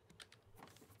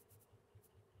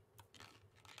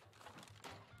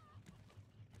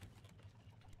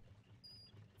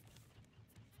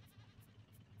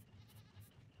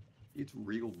 It's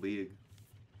real big.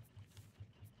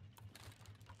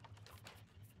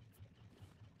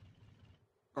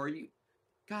 Are you...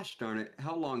 Gosh darn it,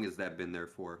 how long has that been there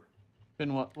for?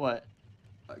 Been what?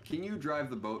 Can you drive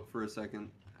the boat for a second?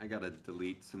 I gotta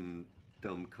delete some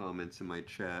dumb comments in my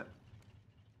chat.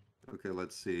 Okay,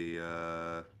 let's see.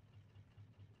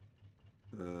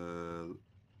 Oh,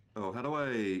 how do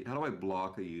I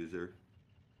block a user?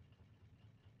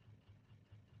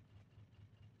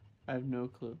 I have no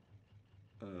clue.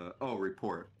 Oh,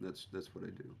 report. That's what I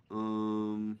do.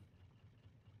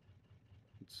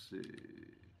 Let's see.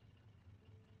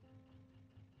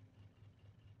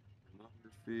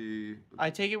 Pornography. I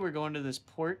take it we're going to this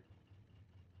port.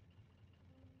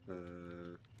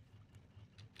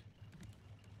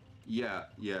 Yeah,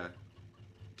 yeah.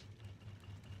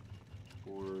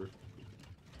 Or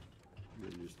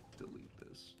then just delete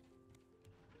this.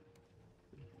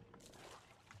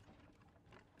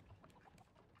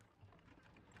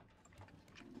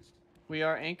 Jeez. We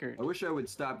are anchored. I wish I would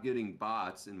stop getting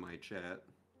bots in my chat.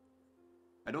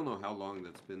 I don't know how long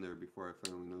that's been there before I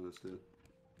finally noticed it.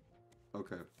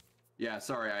 Okay. Yeah,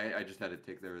 sorry, I just had to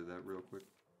take care of that real quick.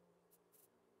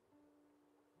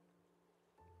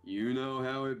 You know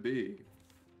how it be.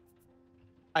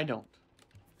 I don't.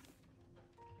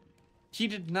 He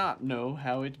did not know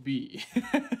how it be.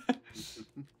 Let's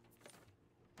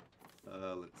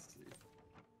see.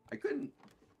 I couldn't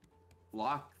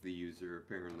block the user,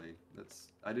 apparently.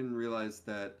 I didn't realize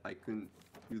that I couldn't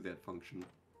do that function.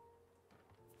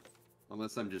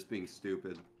 Unless I'm just being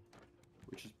stupid.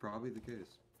 Which is probably the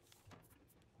case.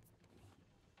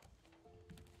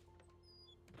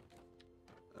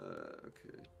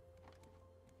 Okay.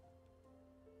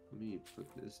 Let me put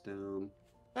this down.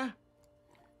 Ah,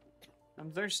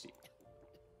 I'm thirsty.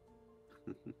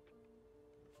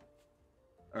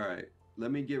 Alright,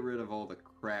 let me get rid of all the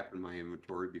crap in my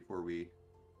inventory before we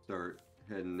start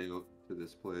heading out to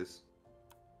this place.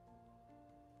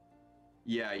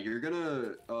 Yeah, you're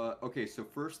gonna, okay, so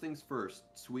first things first,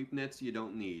 sweep nets you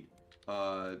don't need.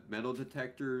 Metal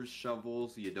detectors,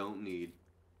 shovels you don't need.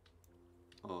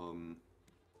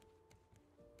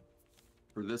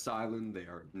 For this island, they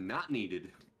are not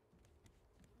needed.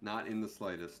 Not in the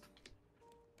slightest.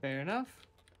 Fair enough.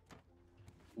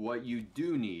 What you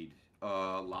do need,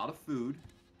 a lot of food.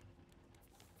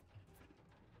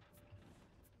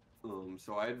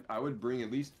 So I would bring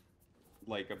at least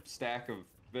like a stack of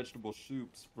vegetable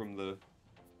soups from the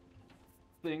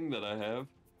thing that I have.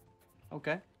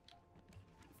 Okay.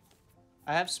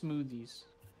 I have smoothies.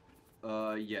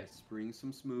 Yes, bring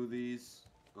some smoothies.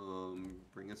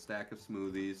 Bring a stack of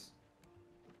smoothies.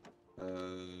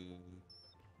 I'm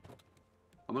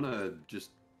gonna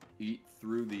just eat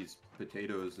through these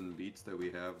potatoes and beets that we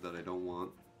have that I don't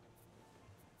want.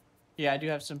 Yeah, I do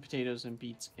have some potatoes and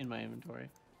beets in my inventory.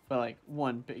 But like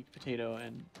 1 baked potato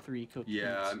and 3 cooked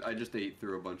Yeah, beets. I just ate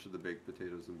through a bunch of the baked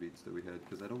potatoes and beets that we had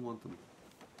because I don't want them.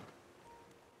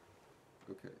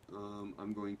 Okay,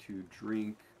 I'm going to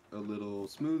drink a little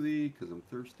smoothie because I'm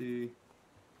thirsty.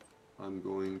 I'm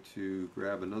going to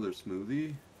grab another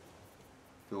smoothie,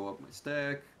 fill up my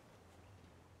stack.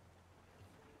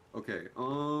 Okay,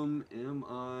 am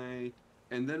I...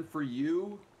 And then for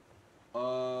you,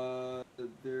 there's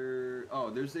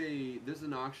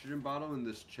an oxygen bottle in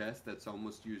this chest that's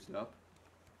almost used up.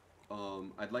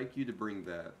 I'd like you to bring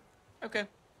that. Okay.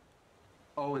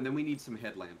 Oh, and then we need some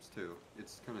headlamps too.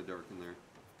 It's kind of dark in there.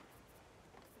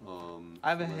 I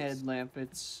have so a let's- headlamp.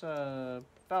 It's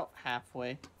about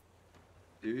halfway.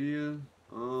 Do you?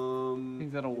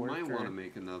 Think that'll you work, might want or- to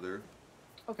make another.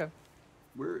 Okay.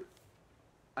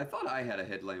 I thought I had a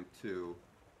headlamp too.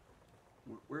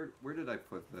 Where did I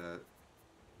put that?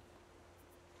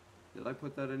 Did I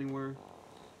put that anywhere?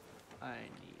 I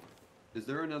need... Is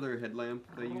there another headlamp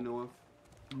that you know of?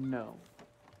 No.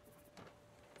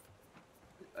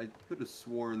 I could have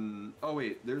sworn. Oh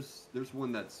wait, there's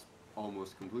one that's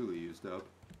almost completely used up.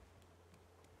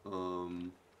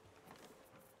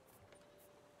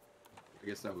 I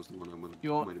guess that was the one I'm gonna.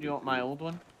 You might have want been my thinking. old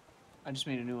one? I just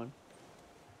made a new one.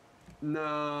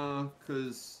 No,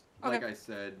 because Okay. like I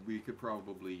said, we could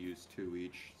probably use 2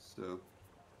 each. So,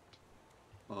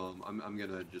 I'm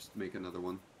gonna just make another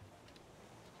one.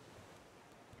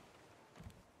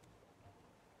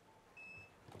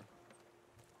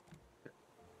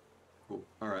 Cool.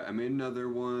 All right, I made another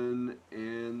one,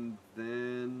 and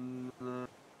then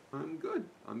I'm good.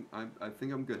 I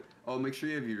think I'm good. Oh, make sure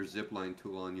you have your zipline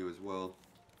tool on you as well.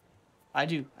 I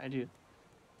do.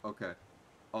 Okay.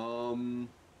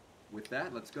 With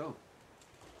that, let's go.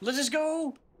 Let's just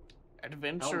go!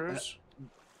 Adventures.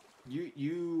 You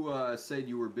said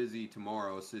you were busy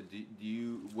tomorrow, so do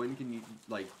you, when can you,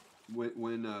 like,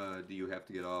 when do you have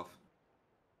to get off?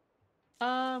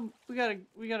 We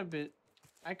got a bit.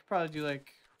 I could probably do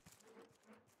like...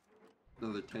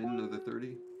 Another 10, another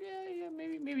 30? Yeah,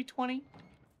 maybe 20.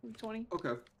 Maybe 20. Okay.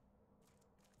 Let's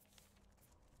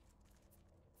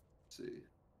see.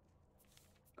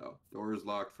 Oh, door is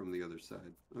locked from the other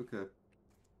side. Okay.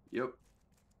 Yep.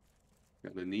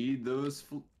 Gonna need those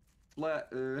flat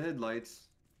headlights.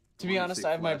 To be honest,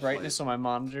 I have my brightness on my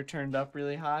monitor turned up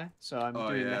really high, so I'm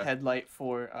doing the headlight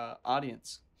for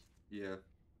audience. Yeah.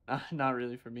 Not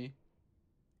really for me.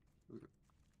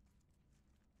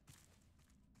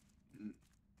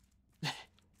 Nice.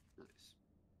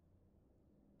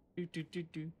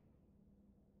 Do.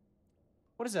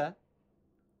 What is that?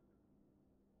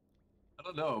 I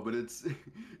don't know, but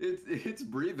it's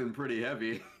breathing pretty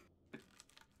heavy.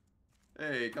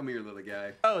 Hey, come here, little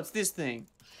guy. Oh, it's this thing.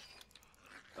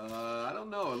 I don't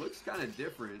know. It looks kind of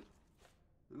different.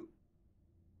 Ooh.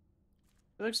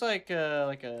 It looks like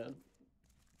a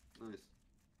Nice.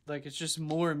 like it's just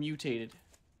more mutated.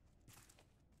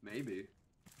 Maybe.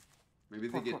 Maybe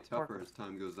they get tougher as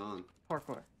time goes on.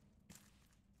 Parkour.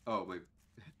 Oh, my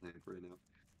lamp right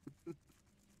now.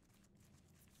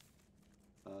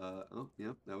 Oh,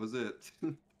 yep, that was it.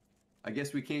 I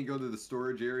guess we can't go to the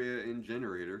storage area and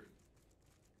generator.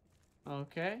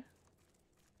 Okay.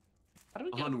 How do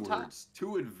we get up top? Onwards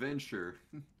to adventure.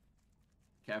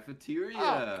 Cafeteria.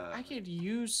 Oh, I could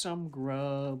use some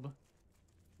grub.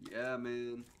 Yeah,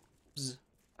 man. Bzz.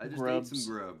 I just Grubs. ate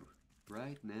some grub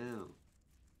right now.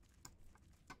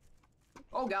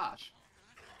 Oh gosh.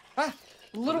 Ah,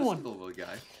 little this one. is the little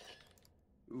guy.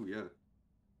 Ooh, yeah.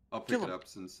 I'll Kill pick it him. up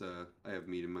since I have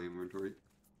meat in my inventory.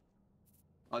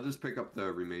 I'll just pick up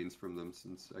the remains from them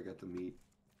since I got the meat.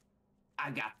 I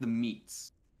got the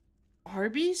meats.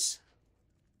 Arby's?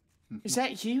 Is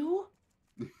that you?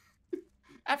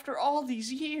 After all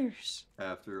these years.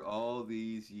 After all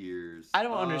these years. I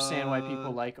don't understand why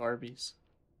people like Arby's.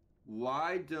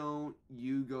 Why don't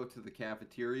you go to the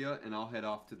cafeteria and I'll head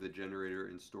off to the generator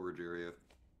and storage area.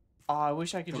 Oh, I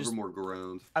wish I could Cover just... more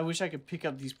ground. I wish I could pick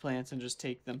up these plants and just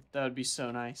take them. That would be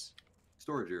so nice.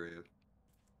 Storage area.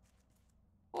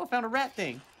 Oh, I found a rat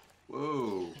thing.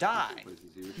 Whoa. Die.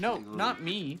 Here. No, not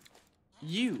me.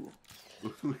 You.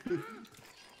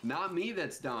 Not me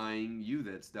that's dying, you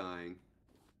that's dying.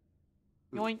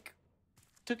 Yoink.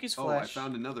 Took his Oh, flesh. I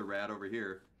found another rat over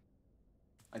here.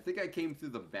 I think I came through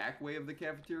the back way of the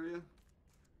cafeteria.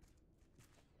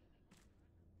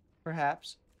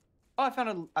 Perhaps. Oh,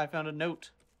 I found a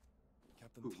note.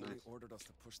 Captain Ooh, Pliny nice. ordered us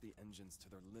to push the engines to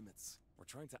their limits. We're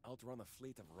trying to outrun a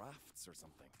fleet of rafts or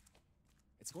something.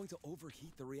 It's going to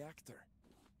overheat the reactor.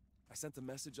 I sent a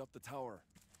message up the tower.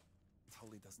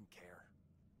 Tully doesn't care.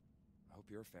 I hope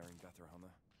you're faring better,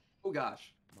 Hannah. Oh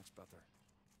gosh. Much better.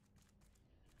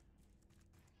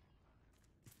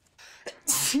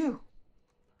 Phew.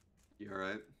 You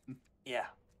alright? Yeah.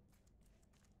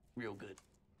 Real good.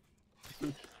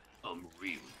 I'm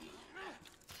real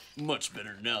good. Much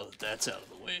better now that that's out of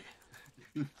the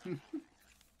way.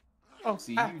 Oh,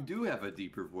 See, ah. you do have a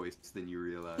deeper voice than you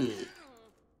realize.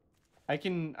 I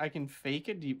can fake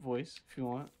a deep voice if you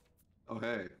want. Oh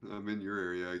hey, I'm in your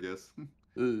area, I guess.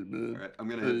 Hey man. Alright, I'm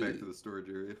gonna head back to the storage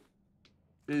area.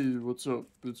 Hey, what's up?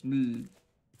 It's me.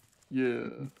 Yeah.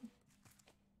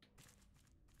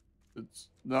 It's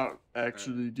not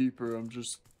actually deeper, I'm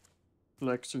just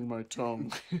flexing my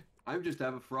tongue. I just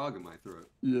have a frog in my throat.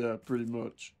 Yeah, pretty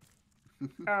much.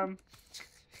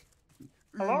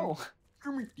 Hello.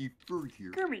 Kermit the Frog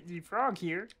here. Kermit the Frog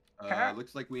here.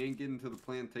 Looks like we ain't getting to the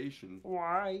plantation.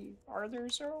 Why are there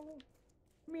so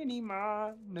many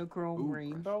monochrome Ooh,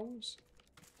 rainbows?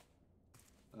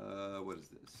 What is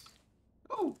this?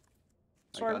 Oh!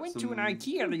 So I got went to an some-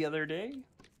 IKEA the other day.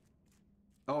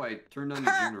 Oh, I turned on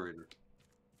the generator.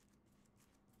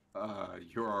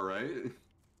 You're alright?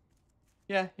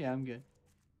 Yeah, I'm good.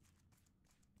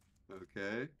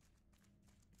 Okay.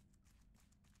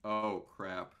 Oh,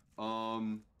 crap.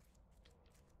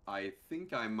 I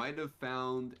think I might have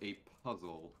found a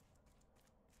puzzle.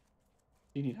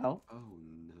 You need help? Oh,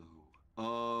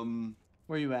 no.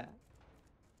 Where you at?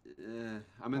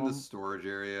 I'm in the storage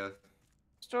area.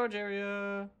 Storage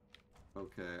area.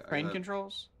 Okay. Crane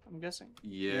controls, I'm guessing.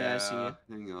 Yeah, I see you.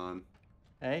 hang on.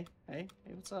 Hey,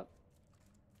 what's up?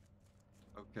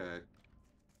 Okay.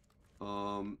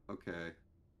 Okay.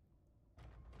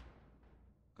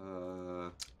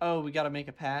 Oh, we gotta make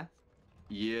a path?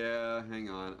 Yeah, hang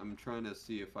on. I'm trying to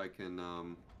see if I can,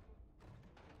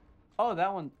 Oh,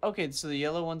 that one. Okay, so the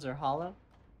yellow ones are hollow?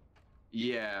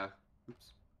 yeah.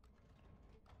 Oops.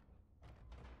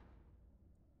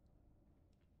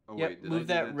 Oh, Yep, wait, did I move do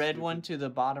that red stupid? one to the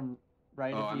bottom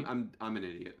right Oh, of you. I'm an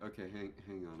idiot. Okay,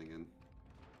 hang on again.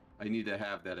 I need to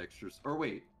have that extra. Or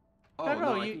wait. Oh No, no,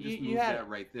 no, I you- can just you move had that it.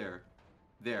 right there.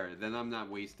 There. Then I'm not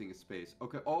wasting a space.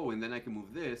 Okay. Oh, and then I can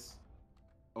move this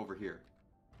over here.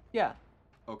 Yeah.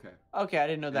 Okay. Okay, I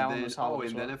didn't know that And one then, was hollow oh,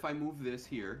 as and well. then if I move this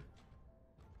here.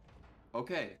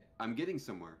 Okay, I'm getting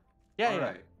somewhere. Yeah, All yeah.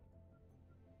 right.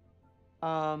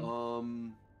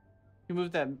 You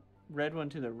move that red one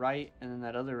to the right, and then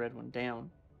that other red one down.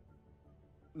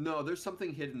 No, there's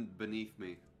something hidden beneath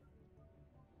me.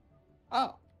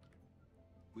 Oh,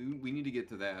 We need to get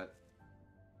to that.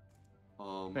 Fair I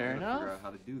gotta figure enough. out how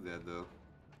to do that though.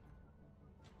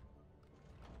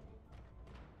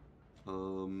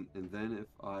 And then if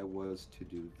I was to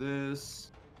do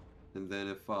this, and then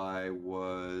if I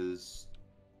was,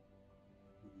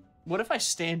 what if I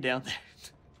stand down there?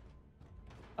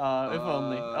 If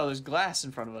only. Oh, there's glass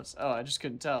in front of us. Oh, I just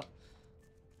couldn't tell.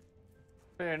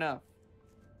 Fair enough.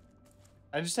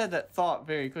 I just had that thought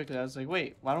very quickly. I was like,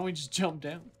 wait, why don't we just jump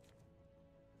down?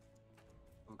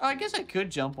 Oh, I guess I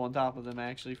could jump on top of them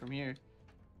actually from here.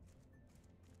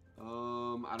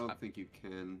 I don't think you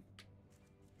can.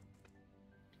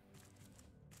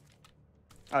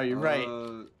 Oh, you're right.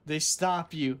 They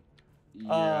stop you.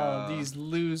 Yeah. Oh, these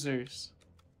losers.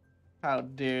 How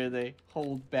dare they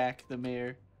hold back the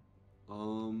mayor.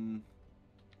 Darn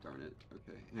it.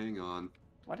 Okay, hang on.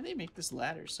 Why do they make this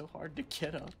ladder so hard to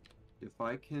get up? If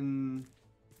I can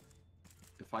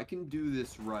do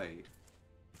this right.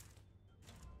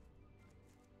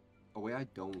 Oh wait, I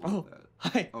don't want that.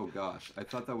 Hi. Oh gosh, I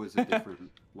thought that was a different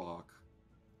block.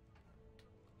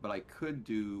 But I could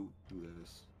do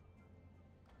this.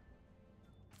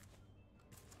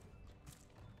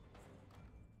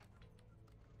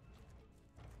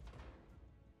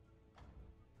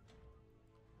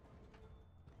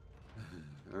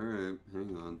 Alright,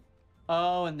 hang on.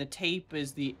 Oh, and the tape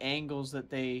is the angles that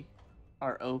they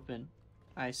are open.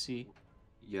 I see.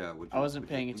 Yeah, I wasn't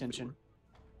paying attention.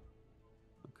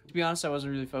 Okay. To be honest, I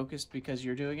wasn't really focused because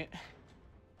you're doing it.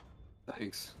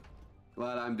 Thanks.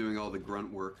 Glad I'm doing all the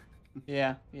grunt work.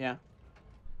 Yeah, yeah.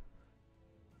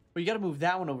 Well, you got to move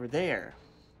that one over there,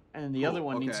 and then the other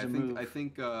one needs to move. I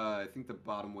think the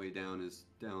bottom way down is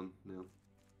down now.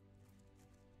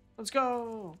 Let's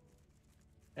go.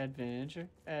 Adventure,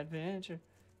 adventure.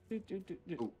 Yeah,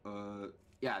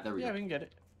 there we go. Yeah, we can get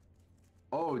it.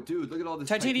 Oh, dude, look at all this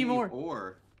Titanium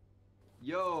ore.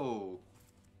 Yo.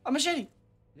 A machete.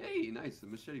 Hey, nice, a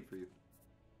machete for you.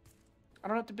 I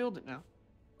don't have to build it now.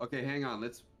 Okay, hang on.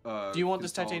 Let's. Do you want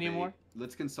this titanium ore?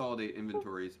 Let's consolidate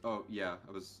inventories. Oh yeah,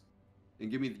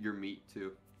 and give me your meat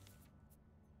too.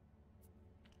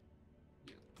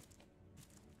 Yeah.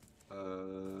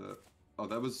 Oh,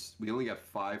 that was. We only got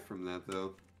 5 from that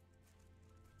though.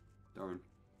 Darn.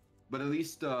 But at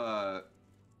least Ah!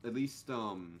 at least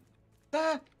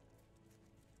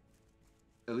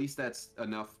that's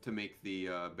enough to make the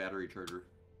battery charger.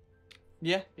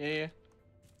 Yeah, yeah, yeah.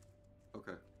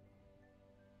 Okay.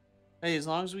 Hey, as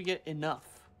long as we get enough.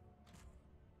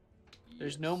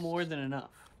 There's no Yes. more than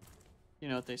enough. You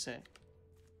know what they say.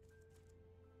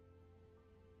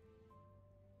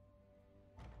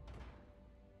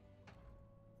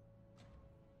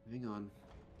 Hang on.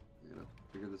 I gotta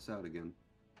figure this out again.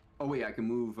 Oh wait, I can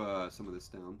move some of this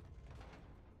down.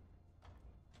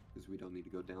 Because we don't need to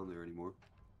go down there anymore.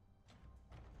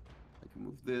 I can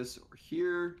move this over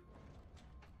here.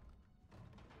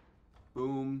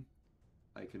 Boom.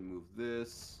 I can move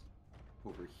this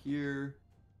over here.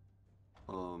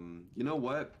 You know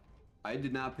what? I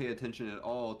did not pay attention at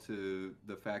all to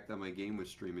the fact that my game was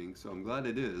streaming, so I'm glad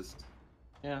it is.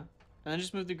 Yeah. And then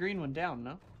just move the green one down,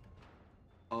 no?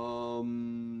 Oh,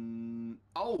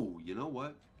 you know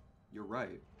what? You're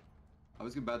right. I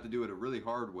was about to do it a really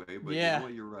hard way, but Yeah. you know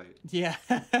what? You're right. Yeah.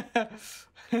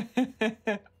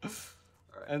 Alright.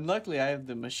 And luckily I have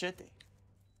the machete.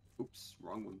 Oops,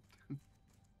 wrong one.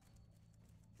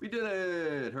 We did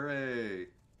it! Hooray!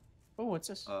 Oh, what's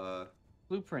this?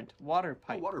 Blueprint. Water Oh,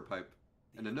 pipe. water pipe.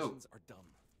 And a note. Engines are dumb.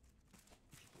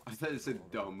 I thought it said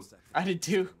dumb. I did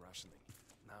too. Rationing.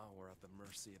 Now we're at the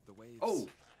mercy of the waves. Oh!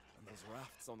 And those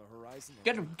rafts on the horizon.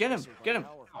 Get him, get him, get him.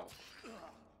 Ow.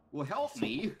 Well, help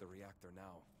me! The reactor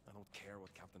now. I don't care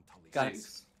what Captain Tully Got it.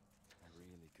 says. I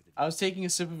really could. I was taking a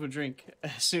sip of a drink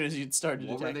as soon as you'd started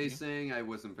What were attacking they me. saying? I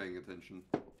wasn't paying attention.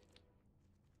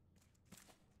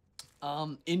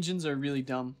 Engines are really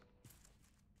dumb.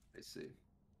 I see.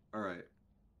 Alright.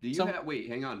 Do you Some- have... Wait,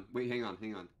 hang on. Wait, hang on,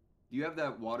 hang on. Do you have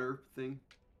that water thing?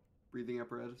 Breathing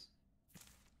apparatus?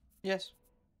 Yes.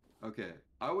 Okay.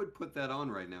 I would put that on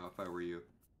right now if I were you.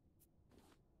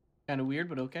 Kind of weird,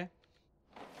 but okay.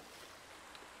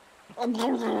 Run!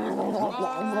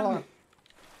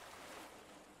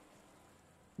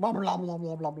 Blah, blah, blah,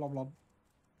 blah, blah, blah, blah.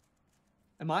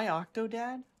 Am I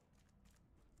Octodad?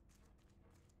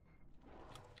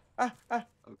 Ah, ah.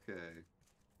 Okay.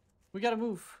 We gotta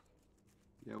move.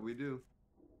 Yeah, we do.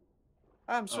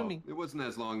 I'm swimming. Oh, it wasn't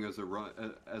as long as a run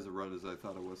as I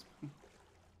thought it was.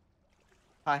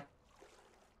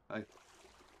 Hi.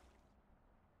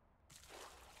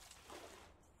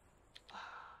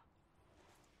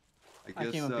 I I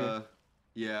guess, came up here.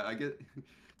 yeah, I get.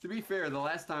 To be fair, the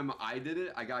last time I did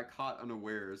it, I got caught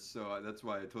unawares, so that's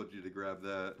why I told you to grab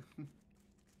that.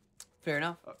 Fair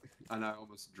enough. And I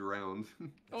almost drowned.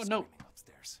 Oh, They're no. screaming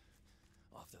upstairs.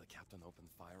 After the captain opened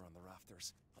fire on the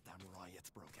rafters, a damn riot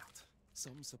broke out.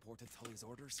 Some supported Tully's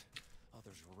orders,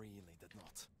 others really did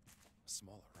not. A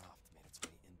smaller raft made its way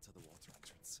into the water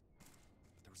entrance.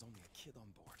 But there was only a kid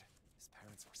on board. His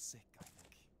parents were sick, I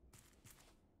think.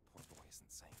 Poor boy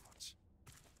isn't saying much.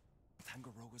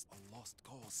 Tangaroa's a lost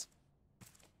cause.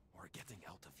 We're getting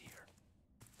out of here.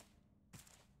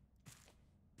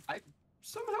 I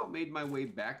somehow made my way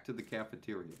back to the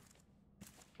cafeteria.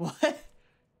 What?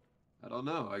 I don't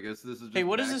know. I guess this is just Hey,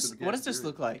 what back does to this? the What does this cafeteria.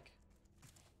 look like?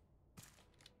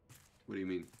 What do you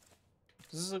mean?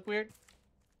 Does this look weird?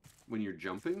 When you're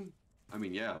jumping? I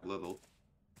mean, yeah, a little.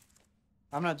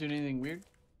 I'm not doing anything weird.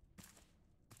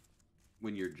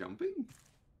 When you're jumping?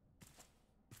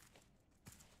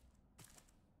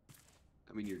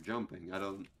 I mean, you're jumping. I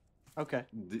don't... Okay.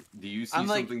 Do you see I'm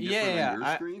like, something different yeah, on your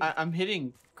yeah. screen? I'm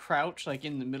hitting crouch like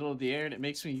in the middle of the air, and it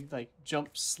makes me like jump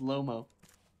slow mo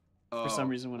for some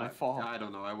reason when I fall. I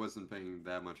don't know. I wasn't paying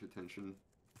that much attention.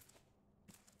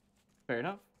 Fair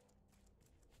enough.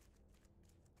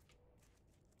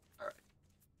 Alright.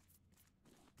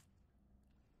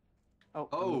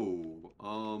 Oh.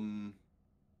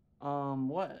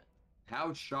 What?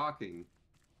 How shocking.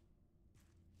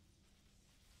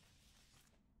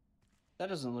 That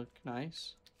doesn't look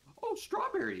nice. Oh,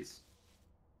 strawberries.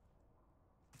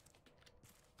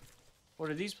 What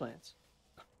are these plants?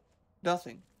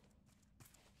 Nothing.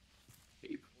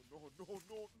 Ape. No, no,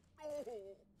 no, no!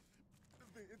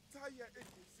 The entire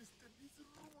ecosystem is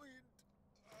ruined.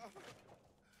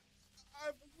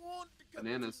 I've warned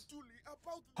Bananas. Captain Julie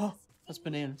about Oh, this that's for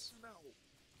bananas. weeks now.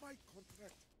 My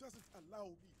contract doesn't allow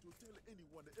me to tell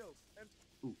anyone else, and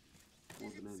Ooh,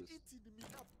 more it's bananas. eating me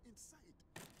up inside.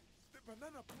 The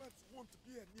banana plants won't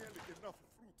bear nearly enough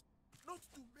fruit, not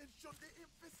to mention the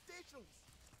infestations.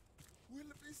 We'll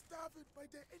be starving by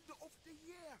the end of the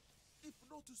year, if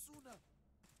not sooner.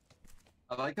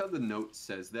 I like how the note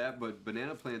says that, but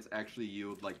banana plants actually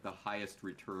yield like the highest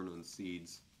return on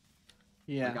seeds.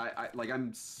 Yeah. Like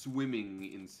I'm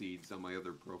swimming in seeds on my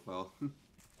other profile.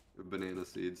 Banana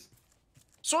seeds.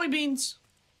 Soybeans.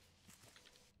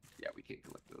 Yeah, we can't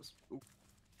collect those. Ooh.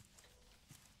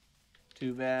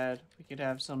 Too bad. We could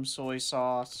have some soy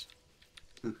sauce.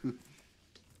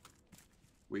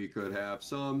 We could have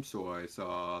some soy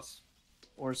sauce.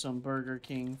 Or some Burger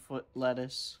King foot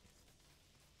lettuce.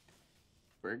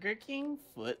 Burger King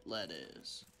foot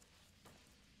lettuce.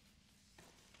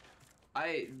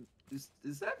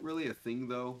 Is that really a thing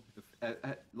though? If,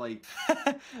 like,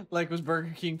 Like, was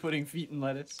Burger King putting feet in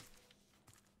lettuce?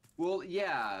 well,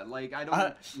 yeah. Like, I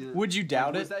don't. Would you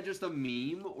doubt was it? that just a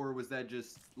meme, or was that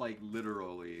just like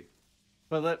literally?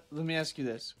 But let me ask you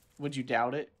this. Would you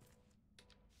doubt it?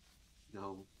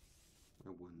 No, I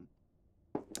wouldn't.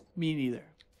 Me neither.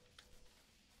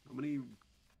 How many?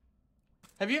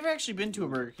 Have you ever actually been to a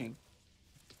Burger King?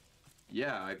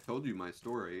 Yeah, I've told you my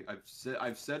story.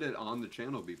 I've said it on the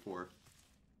channel before.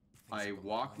 I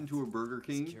walked into a Burger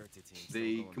King.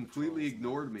 They completely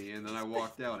ignored me, and then I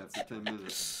walked out after 10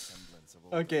 minutes.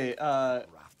 Okay,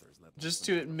 just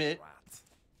to admit,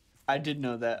 I did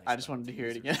know that. I just wanted to hear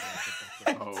it again.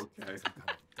 Oh, okay.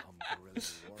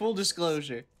 Full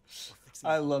disclosure,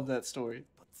 I love that story.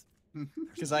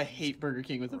 Because I hate Burger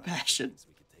King with a passion.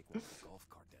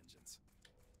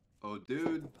 Oh,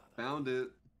 dude, found it.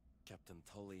 Captain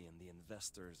Tully and the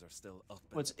investors are still up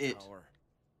in What's the it? tower.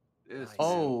 This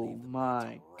Oh Leave them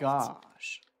my to rot.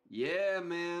 gosh. Yeah,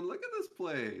 man, look at this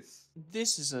place.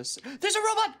 This is There's a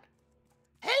robot!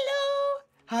 Hello!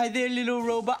 Hi there, little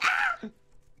robot. Ah!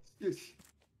 He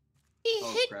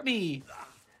Oh, hit crap. me!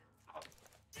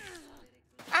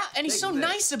 Ah, and he's Take so this.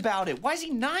 nice about it. Why is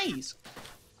he nice?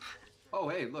 Oh,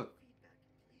 hey, look.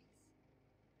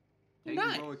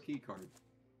 Nice. Tango key card.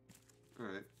 All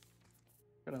right.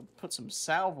 Gotta put some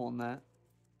salve on that.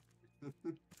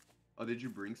 Oh, did you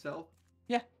bring Sal?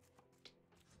 Yeah.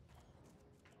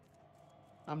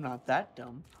 I'm not that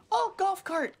dumb. Oh, golf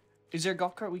cart! Is there a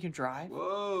golf cart we can drive?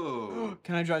 Whoa.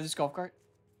 Can I drive this golf cart?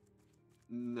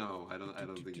 No, I don't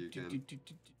think you can. I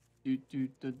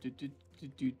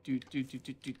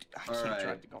can't Alright.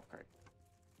 drive the golf cart.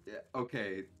 Yeah,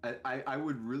 okay. I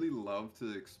would really love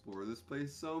to explore this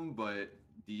place some, but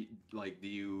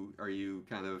are you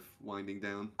kind of winding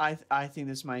down? I think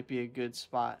this might be a good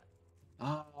spot.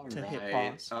 All To hit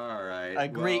right. pause. All right. A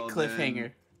great Well, cliffhanger.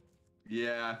 then-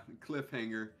 yeah,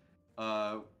 cliffhanger.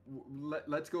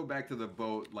 let's go back to the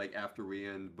boat like after we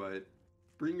end, but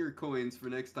bring your coins for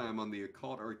next time on the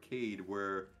Occult Arcade,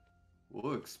 where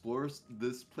we'll explore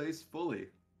this place fully.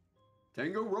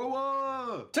 Tango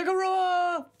Roa!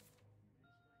 Tangaroa!